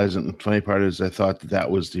 Didn't realize it. And the funny part is, I thought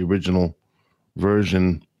that was the original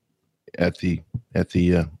version at the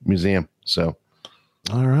museum. So,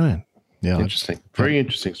 all right. Yeah, interesting. Very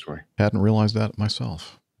interesting story. Hadn't realized that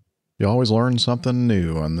myself. You always learn something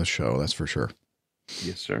new on this show, that's for sure.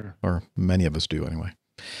 Yes, sir. Or many of us do anyway.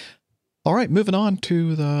 All right, moving on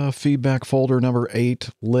to the feedback folder number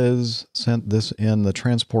 8. Liz sent this in.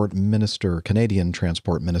 The Canadian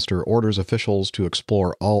Transport Minister orders officials to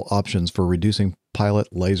explore all options for reducing pilot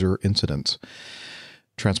laser incidents.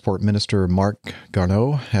 Transport Minister Marc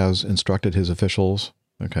Garneau has instructed his officials.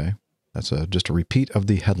 Okay, that's just a repeat of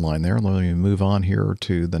the headline there. Let me move on here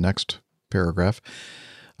to the next paragraph.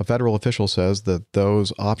 A federal official says that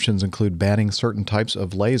those options include banning certain types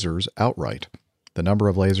of lasers outright. The number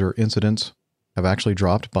of laser incidents have actually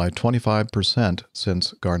dropped by 25%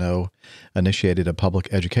 since Garneau initiated a public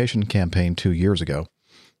education campaign 2 years ago.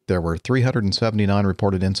 There were 379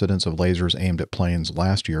 reported incidents of lasers aimed at planes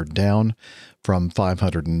last year, down from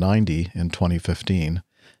 590 in 2015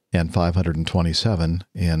 and 527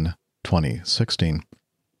 in 2016.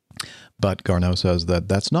 But Garneau says that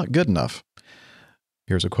that's not good enough.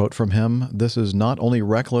 Here's a quote from him. "This is not only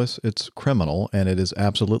reckless, it's criminal, and it is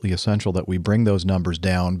absolutely essential that we bring those numbers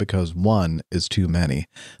down because one is too many.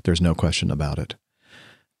 There's no question about it."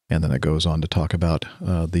 And then it goes on to talk about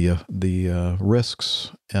the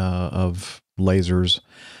risks of lasers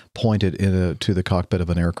pointed to the cockpit of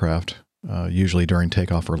an aircraft, usually during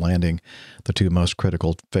takeoff or landing, the two most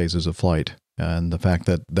critical phases of flight, and the fact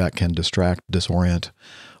that that can distract, disorient,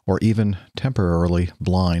 or even temporarily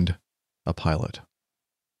blind a pilot.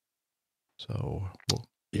 So,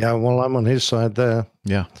 yeah, well, I'm on his side there.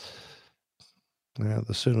 Yeah. Yeah,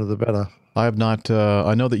 the sooner the better. I have not,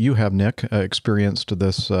 I know that you have, Nick, experienced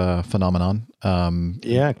this phenomenon.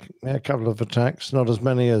 Yeah, a couple of attacks, not as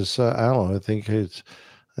many as Al. I think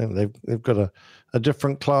they've got a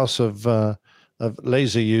different class of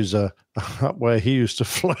laser user up where he used to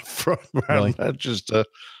fly from. Really? Just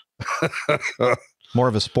more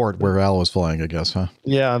of a sport where Al was flying, I guess, huh?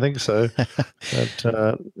 Yeah, I think so. But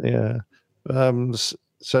yeah.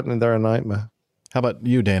 Certainly they're a nightmare. How about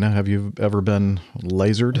you, Dana? Have you ever been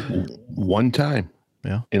lasered? One time.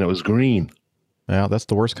 Yeah. And it was green. Yeah, that's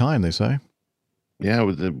the worst kind, they say. Yeah,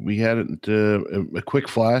 we had it, a quick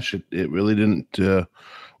flash. It really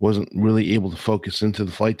wasn't really able to focus into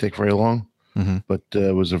the flight deck very long. Mm-hmm. But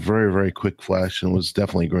it was a very, very quick flash, and it was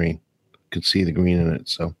definitely green. Could see the green in it.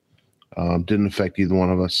 So didn't affect either one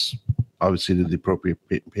of us. Obviously did the appropriate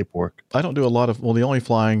paperwork. I don't do a lot of, the only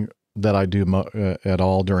flying that I do at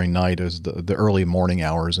all during night is the early morning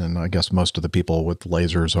hours, and I guess most of the people with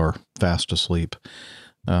lasers are fast asleep.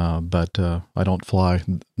 But I don't fly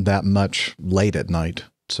that much late at night,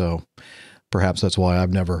 so perhaps that's why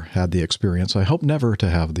I've never had the experience. I hope never to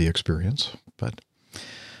have the experience, but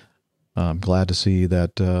I'm glad to see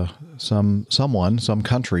that some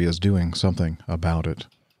country is doing something about it.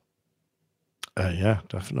 Yeah,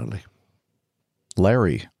 definitely.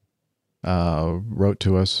 Larry wrote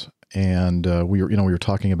to us, and we were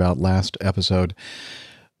talking about last episode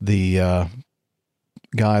the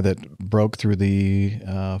guy that broke through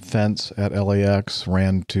the fence at LAX,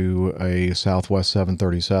 ran to a Southwest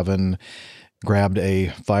 737, grabbed a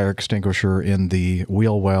fire extinguisher in the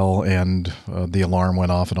wheel well, and the alarm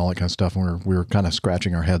went off and all that kind of stuff. And we were kind of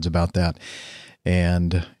scratching our heads about that.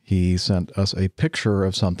 And he sent us a picture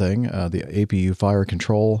of something, the APU fire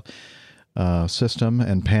control system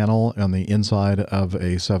and panel on the inside of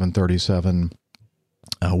a 737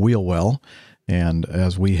 wheel well. And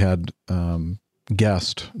as we had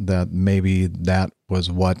guessed that maybe that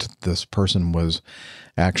was what this person was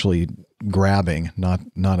actually grabbing, not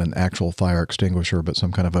an actual fire extinguisher, but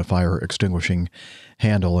some kind of a fire extinguishing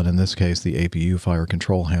handle, and in this case, the APU fire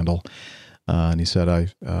control handle. And he said,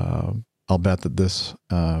 I'll bet that this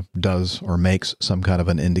does or makes some kind of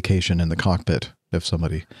an indication in the cockpit if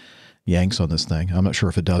somebody yanks on this thing. I'm not sure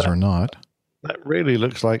if it does or not. That really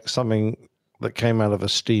looks like something that came out of a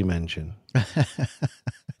steam engine.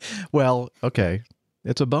 Well, okay.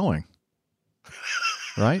 It's a Boeing,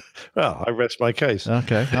 right? Well, I rest my case.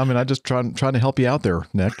 Okay. I mean, I just trying to help you out there,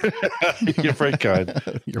 Nick. You're very kind.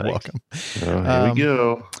 You're welcome. Here we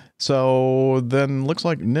go. So then looks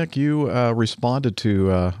like, Nick, you responded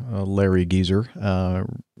to Larry Geezer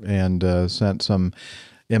and sent some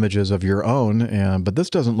images of your own, but this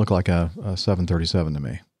doesn't look like a 737 to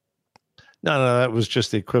me. No, that was just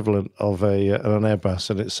the equivalent of an Airbus,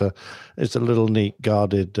 and it's a little neat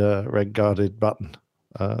guarded, red guarded button.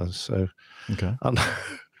 So okay,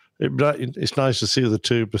 it's nice to see the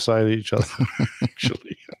two beside each other.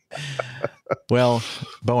 Actually, well,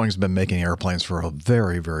 Boeing's been making airplanes for a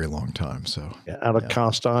very, very long time. So out of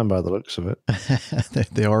cast iron by the looks of it.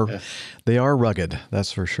 they are rugged.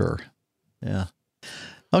 That's for sure. Yeah.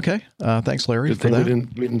 Okay. Thanks, Larry. Good thing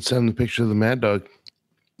we didn't send the picture of the Mad Dog.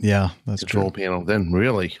 Yeah, that's control true. panel. Then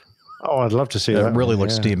really, I'd love to see that. It really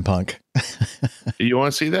looks steampunk. You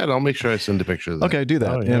want to see that? I'll make sure I send a picture of that. Okay, do that.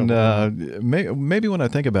 Oh, yeah. And maybe when I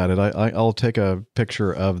think about it, I'll take a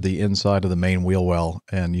picture of the inside of the main wheel well,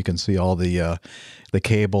 and you can see all the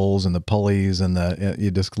cables and the pulleys, and you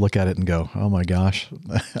just look at it and go, "Oh my gosh,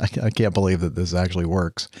 I can't believe that this actually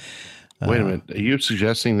works." Wait a minute. Are you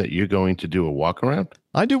suggesting that you're going to do a walk around?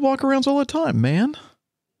 I do walk arounds all the time, man.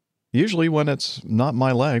 Usually when it's not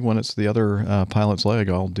my leg, when it's the other pilot's leg,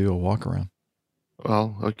 I'll do a walk around.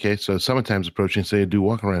 Well, okay. So summertime's approaching, so you do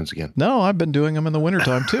walk arounds again. No, I've been doing them in the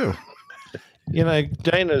wintertime too.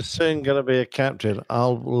 Dana's soon going to be a captain.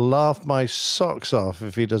 I'll laugh my socks off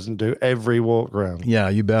if he doesn't do every walk around. Yeah,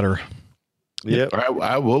 you better. Yep.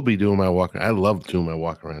 I will be doing my walk. I love doing my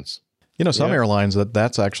walk arounds. Some airlines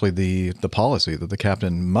that's actually the policy that the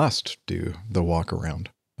captain must do the walk around.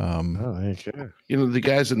 The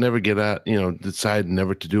guys that never get out, decide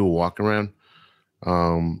never to do a walk around.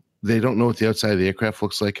 They don't know what the outside of the aircraft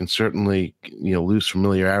looks like, and certainly, lose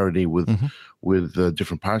familiarity with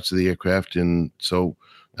different parts of the aircraft. And so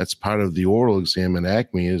that's part of the oral exam in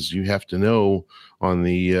ACME is you have to know on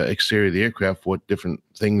the exterior of the aircraft what different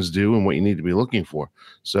things do and what you need to be looking for.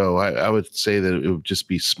 So I would say that it would just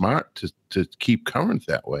be smart to keep current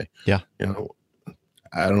that way. Yeah.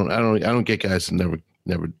 I don't get guys that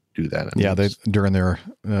never do that. They during their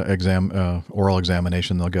oral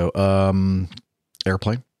examination, they'll go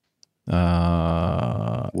airplane,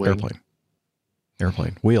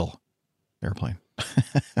 airplane, wheel, airplane.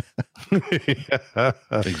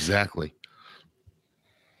 Exactly.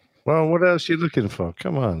 Well, what else are you looking for?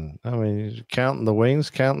 Come on. I mean, counting the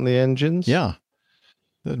wings, counting the engines. Yeah.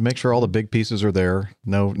 Make sure all the big pieces are there.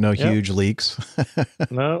 No huge leaks.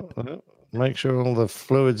 No. Make sure all the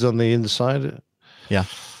fluids on the inside. Yeah,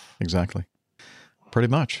 exactly. Pretty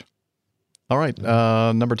much. All right.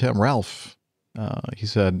 Number 10, Ralph. He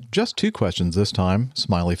said, just 2 questions this time.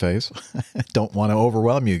 Smiley face. Don't want to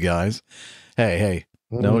overwhelm you guys. Hey,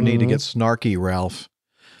 no need to get snarky, Ralph.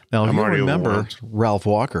 Now, if you remember, Ralph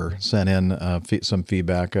Walker sent in some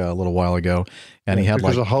feedback a little while ago, and he had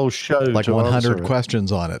a whole show, like 100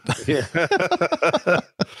 questions on it. Yeah.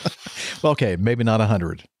 Well, okay, maybe not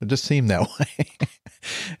 100. It just seemed that way.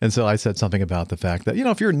 And so I said something about the fact that,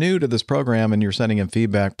 if you're new to this program and you're sending in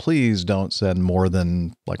feedback, please don't send more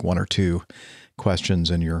than like 1 or 2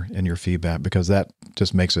 questions in your feedback, because that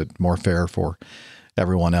just makes it more fair for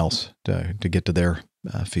everyone else to get to their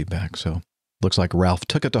feedback. So looks like Ralph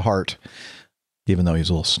took it to heart, even though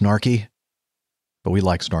he's a little snarky. But we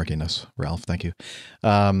like snarkiness, Ralph. Thank you.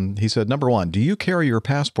 He said, number 1, do you carry your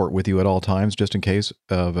passport with you at all times just in case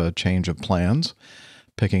of a change of plans?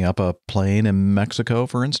 Picking up a plane in Mexico,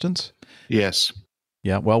 for instance? Yes.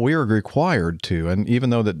 Yeah, well, we are required to. And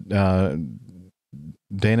even though that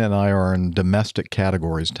Dana and I are in domestic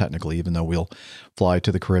categories, technically, even though we'll fly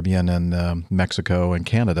to the Caribbean and Mexico and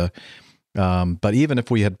Canada, but even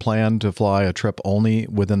if we had planned to fly a trip only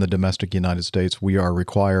within the domestic United States, we are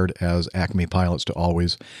required as Acme pilots to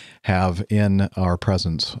always have in our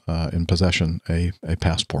presence, in possession, a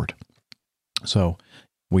passport. So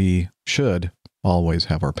we should always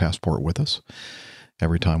have our passport with us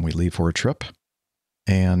every time we leave for a trip.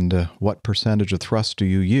 And what percentage of thrust do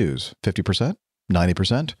you use? 50%?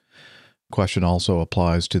 90%? Question also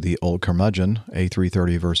applies to the old curmudgeon,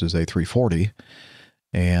 A330 versus A340.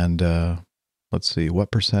 And let's see,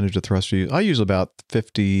 what percentage of thrust do you use? I use about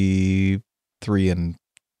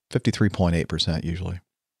 53.8% usually.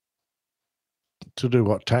 To do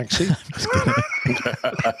what, taxi?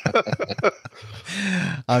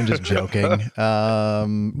 I'm just joking.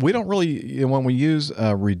 We don't really, when we use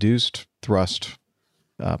reduced thrust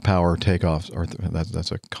power takeoffs, or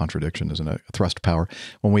that's a contradiction, isn't it? Thrust power.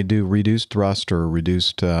 When we do reduced thrust or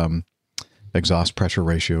reduced exhaust pressure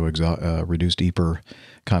ratio, reduced EPR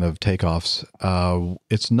kind of takeoffs,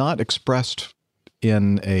 it's not expressed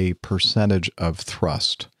in a percentage of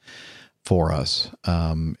thrust for us.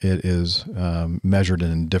 It is measured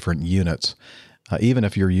in different units. Even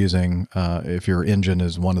if you're using, if your engine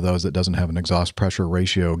is one of those that doesn't have an exhaust pressure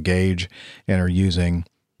ratio gauge and are using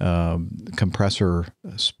compressor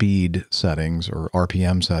speed settings or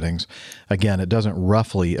RPM settings, again, it doesn't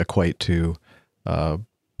roughly equate to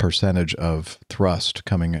percentage of thrust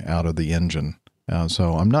coming out of the engine.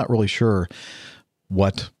 So I'm not really sure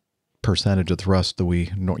what percentage of thrust that we,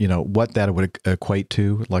 what that would equate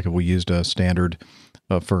to. Like if we used a standard,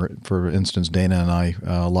 for instance, Dana and I,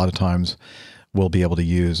 a lot of times we'll be able to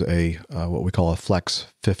use a what we call a Flex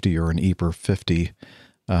 50 or an EPR 50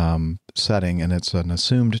 setting, and it's an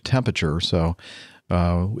assumed temperature. So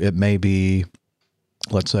it may be,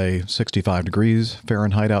 let's say, 65 degrees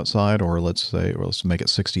Fahrenheit outside, or let's make it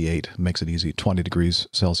 68, makes it easy, 20 degrees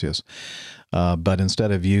Celsius. But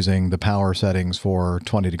instead of using the power settings for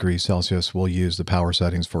 20 degrees Celsius, we'll use the power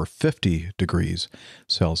settings for 50 degrees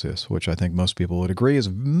Celsius, which I think most people would agree is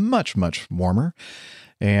much, much warmer.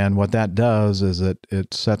 And what that does is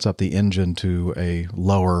it sets up the engine to a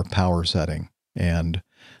lower power setting. And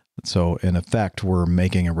so in effect, we're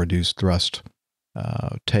making a reduced thrust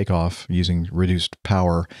takeoff using reduced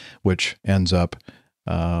power, which ends up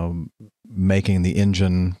making the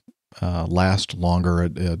engine last longer.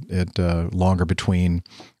 It longer between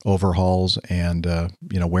overhauls and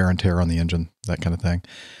wear and tear on the engine, that kind of thing.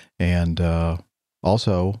 And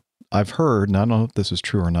also, I've heard, and I don't know if this is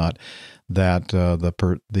true or not, that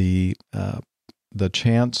the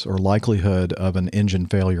chance or likelihood of an engine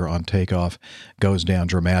failure on takeoff goes down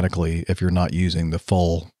dramatically if you're not using the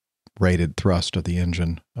full rated thrust of the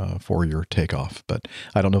engine for your takeoff. But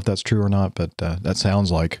I don't know if that's true or not, but that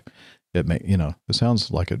sounds like it it sounds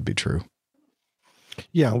like it'd be true.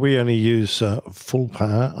 Yeah, we only use full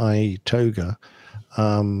power, i.e. toga,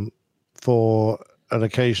 for an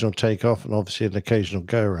occasional takeoff and obviously an occasional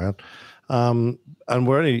go around. And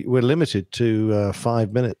we're limited to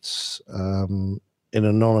 5 minutes in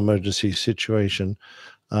a non-emergency situation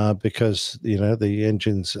because the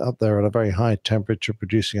engine's up there at a very high temperature,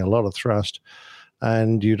 producing a lot of thrust,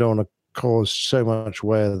 and you don't want to cause so much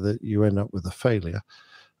wear that you end up with a failure.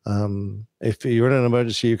 If you're in an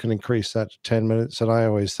emergency, you can increase that to 10 minutes. And I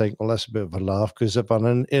always think, well, that's a bit of a laugh, because if I'm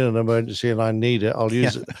in an emergency and I need it, I'll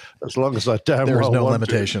use it as long as I damn There's well no want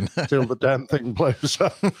limitation till the damn thing blows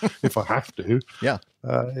up, if I have to. Yeah,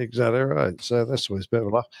 exactly right. So that's always a bit of a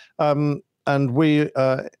laugh. And we,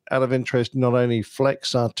 out of interest, not only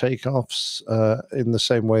flex our takeoffs in the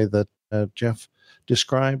same way that Jeff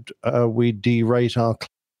described, we derate our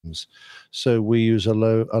climbs. So we use a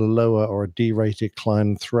lower or a derated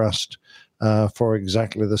climb thrust for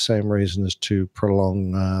exactly the same reason, as to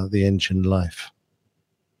prolong the engine life.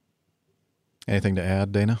 Anything to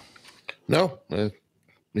add, Dana? No.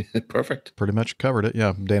 Perfect. Pretty much covered it.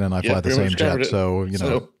 Yeah, Dana and I fly the same jet, so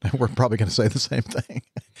we're probably going to say the same thing.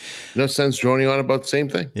 No sense droning on about the same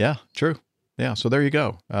thing. Yeah, true. Yeah, so there you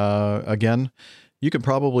go. Again, you could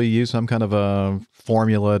probably use some kind of a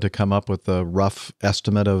formula to come up with a rough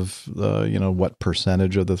estimate of what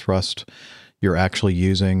percentage of the thrust you're actually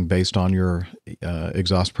using based on your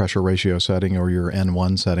exhaust pressure ratio setting or your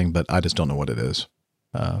N1 setting, but I just don't know what it is.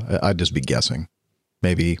 I'd just be guessing.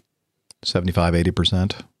 Maybe 75,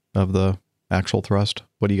 80% of the actual thrust.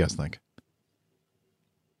 What do you guys think?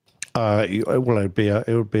 Well, it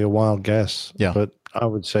would be a wild guess. Yeah, but I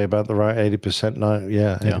would say about the right 80%.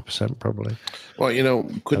 80% probably. Well,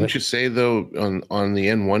 couldn't you say though on the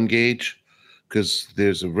N1 gauge, because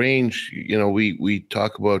there's a range. We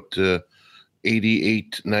talk about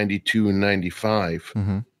 88, 92, and 95.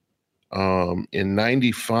 Mm-hmm. In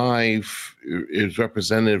 95 is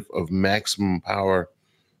representative of maximum power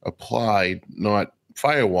applied, not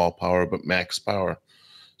firewall power, but max power.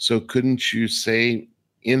 So couldn't you say,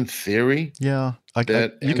 in theory? Yeah,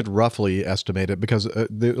 you could roughly estimate it, because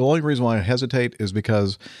the only reason why I hesitate is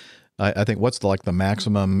because I think what's the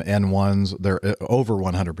maximum N1s, they're over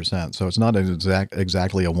 100%. So it's not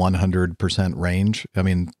exactly a 100% range. I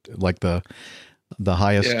mean, like the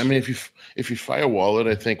highest. Yeah, I mean, if you firewall it,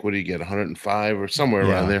 I think, what do you get, 105 or somewhere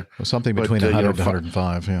around there? Something between 100 to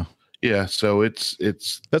 105, yeah. Yeah, so that's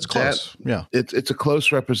close. It's a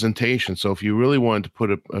close representation. So if you really wanted to put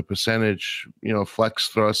a percentage, flex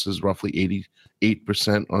thrust is roughly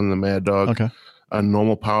 88% on the Mad Dog. Okay. A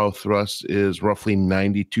normal power thrust is roughly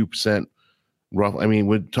 92%. I mean,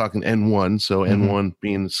 we're talking N1, so N1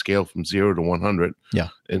 being the scale from 0 to 100. Yeah.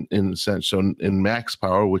 In the sense, so in max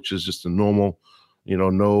power, which is just a normal,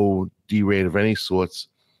 no derate of any sorts,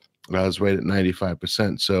 I was right at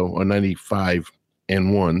 95%. So, or 95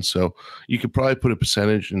 N1. So you could probably put a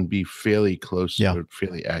percentage and be fairly close or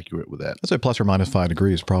fairly accurate with that. I'd say plus or minus 5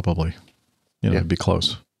 degrees, probably. It'd be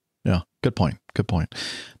close. Yeah. Good point.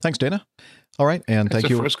 Thanks, Dana. All right, and That's thank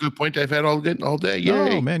you. That's the first good point I've had all day.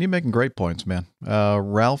 Yay. Oh, man, you're making great points, man.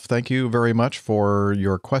 Ralph, thank you very much for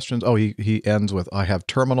your questions. Oh, he ends with, I have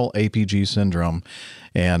terminal APG syndrome,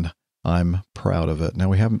 and I'm proud of it. Now,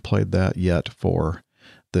 we haven't played that yet for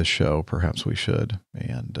this show. Perhaps we should,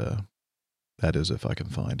 and that is if I can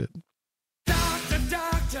find it.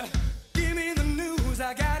 Doctor, give me the news.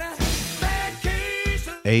 I got a bad case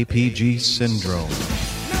of APG syndrome.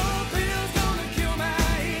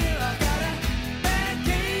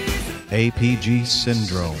 APG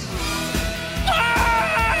syndrome.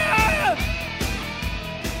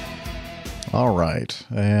 All right,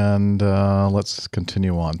 and let's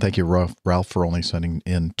continue on. Thank you, Ralph, for only sending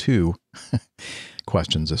in 2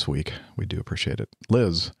 questions this week. We do appreciate it.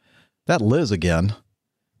 Liz again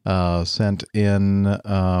sent in,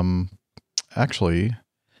 actually,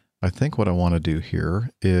 I think what I want to do here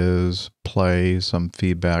is play some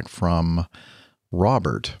feedback from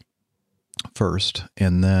Robert first,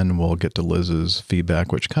 and then we'll get to Liz's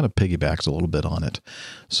feedback, which kind of piggybacks a little bit on it.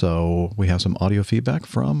 So we have some audio feedback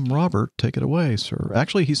from Robert. Take it away, sir.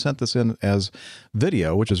 Actually, he sent this in as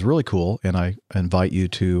video, which is really cool, and I invite you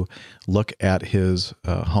to look at his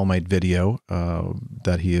homemade video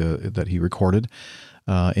that he recorded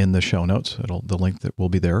in the show notes. The link that will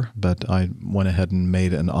be there, but I went ahead and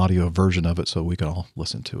made an audio version of it so we can all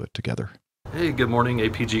listen to it together. Hey, good morning,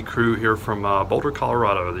 APG crew here from Boulder,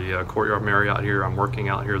 Colorado, the Courtyard Marriott here. I'm working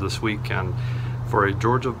out here this week, and for a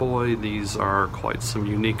Georgia boy, these are quite some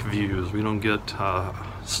unique views. We don't get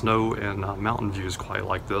snow and mountain views quite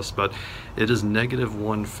like this, but it is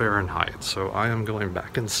 -1 Fahrenheit, so I am going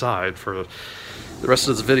back inside for the rest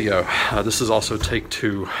of this video. This is also take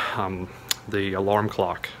 2. The alarm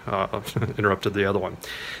clock interrupted the other one.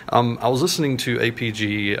 I was listening to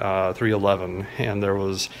APG 311, and there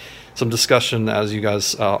was some discussion, as you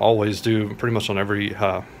guys always do pretty much on every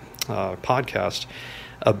podcast,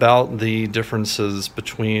 about the differences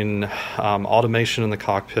between automation in the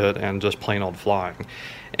cockpit and just plain old flying.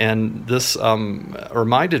 And this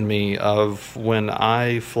reminded me of when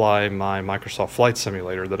I fly my Microsoft Flight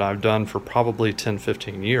Simulator that I've done for probably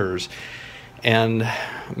 10-15 years. And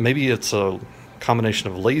maybe it's a combination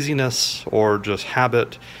of laziness or just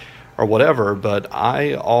habit or whatever, but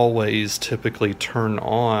I always typically turn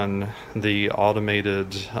on the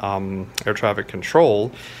automated air traffic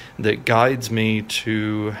control that guides me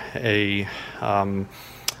to a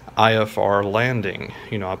IFR landing.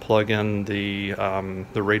 I plug in the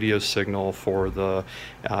radio signal for the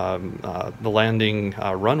landing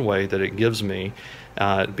runway that it gives me,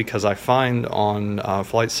 because I find on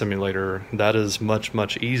Flight Simulator that is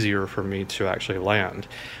much easier for me to actually land.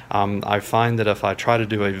 I find that if I try to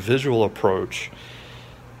do a visual approach,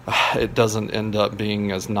 it doesn't end up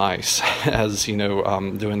being as nice as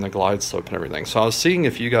doing the glide slope and everything. So I was seeing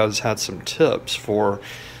if you guys had some tips for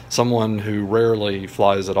someone who rarely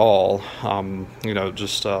flies at all,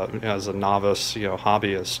 just as a novice,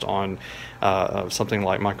 hobbyist on something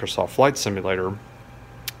like Microsoft Flight Simulator.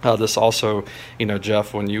 This also,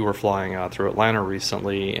 Jeff, when you were flying through Atlanta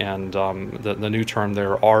recently, and the new term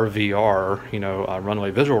there, RVR,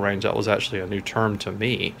 runway visual range, that was actually a new term to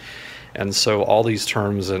me. And so all these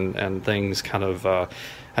terms and things kind of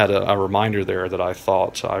had a reminder there that I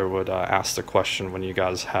thought I would ask the question when you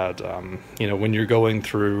guys had, when you're going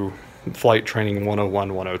through Flight Training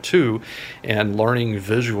 101, 102 and learning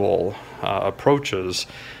visual approaches,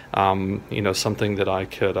 something that I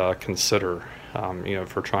could consider,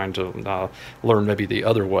 for trying to learn maybe the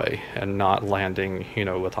other way and not landing,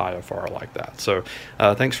 with IFR like that. So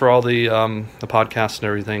thanks for all the podcasts and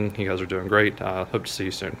everything. You guys are doing great. Hope to see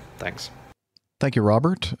you soon. Thanks. Thank you,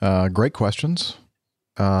 Robert. Great questions.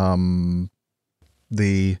 I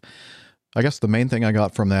guess the main thing I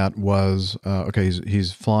got from that was,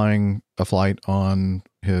 he's flying a flight on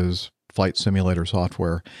his flight simulator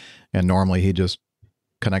software, and normally he just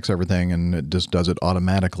connects everything and it just does it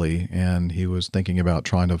automatically. And he was thinking about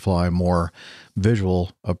trying to fly more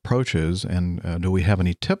visual approaches. And do we have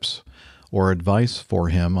any tips or advice for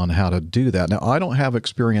him on how to do that? Now, I don't have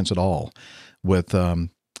experience at all with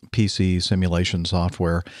PC simulation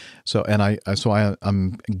software. So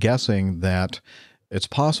I'm guessing that it's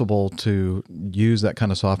possible to use that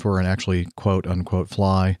kind of software and actually quote unquote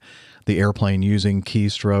fly the airplane using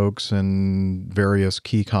keystrokes and various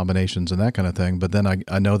key combinations and that kind of thing. But then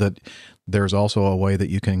I know that there's also a way that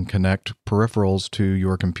you can connect peripherals to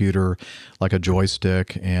your computer, like a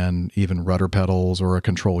joystick and even rudder pedals or a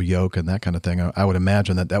control yoke and that kind of thing. I would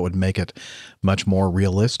imagine that would make it much more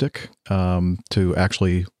realistic to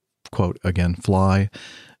actually, quote, again, fly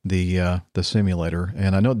the simulator.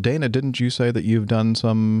 And I know, Dana, didn't you say that you've done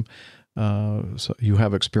some, so you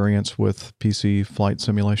have experience with PC flight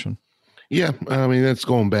simulation? Yeah, I mean, that's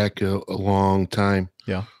going back a long time.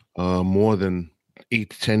 Yeah. More than 8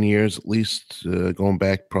 to 10 years at least, going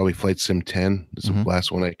back probably Flight Sim 10 is the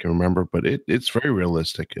last one I can remember, but it's very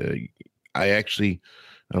realistic. I actually,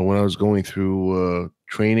 when I was going through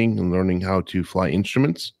training and learning how to fly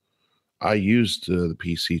instruments, I used the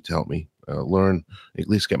PC to help me learn, at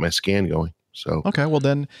least get my scan going. So okay, well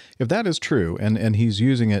then, if that is true, and he's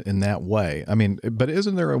using it in that way, I mean, but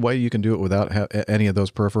isn't there a way you can do it without any of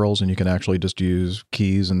those peripherals, and you can actually just use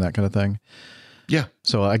keys and that kind of thing? Yeah.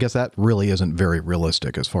 So I guess that really isn't very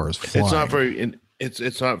realistic as far as flying.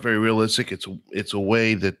 It's not very realistic. It's a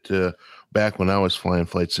way that back when I was flying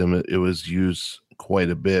Flight Sim, it was used quite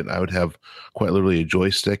a bit. I would have quite literally a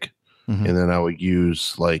joystick. And then I would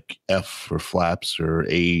use like F for flaps, or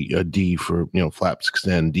a D for, flaps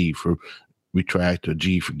extend, D for retract, or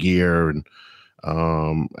G for gear. And,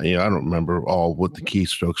 I don't remember all what the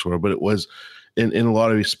keystrokes were, but it was in a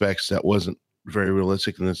lot of respects that wasn't very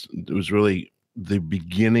realistic. And it was really the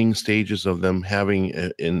beginning stages of them having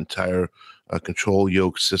an entire control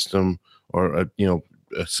yoke system, or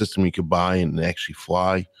a system you could buy and actually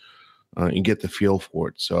fly. And get the feel for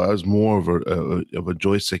it. So I was more of a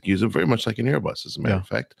joystick user, very much like an Airbus, as a matter of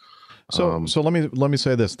fact. So let me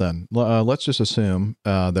say this then. Let's just assume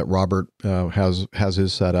that Robert has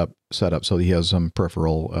his setup so he has some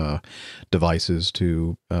peripheral devices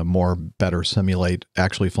to better simulate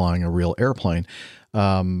actually flying a real airplane.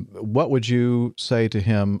 What would you say to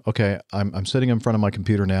him? Okay, I'm sitting in front of my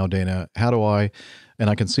computer now, Dana. How do I? And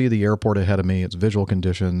I can see the airport ahead of me. It's visual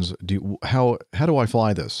conditions. How do I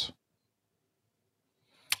fly this?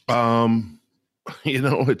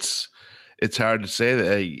 It's hard to say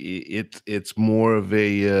that it's more of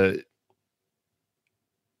a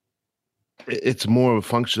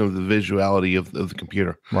function of the visuality of the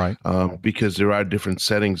computer, right? Because there are different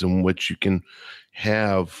settings in which you can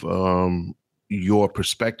have your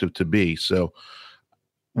perspective to be. So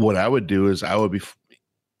what I would do is I would be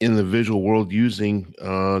in the visual world using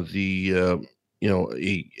a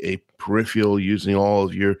peripheral, using all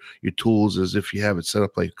of your tools as if you have it set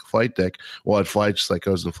up like a flight deck. Well, I'd fly just like I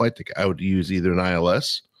was in a flight deck. I would use either an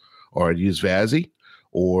ILS, or I'd use VASI,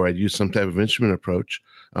 or I'd use some type of instrument approach,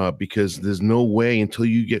 because there's no way until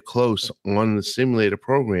you get close on the simulator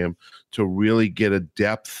program to really get a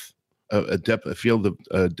depth of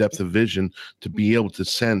vision to be able to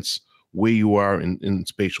sense where you are in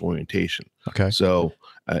spatial orientation. Okay. So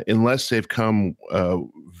unless they've come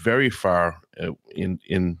very far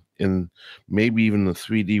in maybe even the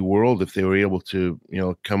 3D world, if they were able to,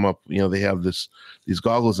 come up, they have these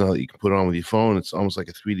goggles now that you can put on with your phone. It's almost like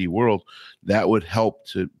a 3D world that would help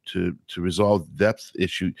to resolve the depth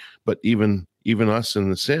issue. But even us in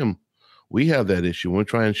the sim, we have that issue. When we're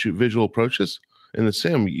trying to shoot visual approaches in the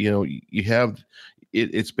sim, you have,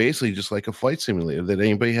 it's basically just like a flight simulator that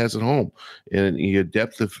anybody has at home, and your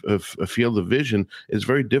depth of field of vision is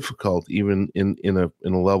very difficult, even in a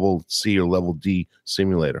level C or level D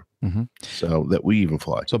simulator. So that we even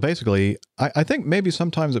fly. So basically, I think maybe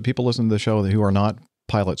sometimes that people listen to the show who are not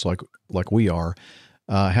pilots like we are,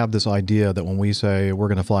 have this idea that when we say we're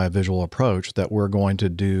going to fly a visual approach, that we're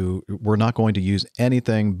not going to use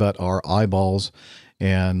anything but our eyeballs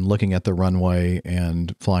and looking at the runway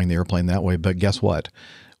and flying the airplane that way. But guess what?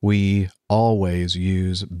 We always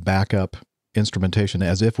use backup instrumentation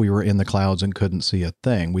as if we were in the clouds and couldn't see a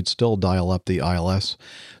thing. We'd still dial up the ILS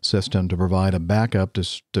system to provide a backup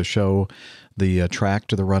to show the track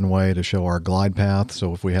to the runway, to show our glide path.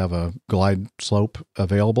 So if we have a glide slope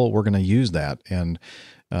available, we're going to use that. And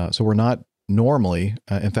so we're not normally,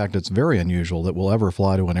 in fact, it's very unusual that we'll ever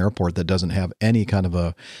fly to an airport that doesn't have any kind of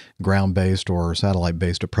a ground-based or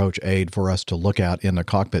satellite-based approach aid for us to look at in the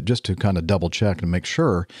cockpit, just to kind of double check and make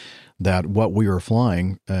sure that what we are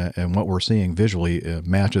flying and what we're seeing visually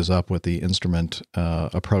matches up with the instrument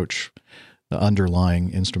approach, the underlying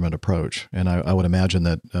instrument approach. And I would imagine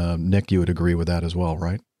that, Nick, you would agree with that as well,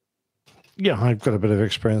 right? Yeah, I've got a bit of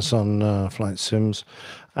experience on flight sims.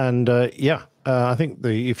 And I think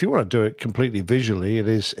if you want to do it completely visually, it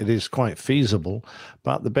is quite feasible.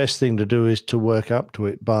 But the best thing to do is to work up to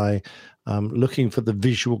it by looking for the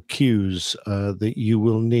visual cues that you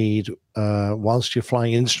will need whilst you're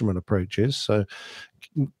flying instrument approaches. So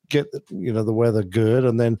get the weather good,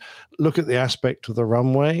 and then look at the aspect of the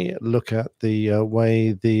runway, look at the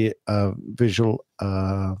way the visual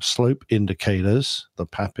slope indicators, the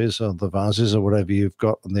PAPIs or the VASs or whatever you've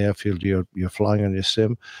got on the airfield you're flying on your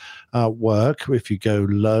sim, work. If you go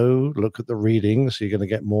low, look at the readings. You're going to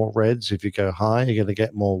get more reds. If you go high, you're going to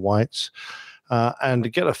get more whites.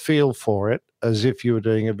 And get a feel for it as if you were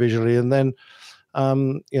doing it visually. And then,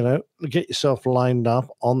 get yourself lined up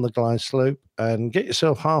on the glide slope and get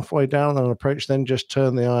yourself halfway down on an approach, then just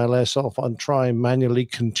turn the ILS off and try manually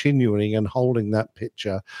continuing and holding that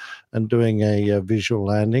picture and doing a visual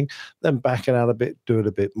landing. Then back it out a bit, do it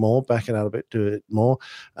a bit more, back it out a bit, do it more.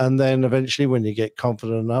 And then eventually when you get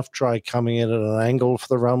confident enough, try coming in at an angle for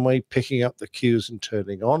the runway, picking up the cues and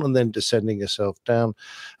turning on, and then descending yourself down.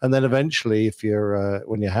 And then eventually, if you're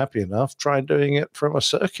when you're happy enough, try doing it from a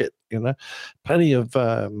circuit. Plenty of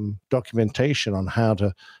documentation on how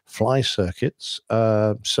to fly circuits.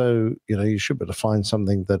 So, you should be able to find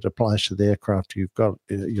something that applies to the aircraft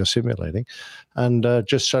you're simulating, and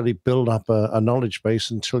just slowly build up a knowledge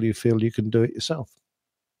base until you feel you can do it yourself.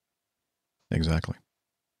 Exactly.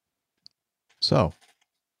 So,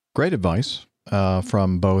 great advice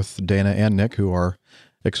from both Dana and Nick, who are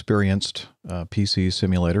experienced PC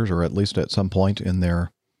simulators, or at least at some point in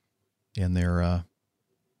their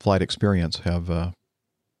flight experience have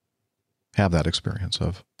that experience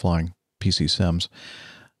of flying PC sims.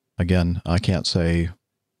 Again, I can't say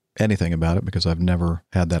anything about it because I've never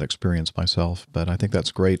had that experience myself, but I think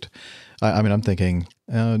that's great. I'm thinking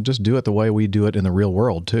just do it the way we do it in the real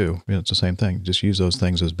world too. It's the same thing. Just use those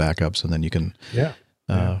things as backups, and then you can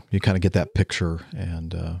you kind of get that picture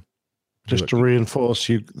and just to reinforce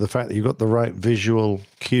the fact that you've got the right visual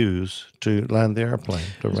cues to land the airplane.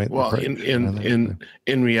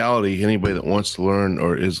 In reality, anybody that wants to learn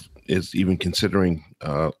or is even considering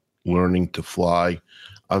learning to fly,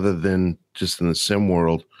 other than just in the sim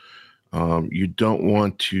world, you don't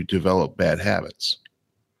want to develop bad habits.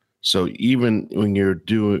 So even when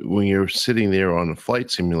you're sitting there on a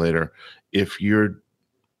flight simulator, if you're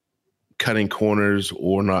cutting corners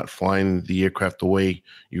or not flying the aircraft the way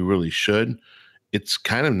you really should, it's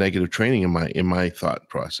kind of negative training in my thought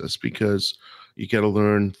process, because you got to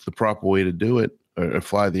learn the proper way to do it or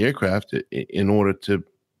fly the aircraft in order to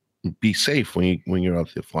be safe when you're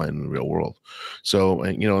out there flying in the real world. So,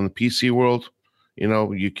 in the PC world,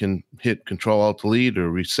 you can hit Control Alt Delete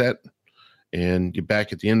or reset, and you're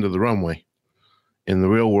back at the end of the runway. In the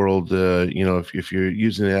real world, if you're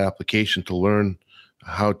using the application to learn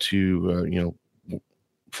how to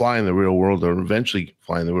fly in the real world, or eventually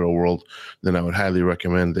fly in the real world, then I would highly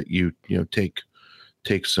recommend that you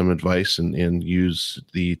take some advice and use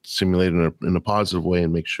the simulator in a positive way,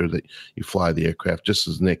 and make sure that you fly the aircraft just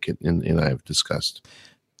as Nick and I have discussed.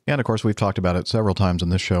 And of course, we've talked about it several times in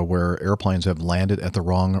this show where airplanes have landed at the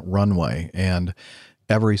wrong runway, and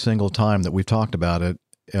every single time that we've talked about it,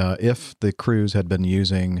 if the crews had been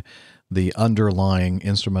using the underlying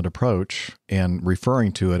instrument approach and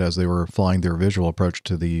referring to it as they were flying their visual approach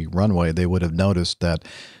to the runway, they would have noticed that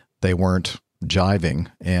they weren't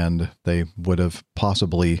jiving, and they would have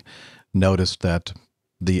possibly noticed that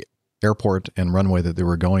the airport and runway that they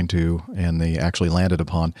were going to and they actually landed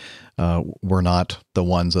upon were not the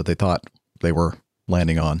ones that they thought they were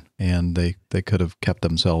landing on, and they could have kept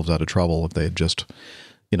themselves out of trouble if they had just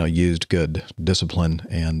used good discipline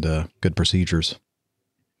and good procedures.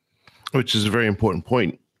 Which is a very important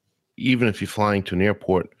point. Even if you're flying to an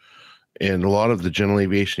airport And a lot of the general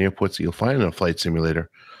aviation airports that you'll find in a flight simulator,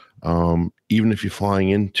 even if you're flying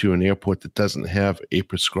into an airport that doesn't have a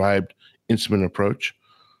prescribed instrument approach,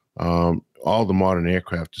 all the modern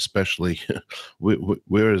aircraft, especially,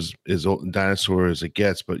 we're as old dinosaur as it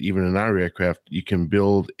gets, but even in our aircraft, you can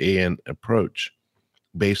build an approach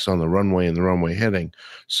based on the runway and the runway heading.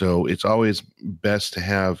 So it's always best to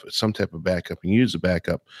have some type of backup and use a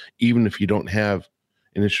backup, even if you don't have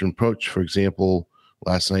an instrument approach. For example,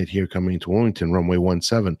 last night here coming to Wilmington, runway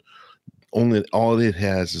 17, all it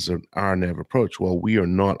has is an RNAV approach. Well, we are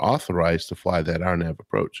not authorized to fly that RNAV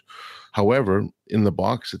approach. However, in the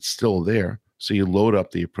box, it's still there. So you load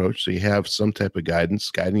up the approach. So you have some type of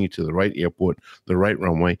guidance guiding you to the right airport, the right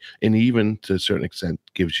runway, and even to a certain extent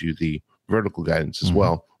gives you the vertical guidance as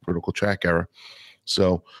well, vertical track error.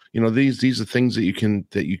 So, these are things that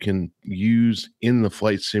you can use in the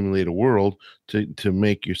flight simulator world to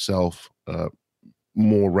make yourself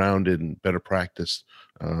more rounded and better practiced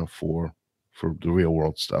for the real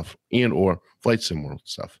world stuff and or flight sim world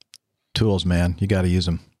stuff. Tools, man. You got to use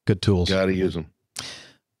them. Good tools. Got to use them.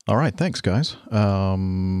 All right. Thanks, guys.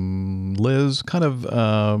 Liz kind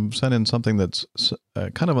of sent in something that's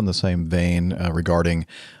kind of on the same vein regarding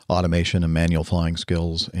automation and manual flying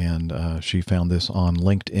skills. And she found this on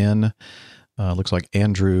LinkedIn. Looks like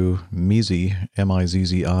Andrew Mizzi,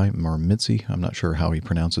 M-I-Z-Z-I, or Mitzi. I'm not sure how he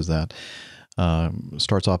pronounces that.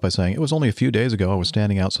 Starts off by saying, it was only a few days ago I was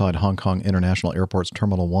standing outside Hong Kong International Airport's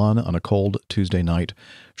Terminal 1 on a cold Tuesday night,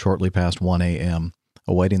 shortly past 1 a.m.,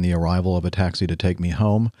 awaiting the arrival of a taxi to take me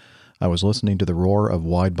home. I was listening to the roar of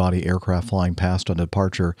wide-body aircraft flying past on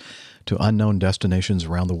departure to unknown destinations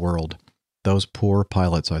around the world. Those poor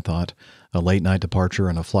pilots, I thought. A late-night departure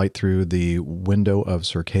and a flight through the window of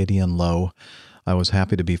circadian low. I was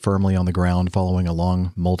happy to be firmly on the ground following a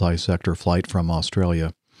long multi-sector flight from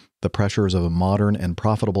Australia. The pressures of a modern and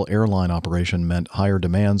profitable airline operation meant higher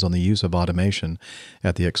demands on the use of automation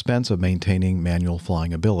at the expense of maintaining manual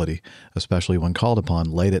flying ability, especially when called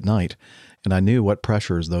upon late at night, and I knew what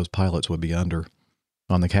pressures those pilots would be under.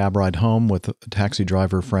 On the cab ride home with taxi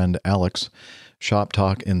driver friend Alex, shop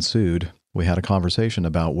talk ensued. We had a conversation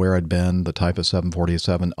about where I'd been, the type of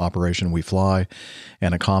 747 operation we fly,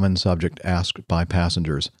 and a common subject asked by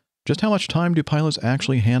passengers. Just how much time do pilots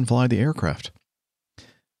actually hand fly the aircraft?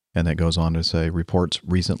 And that goes on to say, reports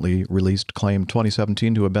recently released claim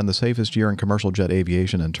 2017 to have been the safest year in commercial jet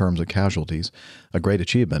aviation in terms of casualties, a great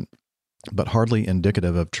achievement, but hardly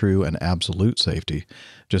indicative of true and absolute safety.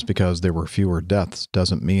 Just because there were fewer deaths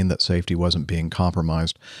doesn't mean that safety wasn't being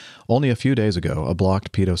compromised. Only a few days ago, a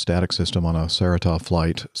blocked pitot-static system on a Saratov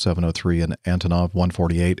Flight 703 and Antonov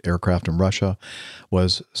 148 aircraft in Russia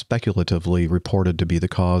was speculatively reported to be the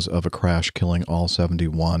cause of a crash, killing all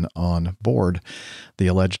 71 on board. The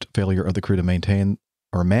alleged failure of the crew to maintain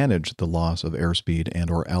or manage the loss of airspeed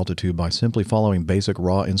and or altitude by simply following basic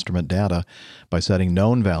raw instrument data by setting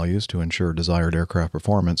known values to ensure desired aircraft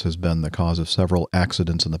performance has been the cause of several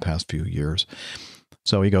accidents in the past few years.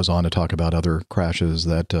 So he goes on to talk about other crashes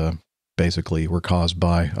that basically were caused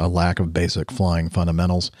by a lack of basic flying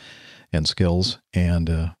fundamentals and skills.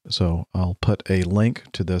 And so I'll put a link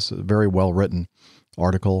to this very well-written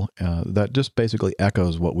article that just basically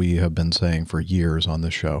echoes what we have been saying for years on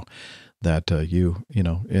this show. That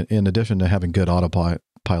in addition to having good autopilot,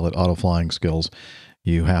 auto-flying skills,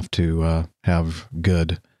 you have to have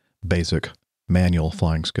good basic manual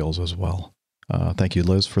flying skills as well. Thank you,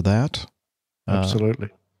 Liz, for that. Absolutely.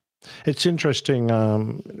 It's interesting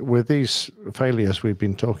with these failures we've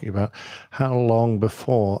been talking about, how long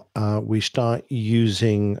before we start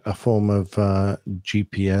using a form of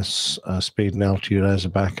GPS speed and altitude as a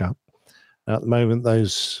backup. At the moment,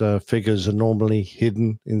 those figures are normally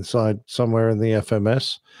hidden inside somewhere in the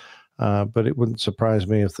FMS, but it wouldn't surprise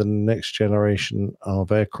me if the next generation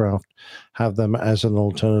of aircraft have them as an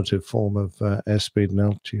alternative form of airspeed and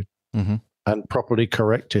altitude, and properly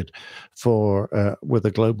corrected for with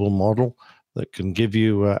a global model that can give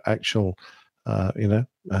you actual, the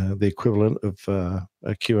equivalent of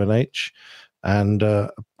a QNH and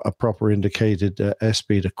a proper indicated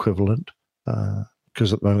airspeed equivalent.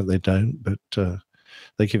 Because at the moment they don't, but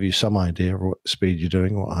they give you some idea of what speed you're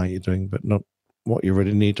doing, what height you're doing, but not what you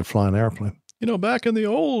really need to fly an airplane. Back in the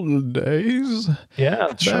old days,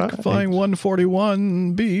 that's back right. flying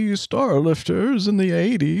 141B Starlifters in the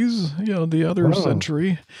 80s, the other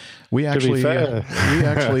century, we actually,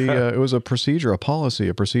 it was a procedure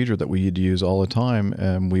that we'd use all the time,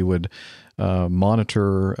 and we would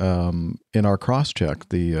monitor in our cross-check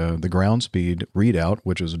the ground speed readout,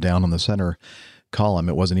 which is down on the center column.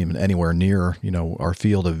 It wasn't even anywhere near, our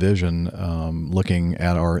field of vision, looking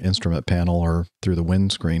at our instrument panel or through the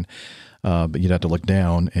windscreen. But you'd have to look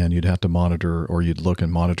down and you'd have to monitor, or you'd look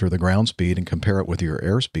and monitor the ground speed and compare it with your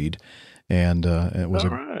airspeed. And it was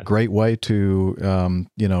a great way to,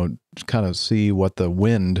 kind of see what the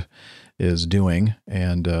wind is doing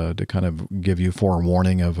and to kind of give you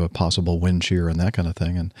forewarning of a possible wind shear and that kind of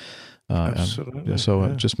thing. And so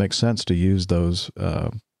it just makes sense to use those.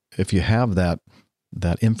 If you have that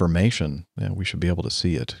information, we should be able to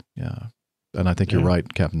see it. Yeah. And I think you're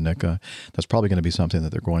right, Captain Nick. That's probably going to be something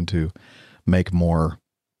that they're going to make more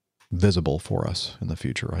visible for us in the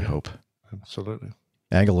future, I hope. Absolutely.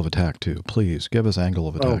 Angle of attack, too. Please give us angle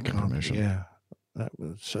of attack information. Yeah. That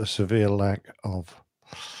was a severe lack of.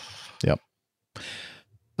 Yep.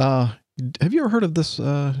 Have you ever heard of this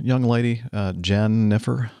young lady, Jen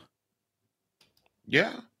Niffer?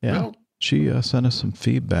 Yeah. Yeah. Well, she sent us some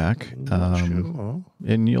feedback,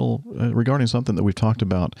 and you'll regarding something that we've talked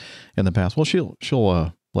about in the past. Well, she'll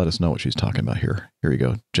let us know what she's talking about here. Here you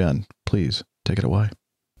go, Jen. Please take it away.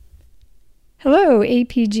 Hello,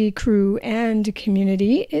 APG crew and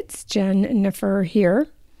community. It's Jen Niffer here.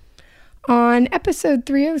 On episode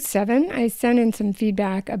 307, I sent in some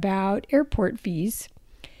feedback about airport fees.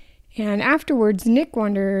 And afterwards, Nick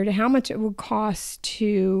wondered how much it would cost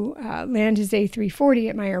to land his A340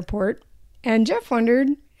 at my airport. And Jeff wondered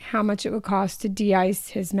how much it would cost to de-ice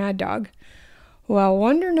his Mad Dog. Well,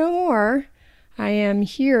 wonder no more. I am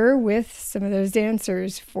here with some of those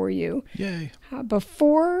answers for you. Yay.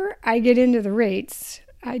 Before I get into the rates,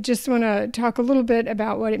 I just want to talk a little bit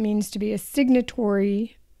about what it means to be a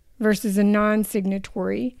signatory versus a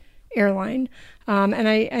non-signatory airline. And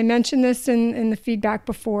I mentioned this in the feedback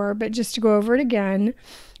before, but just to go over it again,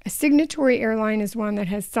 a signatory airline is one that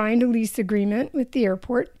has signed a lease agreement with the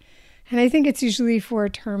airport, and I think it's usually for a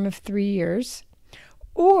term of 3 years.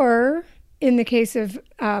 Or in the case of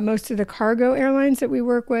most of the cargo airlines that we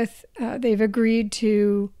work with, they've agreed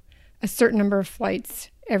to a certain number of flights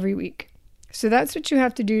every week. So that's what you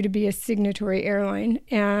have to do to be a signatory airline.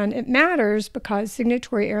 And it matters because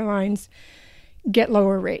signatory airlines get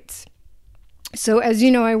lower rates. So as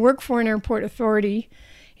you know, I work for an airport authority,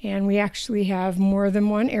 and we actually have more than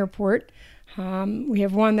one airport. We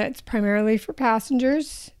have one that's primarily for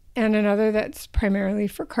passengers and another that's primarily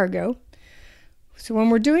for cargo. So when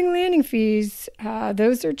we're doing landing fees,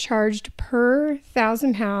 those are charged per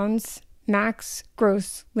 1,000 pounds max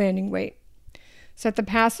gross landing weight. So at the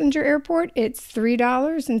passenger airport, it's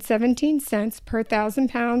 $3.17 per 1,000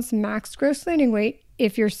 pounds max gross landing weight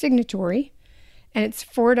if you're signatory, and it's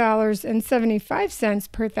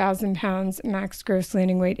 $4.75 per 1,000 pounds max gross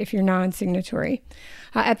landing weight if you're non-signatory.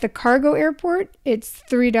 At the cargo airport, it's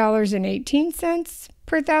 $3.18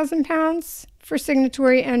 per 1,000 pounds for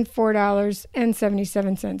signatory and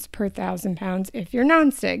 $4.77 per 1,000 pounds if you're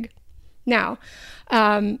non-sig. Now,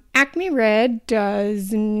 Acme Red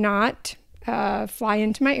does not fly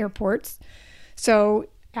into my airports, so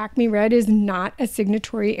Acme Red is not a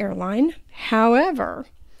signatory airline. However,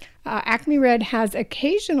 Acme Red has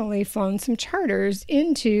occasionally flown some charters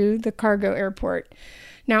into the cargo airport.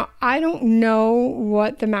 Now, I don't know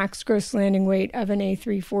what the max gross landing weight of an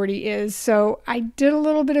A340 is, so I did a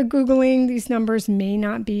little bit of Googling. These numbers may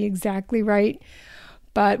not be exactly right,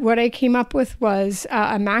 but what I came up with was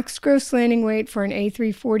a max gross landing weight for an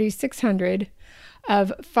A340-600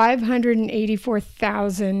 of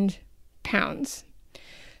 584,000 pounds.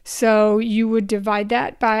 So you would divide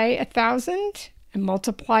that by 1,000 and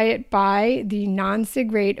multiply it by the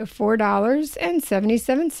non-sig rate of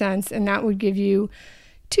 $4.77, and that would give you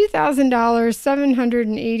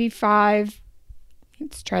 $2,785.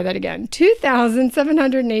 Let's try that again.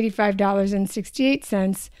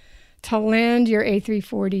 $2,785.68 to land your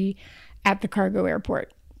A340 at the cargo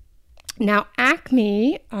airport. Now,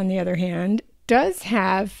 Acme, on the other hand, does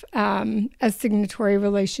have a signatory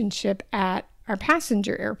relationship at our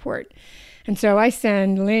passenger airport. And so I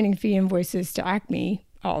send landing fee invoices to Acme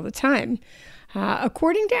all the time.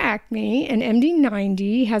 According to Acme, an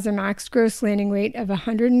MD-90 has a max gross landing weight of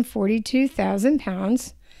 142,000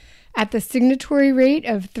 pounds. At the signatory rate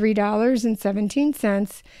of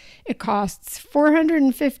 $3.17, it costs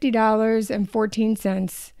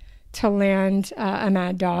 $450.14 to land a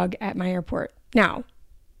Mad Dog at my airport. Now,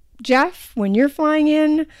 Jeff, when you're flying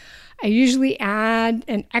in, I usually add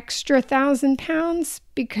an extra 1,000 pounds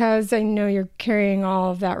because I know you're carrying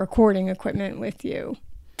all of that recording equipment with you.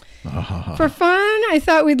 For fun, I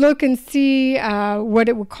thought we'd look and see what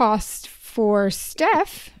it would cost for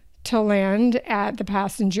Steph to land at the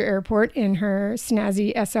passenger airport in her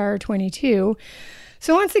snazzy SR-22.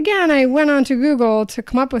 So once again, I went onto Google to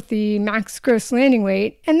come up with the max gross landing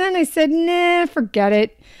weight, and then I said, nah, forget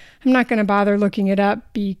it. I'm not going to bother looking it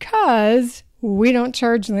up because we don't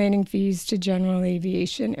charge landing fees to general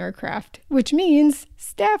aviation aircraft, which means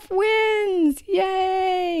Steph wins.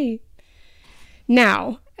 Yay!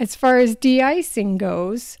 Now, as far as de-icing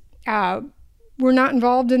goes, we're not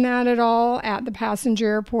involved in that at all at the passenger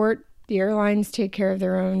airport. The airlines take care of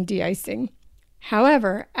their own de-icing.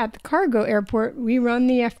 However, at the cargo airport, we run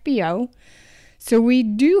the FBO, so we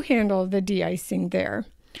do handle the de-icing there.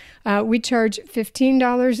 We charge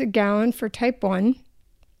 $15 a gallon for Type 1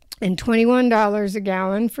 and $21 a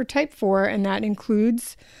gallon for Type 4, and that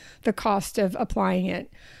includes the cost of applying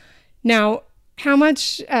it. Now, how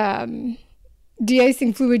much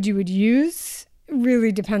de-icing fluid you would use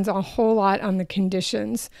really depends a whole lot on the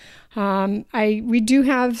conditions. We do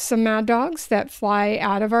have some Mad Dogs that fly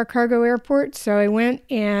out of our cargo airport, so I went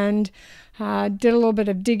and did a little bit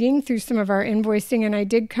of digging through some of our invoicing, and I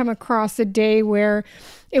did come across a day where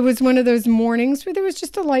it was one of those mornings where there was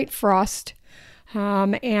just a light frost,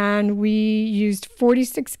 and we used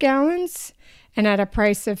 46 gallons, and at a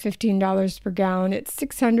price of $15 per gallon, it's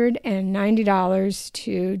 $690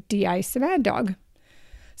 to de-ice a Mad Dog.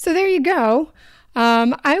 So there you go.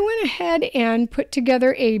 I went ahead and put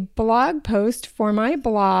together a blog post for my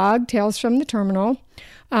blog, Tales from the Terminal,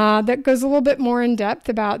 that goes a little bit more in depth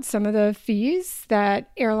about some of the fees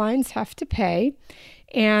that airlines have to pay.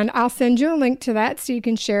 And I'll send you a link to that so you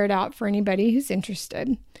can share it out for anybody who's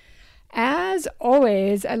interested. As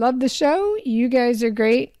always, I love the show. You guys are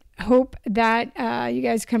great. Hope that you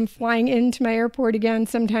guys come flying into my airport again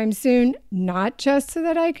sometime soon, not just so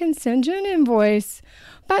that I can send you an invoice,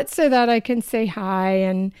 but so that I can say hi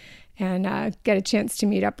and get a chance to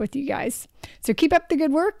meet up with you guys. So keep up the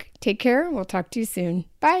good work. Take care. We'll talk to you soon.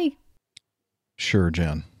 Bye. Sure,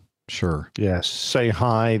 Jen. Sure. Yes. Say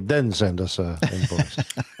hi, then send us a invoice.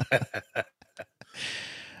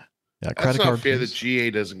 Yeah, that's not fair that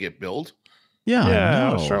GA doesn't get billed.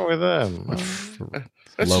 Yeah. What's wrong with them?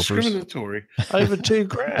 That's Loafers. discriminatory. Over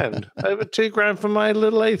 $2,000. Over $2,000 for my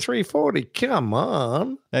little A340. Come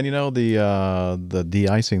on. And you know, the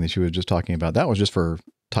de-icing that you were just talking about, that was just for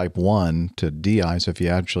Type 1 to de-ice. If you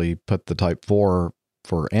actually put the Type 4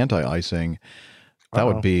 for anti-icing, that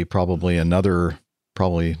would be probably another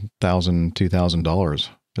 $1,000, $2,000.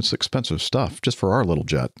 It's expensive stuff just for our little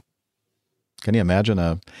jet. Can you imagine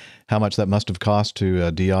how much that must have cost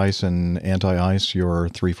to de-ice and anti-ice your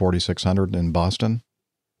 340-600 in Boston?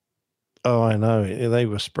 Oh, I know. They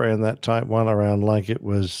were spraying that Type 1 around like it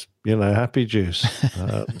was, happy juice.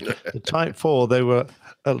 The Type 4, they were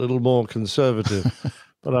a little more conservative,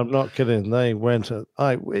 but I'm not kidding. They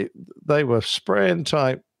they were spraying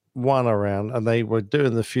Type 1 around, and they were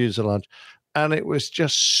doing the fuselage, and it was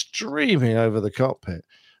just streaming over the cockpit.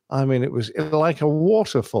 I mean, it was like a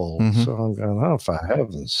waterfall. Mm-hmm. So I'm going, oh, for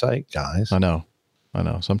heaven's sake, guys. I know.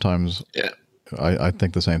 Sometimes I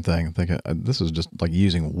think the same thing. I think this is just like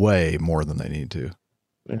using way more than they need to.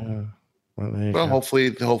 Yeah. Well, hopefully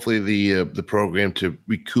the program to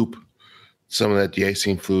recoup some of that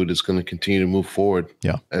de-icing fluid is going to continue to move forward.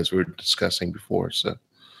 Yeah. As we were discussing before. So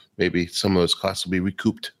maybe some of those costs will be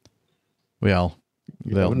recouped. Well,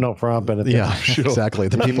 not for our benefit. Yeah, sure. Exactly.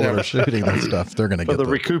 The people that are shooting that stuff, they're going to get the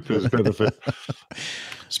recoupers benefit.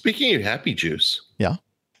 Speaking of happy juice. Yeah.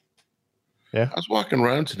 I was walking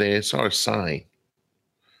around today. I saw a sign.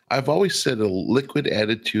 I've always said a liquid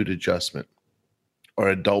attitude adjustment or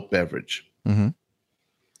adult beverage. Mm-hmm.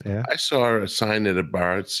 Yeah. I saw a sign at a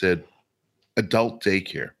bar that said adult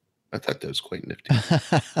daycare. I thought that was quite nifty.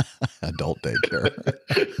 Adult daycare.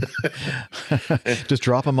 Just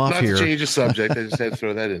drop them off Not here. to change the subject. I just had to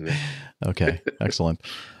throw that in there. Okay, excellent.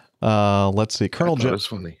 Let's see. Colonel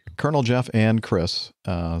Jeff and Chris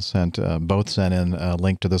both sent in a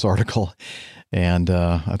link to this article, and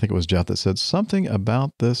I think it was Jeff that said something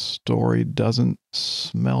about this story doesn't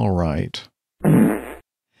smell right.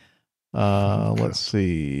 Let's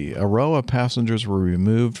see. A row of passengers were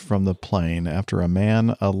removed from the plane after a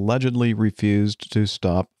man allegedly refused to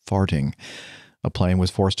stop farting. A plane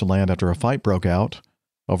was forced to land after a fight broke out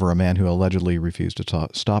over a man who allegedly refused to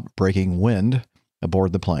stop breaking wind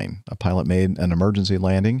aboard the plane. A pilot made an emergency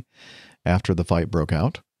landing after the fight broke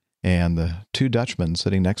out, and the two Dutchmen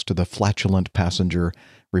sitting next to the flatulent passenger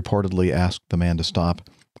reportedly asked the man to stop,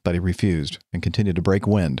 but he refused and continued to break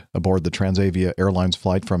wind aboard the Transavia Airlines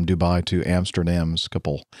flight from Dubai to Amsterdam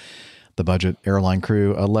Schiphol. The Budget airline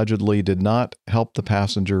crew allegedly did not help the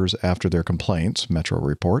passengers after their complaints, Metro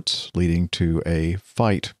reports, leading to a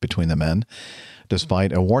fight between the men.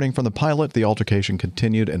 Despite a warning from the pilot, the altercation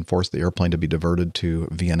continued and forced the airplane to be diverted to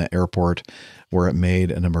Vienna Airport, where it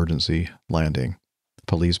made an emergency landing.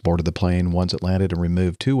 Police boarded the plane once it landed and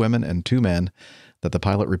removed 2 women and 2 men that the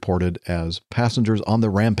pilot reported as passengers on the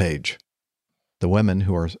rampage. The women,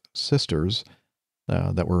 who are sisters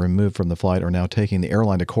that were removed from the flight, are now taking the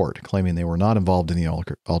airline to court, claiming they were not involved in the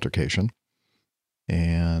altercation.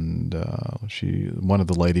 And one of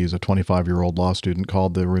the ladies, a 25-year-old law student,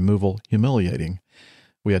 called the removal humiliating.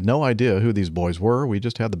 We had no idea who these boys were. We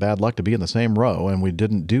just had the bad luck to be in the same row, and we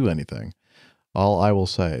didn't do anything. All I will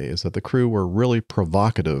say is that the crew were really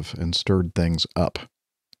provocative and stirred things up.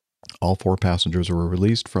 All 4 passengers were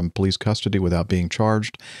released from police custody without being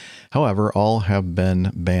charged. However, all have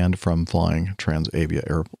been banned from flying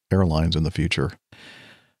Transavia Airlines in the future.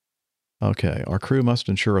 Okay, our crew must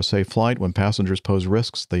ensure a safe flight. When passengers pose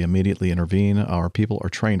risks, they immediately intervene. Our people are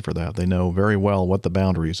trained for that. They know very well what the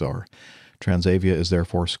boundaries are. Transavia is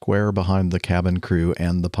therefore square behind the cabin crew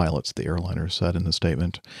and the pilots, the airliner said in the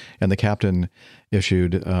statement. And the captain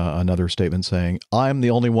issued another statement saying, "I'm the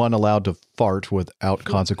only one allowed to fart without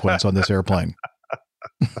consequence on this airplane."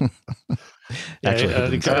 Actually,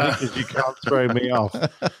 because you can't throw me off.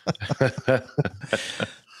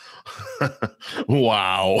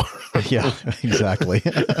 Wow. Yeah, exactly.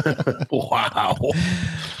 Wow.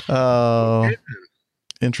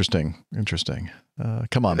 Interesting.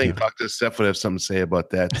 Come on, I think people. Dr. Steph would have something to say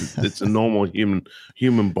about that. It's a normal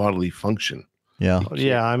human bodily function. Yeah.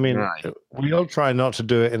 Yeah, I mean, we all try not to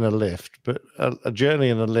do it in a lift, but a journey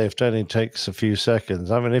in a lift only takes a few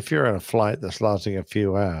seconds. I mean, if you're on a flight that's lasting a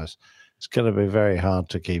few hours, it's going to be very hard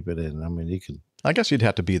to keep it in. I mean, you can. I guess you'd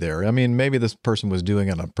have to be there. I mean, maybe this person was doing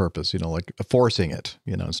it on purpose, like forcing it,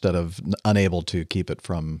 instead of unable to keep it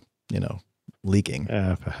from, leaking.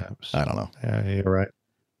 Yeah, perhaps. I don't know. Yeah, you're right.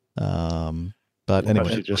 But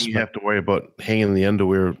anyway, you have to worry about hanging the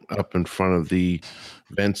underwear up in front of the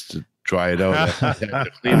vents to dry it out. Have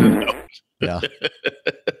to clean it out. Yeah,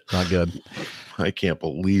 not good. I can't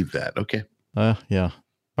believe that. Okay. Yeah.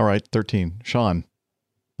 All right. 13. Sean,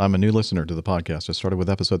 I'm a new listener to the podcast. I started with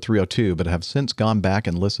episode 302, but have since gone back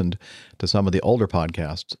and listened to some of the older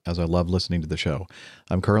podcasts as I love listening to the show.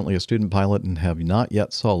 I'm currently a student pilot and have not yet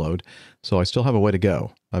soloed, so I still have a way to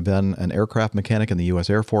go. I've been an aircraft mechanic in the U.S.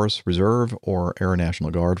 Air Force Reserve or Air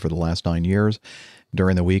National Guard for the last 9 years.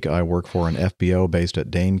 During the week, I work for an FBO based at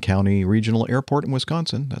Dane County Regional Airport in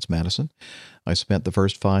Wisconsin. That's Madison. I spent the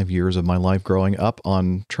first 5 years of my life growing up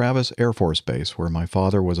on Travis Air Force Base, where my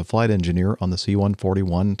father was a flight engineer on the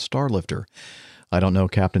C-141 Starlifter. I don't know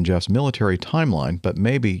Captain Jeff's military timeline, but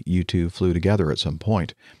maybe you two flew together at some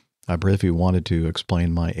point. I briefly wanted to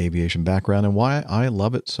explain my aviation background and why I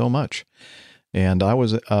love it so much. And I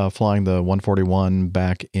was flying the 141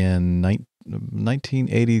 back in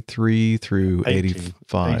 1983 through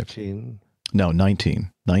 85. No,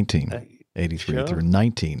 1983 Sure. through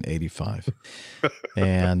 1985.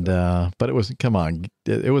 And, but it was, come on,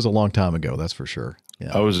 it was a long time ago, that's for sure.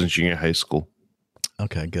 Yeah. I was in junior high school.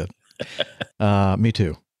 Okay, good. Me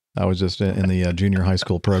too. I was just in the junior high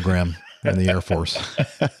school program in the Air Force.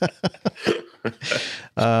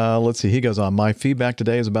 Let's see. He goes on. My feedback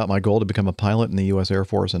today is about my goal to become a pilot in the U.S. Air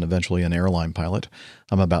Force and eventually an airline pilot.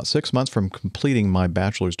 I'm about 6 months from completing my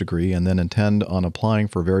bachelor's degree and then intend on applying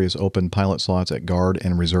for various open pilot slots at Guard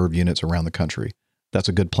and Reserve units around the country. That's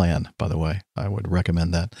a good plan, by the way. I would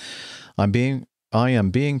recommend that. I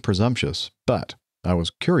am being presumptuous, but I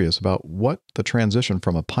was curious about what the transition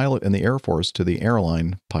from a pilot in the Air Force to the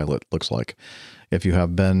airline pilot looks like. If you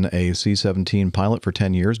have been a C-17 pilot for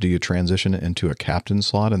 10 years, do you transition into a captain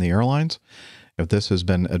slot in the airlines? If this has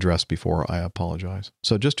been addressed before, I apologize.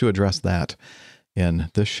 So just to address that in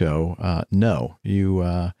this show, no.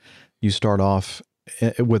 You start off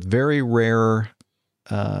with very rare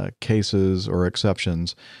cases or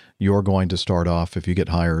exceptions. You're going to start off, if you get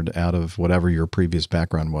hired out of whatever your previous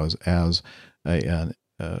background was, as a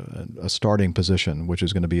starting position, which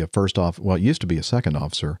is going to be a first off. Well, it used to be a second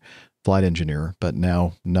officer, flight engineer, but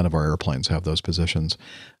now none of our airplanes have those positions.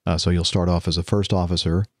 So you'll start off as a first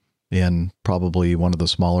officer in probably one of the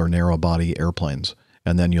smaller narrow body airplanes.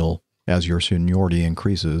 And then as your seniority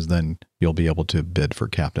increases, then you'll be able to bid for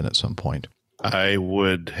captain at some point. I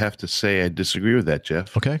would have to say I disagree with that,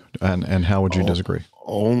 Jeff. Okay. And how would you disagree?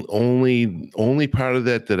 Only part of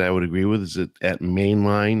that I would agree with is that at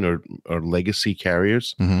mainline or legacy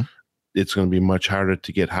carriers, it's going to be much harder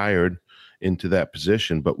to get hired into that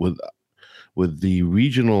position. But with the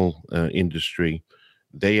regional industry,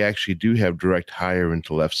 they actually do have direct hire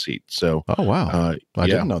into left seat. So, oh wow, I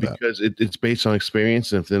didn't know that, because it's based on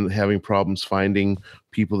experience. And if they're having problems finding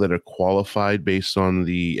people that are qualified based on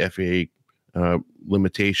the FAA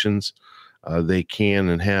limitations, they can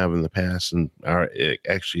and have in the past, and are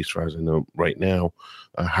actually, as far as I know, right now,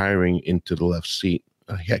 hiring into the left seat,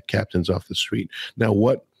 captains off the street. Now,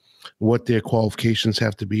 what their qualifications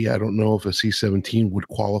have to be, I don't know if a C-17 would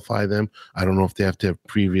qualify them. I don't know if they have to have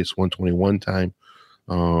previous 121 time.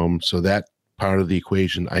 So that part of the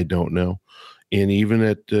equation, I don't know. And even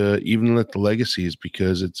at the legacies,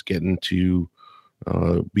 because it's getting to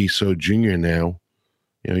be so junior now,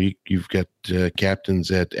 you know, you've got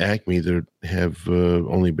captains at Acme that have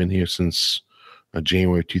only been here since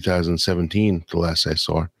January 2017, the last I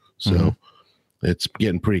saw. So it's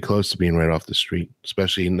getting pretty close to being right off the street,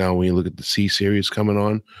 especially now when you look at the C series coming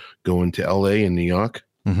on, going to LA and New York.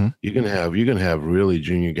 You're gonna have really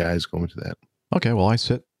junior guys going to that. Okay, well, I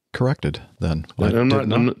sit corrected then. I'm not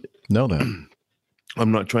know that.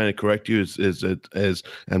 I'm not trying to correct you. As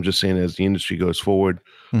I'm just saying, as the industry goes forward,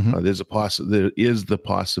 there is the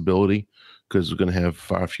possibility, because we're going to have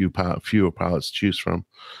far fewer pilots to choose from,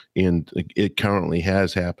 and it currently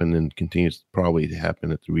has happened and continues probably to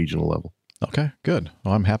happen at the regional level. Okay, good.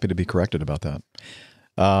 Well, I'm happy to be corrected about that.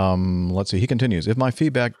 Let's see. He continues. If my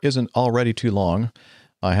feedback isn't already too long,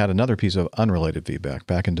 I had another piece of unrelated feedback.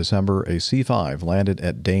 Back in December, a C-5 landed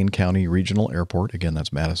at Dane County Regional Airport. Again,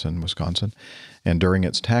 that's Madison, Wisconsin. And during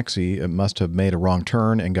its taxi, it must have made a wrong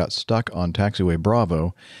turn and got stuck on taxiway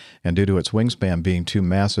Bravo. And due to its wingspan being too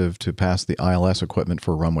massive to pass the ILS equipment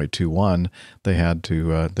for runway 21, they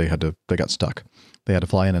got stuck. They had to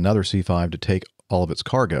fly in another C-5 to take all of its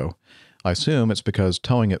cargo. I assume it's because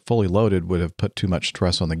towing it fully loaded would have put too much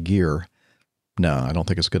stress on the gear. No, I don't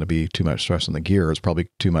think it's going to be too much stress on the gear. It's probably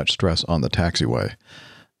too much stress on the taxiway,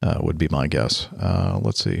 would be my guess.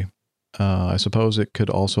 Let's see. I suppose it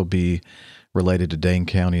could also be related to Dane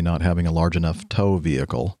County not having a large enough tow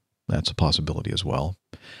vehicle. That's a possibility as well.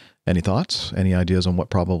 Any thoughts? Any ideas on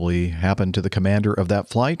what probably happened to the commander of that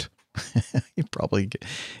flight? He probably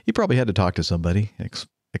had to talk to somebody,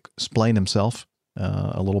 explain himself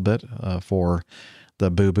a little bit for the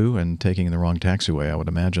boo-boo and taking the wrong taxiway, I would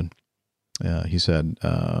imagine. He said,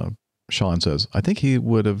 Sean says, I think he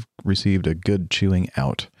would have received a good chewing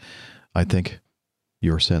out. I think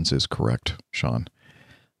your sense is correct, Sean.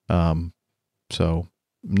 So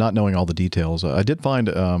not knowing all the details, I did find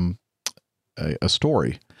a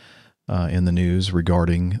story in the news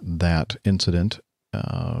regarding that incident.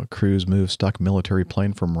 Crews move stuck military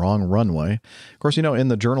plane from wrong runway. Of course, you know, in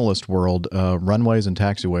the journalist world, runways and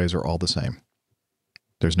taxiways are all the same.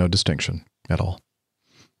 There's no distinction at all.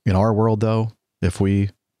 In our world, though, if we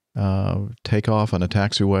take off on a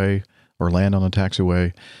taxiway or land on a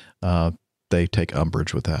taxiway, they take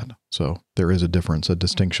umbrage with that. So there is a difference, a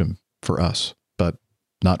distinction for us, but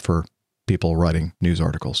not for people writing news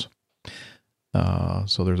articles.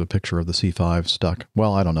 So there's a picture of the C-5 stuck.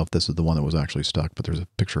 Well, I don't know if this is the one that was actually stuck, but there's a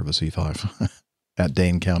picture of a C-5 at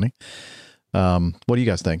Dane County. What do you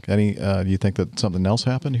guys think? Do you think that something else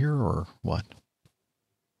happened here or what?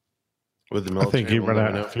 With the military, I think he ran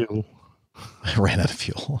out of fuel. Ran out of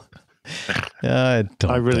fuel. I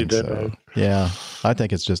really don't know. Yeah, I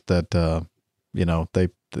think it's just that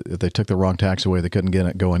they took the wrong taxiway. They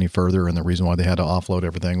couldn't go any further, and the reason why they had to offload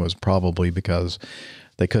everything was probably because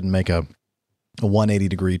they couldn't make a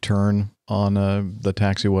 180-degree turn on the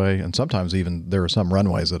taxiway. And sometimes even there are some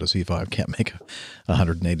runways that a C-5 can't make a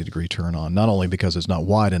 180-degree turn on, not only because it's not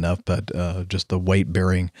wide enough, but just the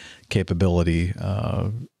weight-bearing capability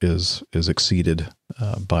is exceeded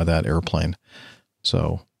by that airplane.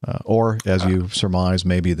 So, or as you surmise,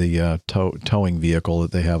 maybe the towing vehicle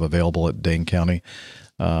that they have available at Dane County,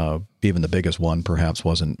 even the biggest one perhaps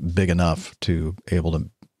wasn't big enough to be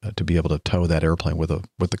able to tow that airplane with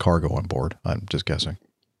the cargo on board. I'm just guessing.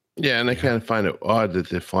 Yeah, and I kind of find it odd that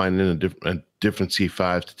they're flying in a different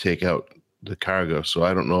C-5 to take out the cargo. So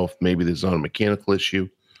I don't know if maybe there's not a mechanical issue.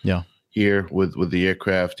 Yeah. Here with the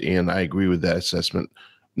aircraft, and I agree with that assessment.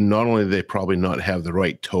 Not only do they probably not have the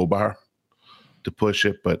right tow bar to push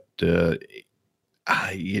it, but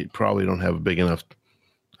you probably don't have a big enough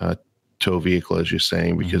tow vehicle, as you're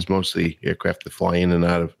saying, because most of the aircraft that fly in and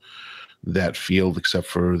out of that field, except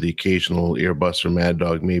for the occasional Airbus or Mad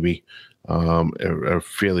Dog, maybe, are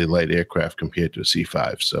fairly light aircraft compared to a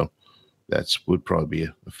C-5. So would probably be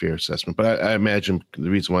a fair assessment. But I imagine the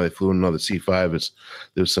reason why they flew in another C-5 is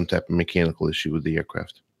there was some type of mechanical issue with the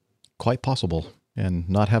aircraft. Quite possible. And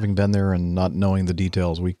not having been there and not knowing the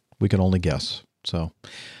details, we can only guess. So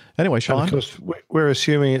Anyway, Sean. Because we're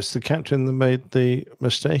assuming it's the captain that made the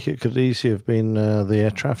mistake. It could easily have been the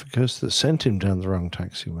air traffickers that sent him down the wrong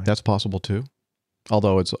taxiway. That's possible too.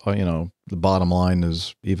 Although it's, the bottom line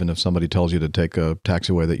is, even if somebody tells you to take a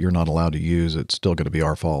taxiway that you're not allowed to use, it's still going to be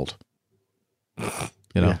our fault.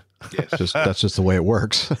 Yes. That's just the way it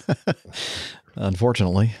works.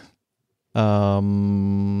 Unfortunately.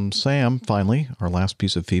 Sam, finally, our last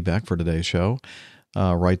piece of feedback for today's show,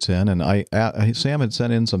 writes in, and Sam had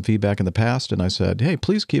sent in some feedback in the past, and I said, hey,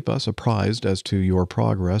 please keep us apprised as to your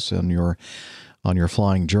progress and on your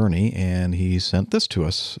flying journey, and he sent this to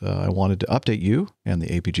us. I wanted to update you and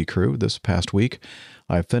the APG crew this past week.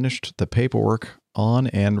 I finished the paperwork on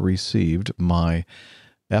and received my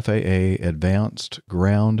FAA Advanced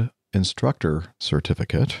Ground Instructor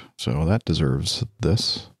Certificate, so that deserves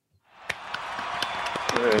this.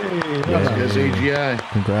 Hey, that's AGI.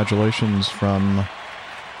 Congratulations from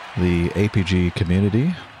the APG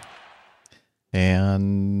community.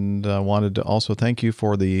 And I wanted to also thank you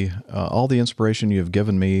for all the inspiration you've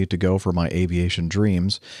given me to go for my aviation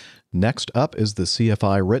dreams. Next up is the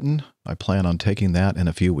CFI written. I plan on taking that in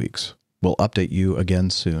a few weeks. We'll update you again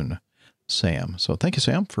soon, Sam. So thank you,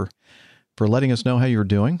 Sam, for letting us know how you're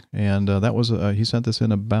doing. And that was he sent this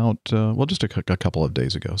in about just a couple of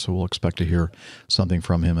days ago. So we'll expect to hear something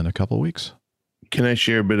from him in a couple of weeks. Can I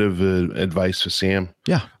share a bit of advice for Sam?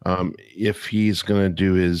 Yeah. If he's going to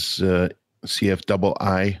do his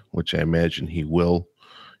CFII, which I imagine he will,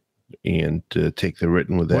 and take the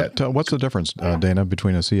written with that. What's the difference, Dana,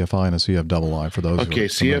 between a CFI and a CFII for those? Okay,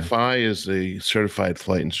 CFI is a certified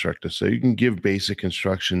flight instructor, so you can give basic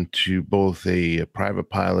instruction to both a private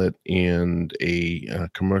pilot and a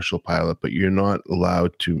commercial pilot, but you're not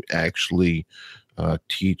allowed to actually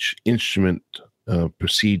teach instrument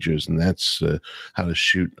procedures, and that's how to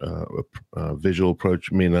shoot a visual approach.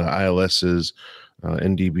 I mean, ILSs,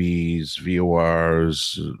 NDBs,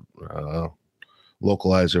 VORs,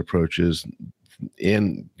 localizer approaches,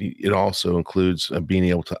 and it also includes being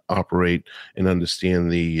able to operate and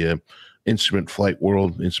understand the instrument flight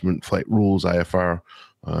rules, IFR.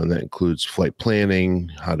 And that includes flight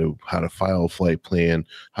planning, how to file a flight plan,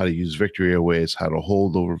 how to use Victory Airways, how to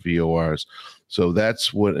hold over VORs. So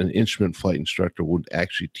that's what an instrument flight instructor would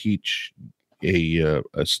actually teach a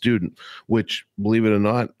student, which, believe it or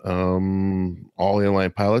not, all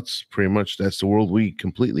airline pilots, pretty much that's the world we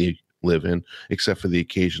completely live in, except for the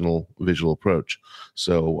occasional visual approach.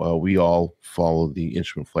 So we all follow the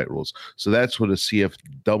instrument flight rules. So that's what a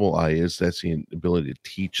CFII is. That's the ability to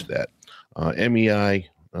teach that. MEI,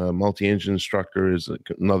 multi-engine instructor, is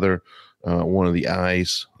another one of the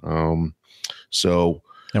I's.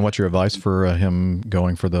 And what's your advice for him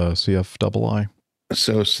going for the CFII?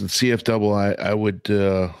 So the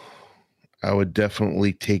CFII, I would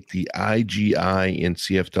definitely take the IGI and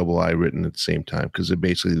CFII written at the same time, because they're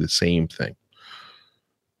basically the same thing.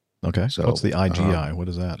 Okay. So what's the IGI? What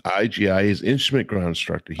is that? IGI is instrument ground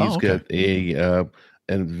instructor. He's got an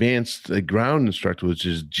advanced ground instructor, which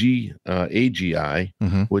is AGI,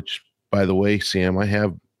 which, by the way, Sam, I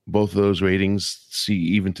have both of those ratings,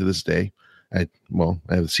 even to this day. I have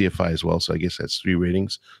the CFI as well, so I guess that's 3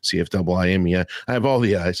 ratings: CFII, MEI. I have all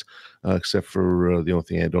the I's, except for the only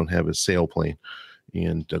thing I don't have is sailplane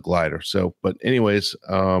and glider. So, but anyways,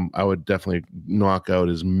 I would definitely knock out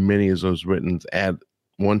as many as those written at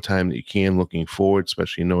one time that you can, looking forward,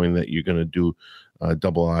 especially knowing that you're going to do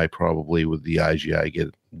II probably with the IGI, get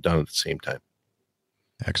it done at the same time.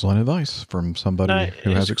 Excellent advice from somebody who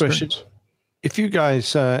has experience. If you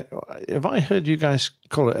guys, have I heard you guys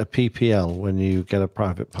call it a PPL when you get a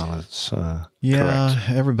private pilot's correct?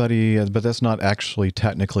 Everybody, but that's not actually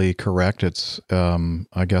technically correct. It's,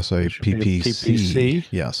 I guess, a PPC.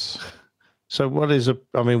 Yes. So what is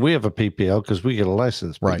we have a PPL because we get a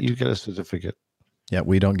license, but right. You get a certificate. Yeah,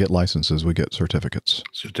 we don't get licenses. We get certificates.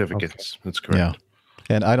 Certificates. Okay. That's correct. Yeah.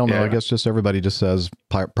 And I don't know, I guess just everybody just says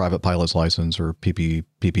private pilot's license or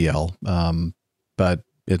PPL, but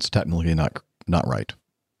it's technically not right.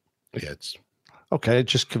 Yeah, it's okay. It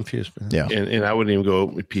just confused me. Yeah, and I wouldn't even go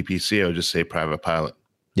with PPC. I would just say private pilot.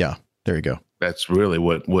 Yeah, there you go. That's really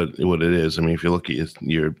what it is. I mean, if you look at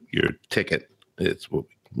your ticket, it's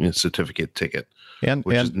a certificate ticket,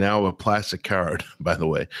 which is now a plastic card. By the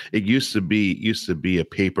way, it used to be a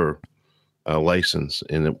paper license,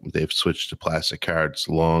 and they've switched to plastic cards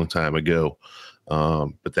a long time ago.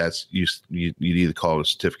 But that's you'd either call it a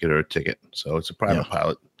certificate or a ticket. So it's a private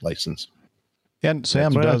pilot license. And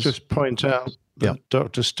Sam May does I just point out that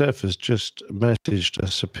Dr. Steph has just messaged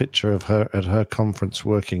us a picture of her at her conference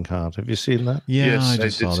working hard. Have you seen that? Yeah, yes, I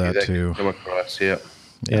just saw that too. Come across, yeah.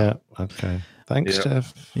 Okay. Thanks,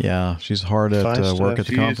 Steph. Yeah, she's hard at work at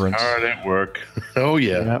the conference. She's hard at work. Oh,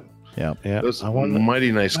 yeah. Yep. Those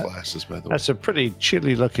mighty nice glasses, by the way. That's a pretty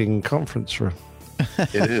chilly-looking conference room.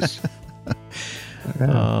 It is.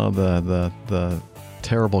 Oh, the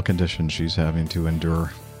terrible conditions she's having to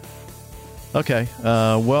endure. Okay,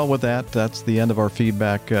 well, with that, that's the end of our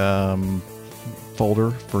feedback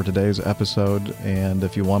folder for today's episode. And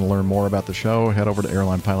if you want to learn more about the show, head over to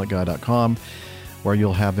airlinepilotguy.com, where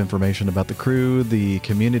you'll have information about the crew, the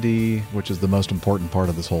community, which is the most important part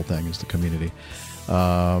of this whole thing, is the community.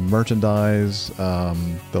 Merchandise,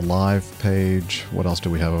 the live page. What else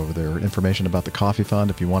do we have over there? Information about the coffee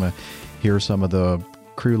fund if you want to hear some of the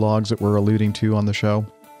crew logs that we're alluding to on the show.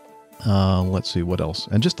 Let's see what else.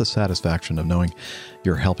 And just the satisfaction of knowing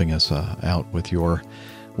you're helping us out with your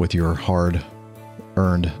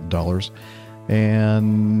hard-earned dollars.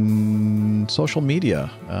 And social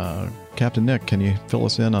media. Captain Nick, can you fill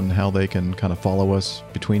us in on how they can kind of follow us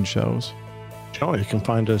between shows? Sure, you can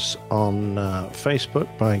find us on Facebook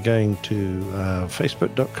by going to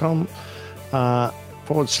facebook.com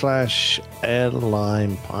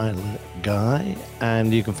 /Airline Pilot Guy.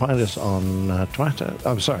 And you can find us on Twitter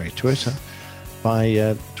by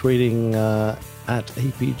tweeting at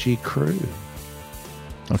APG Crew.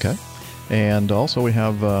 Okay. And also we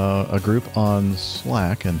have a group on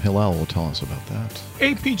Slack, and Hillel will tell us about that.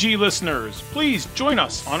 APG listeners, please join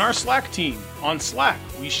us on our Slack team. On Slack,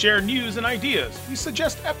 we share news and ideas. We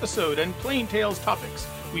suggest episode and Plain Tales topics.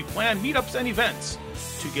 We plan meetups and events.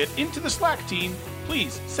 To get into the Slack team,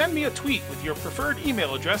 please send me a tweet with your preferred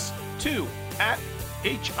email address to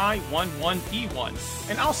 @HI11E1,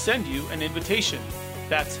 and I'll send you an invitation.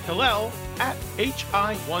 That's Hillel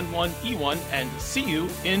 @HI11E1, and see you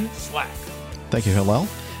in Slack. Thank you, Hillel.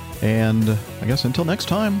 And I guess until next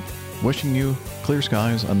time, wishing you clear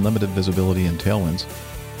skies, unlimited visibility, and tailwinds.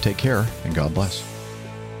 Take care, and God bless.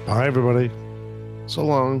 Bye, everybody. So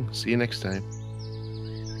long. See you next time.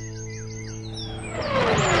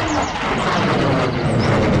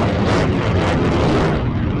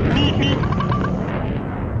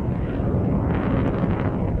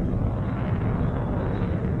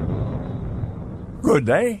 Good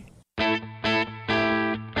day.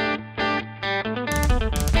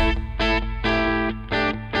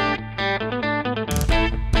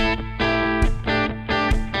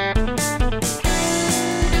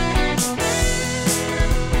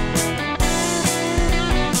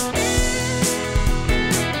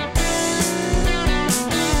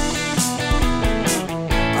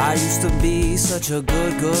 I used to be such a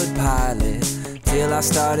good pilot till I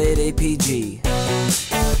started APG.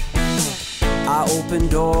 I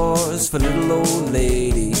opened doors for little old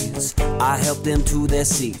ladies. I helped them to their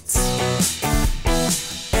seats.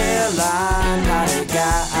 Airline pilot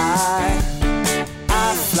guy,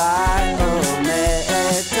 I fly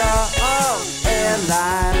America. Oh,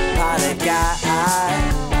 airline pilot guy,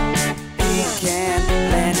 he can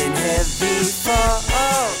land in heavy fog.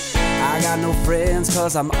 I got no friends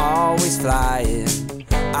 'cause I'm always flying.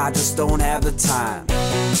 I just don't have the time.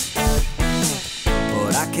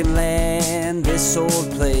 But I can land this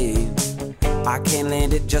old plane. I can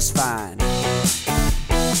land it just fine.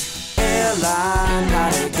 Airline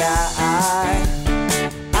pilot guy,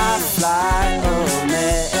 I fly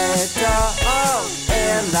America. Oh,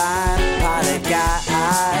 airline pilot guy,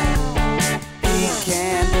 he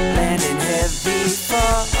can land in heavy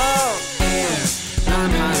fog. Oh,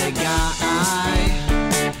 airline pilot guy,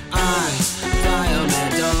 I fly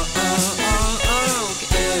America.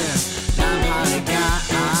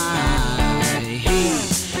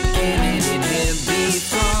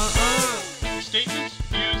 Statements,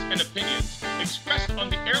 views, and opinions expressed on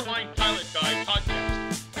the Airline Pilot Guy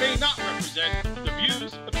podcast may not represent the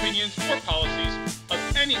views, opinions, or policies of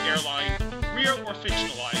any airline, real or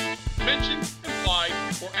fictionalized, mentioned, implied,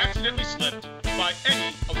 or accidentally slipped by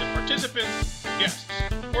any of the participants, guests,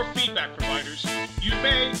 or feedback providers you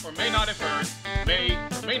may or may not have heard, may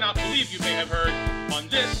or may not believe you may have heard on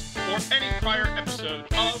this or any prior episode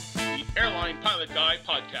of the Airline Pilot Guy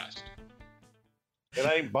podcast. It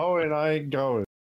ain't Boeing, I ain't going.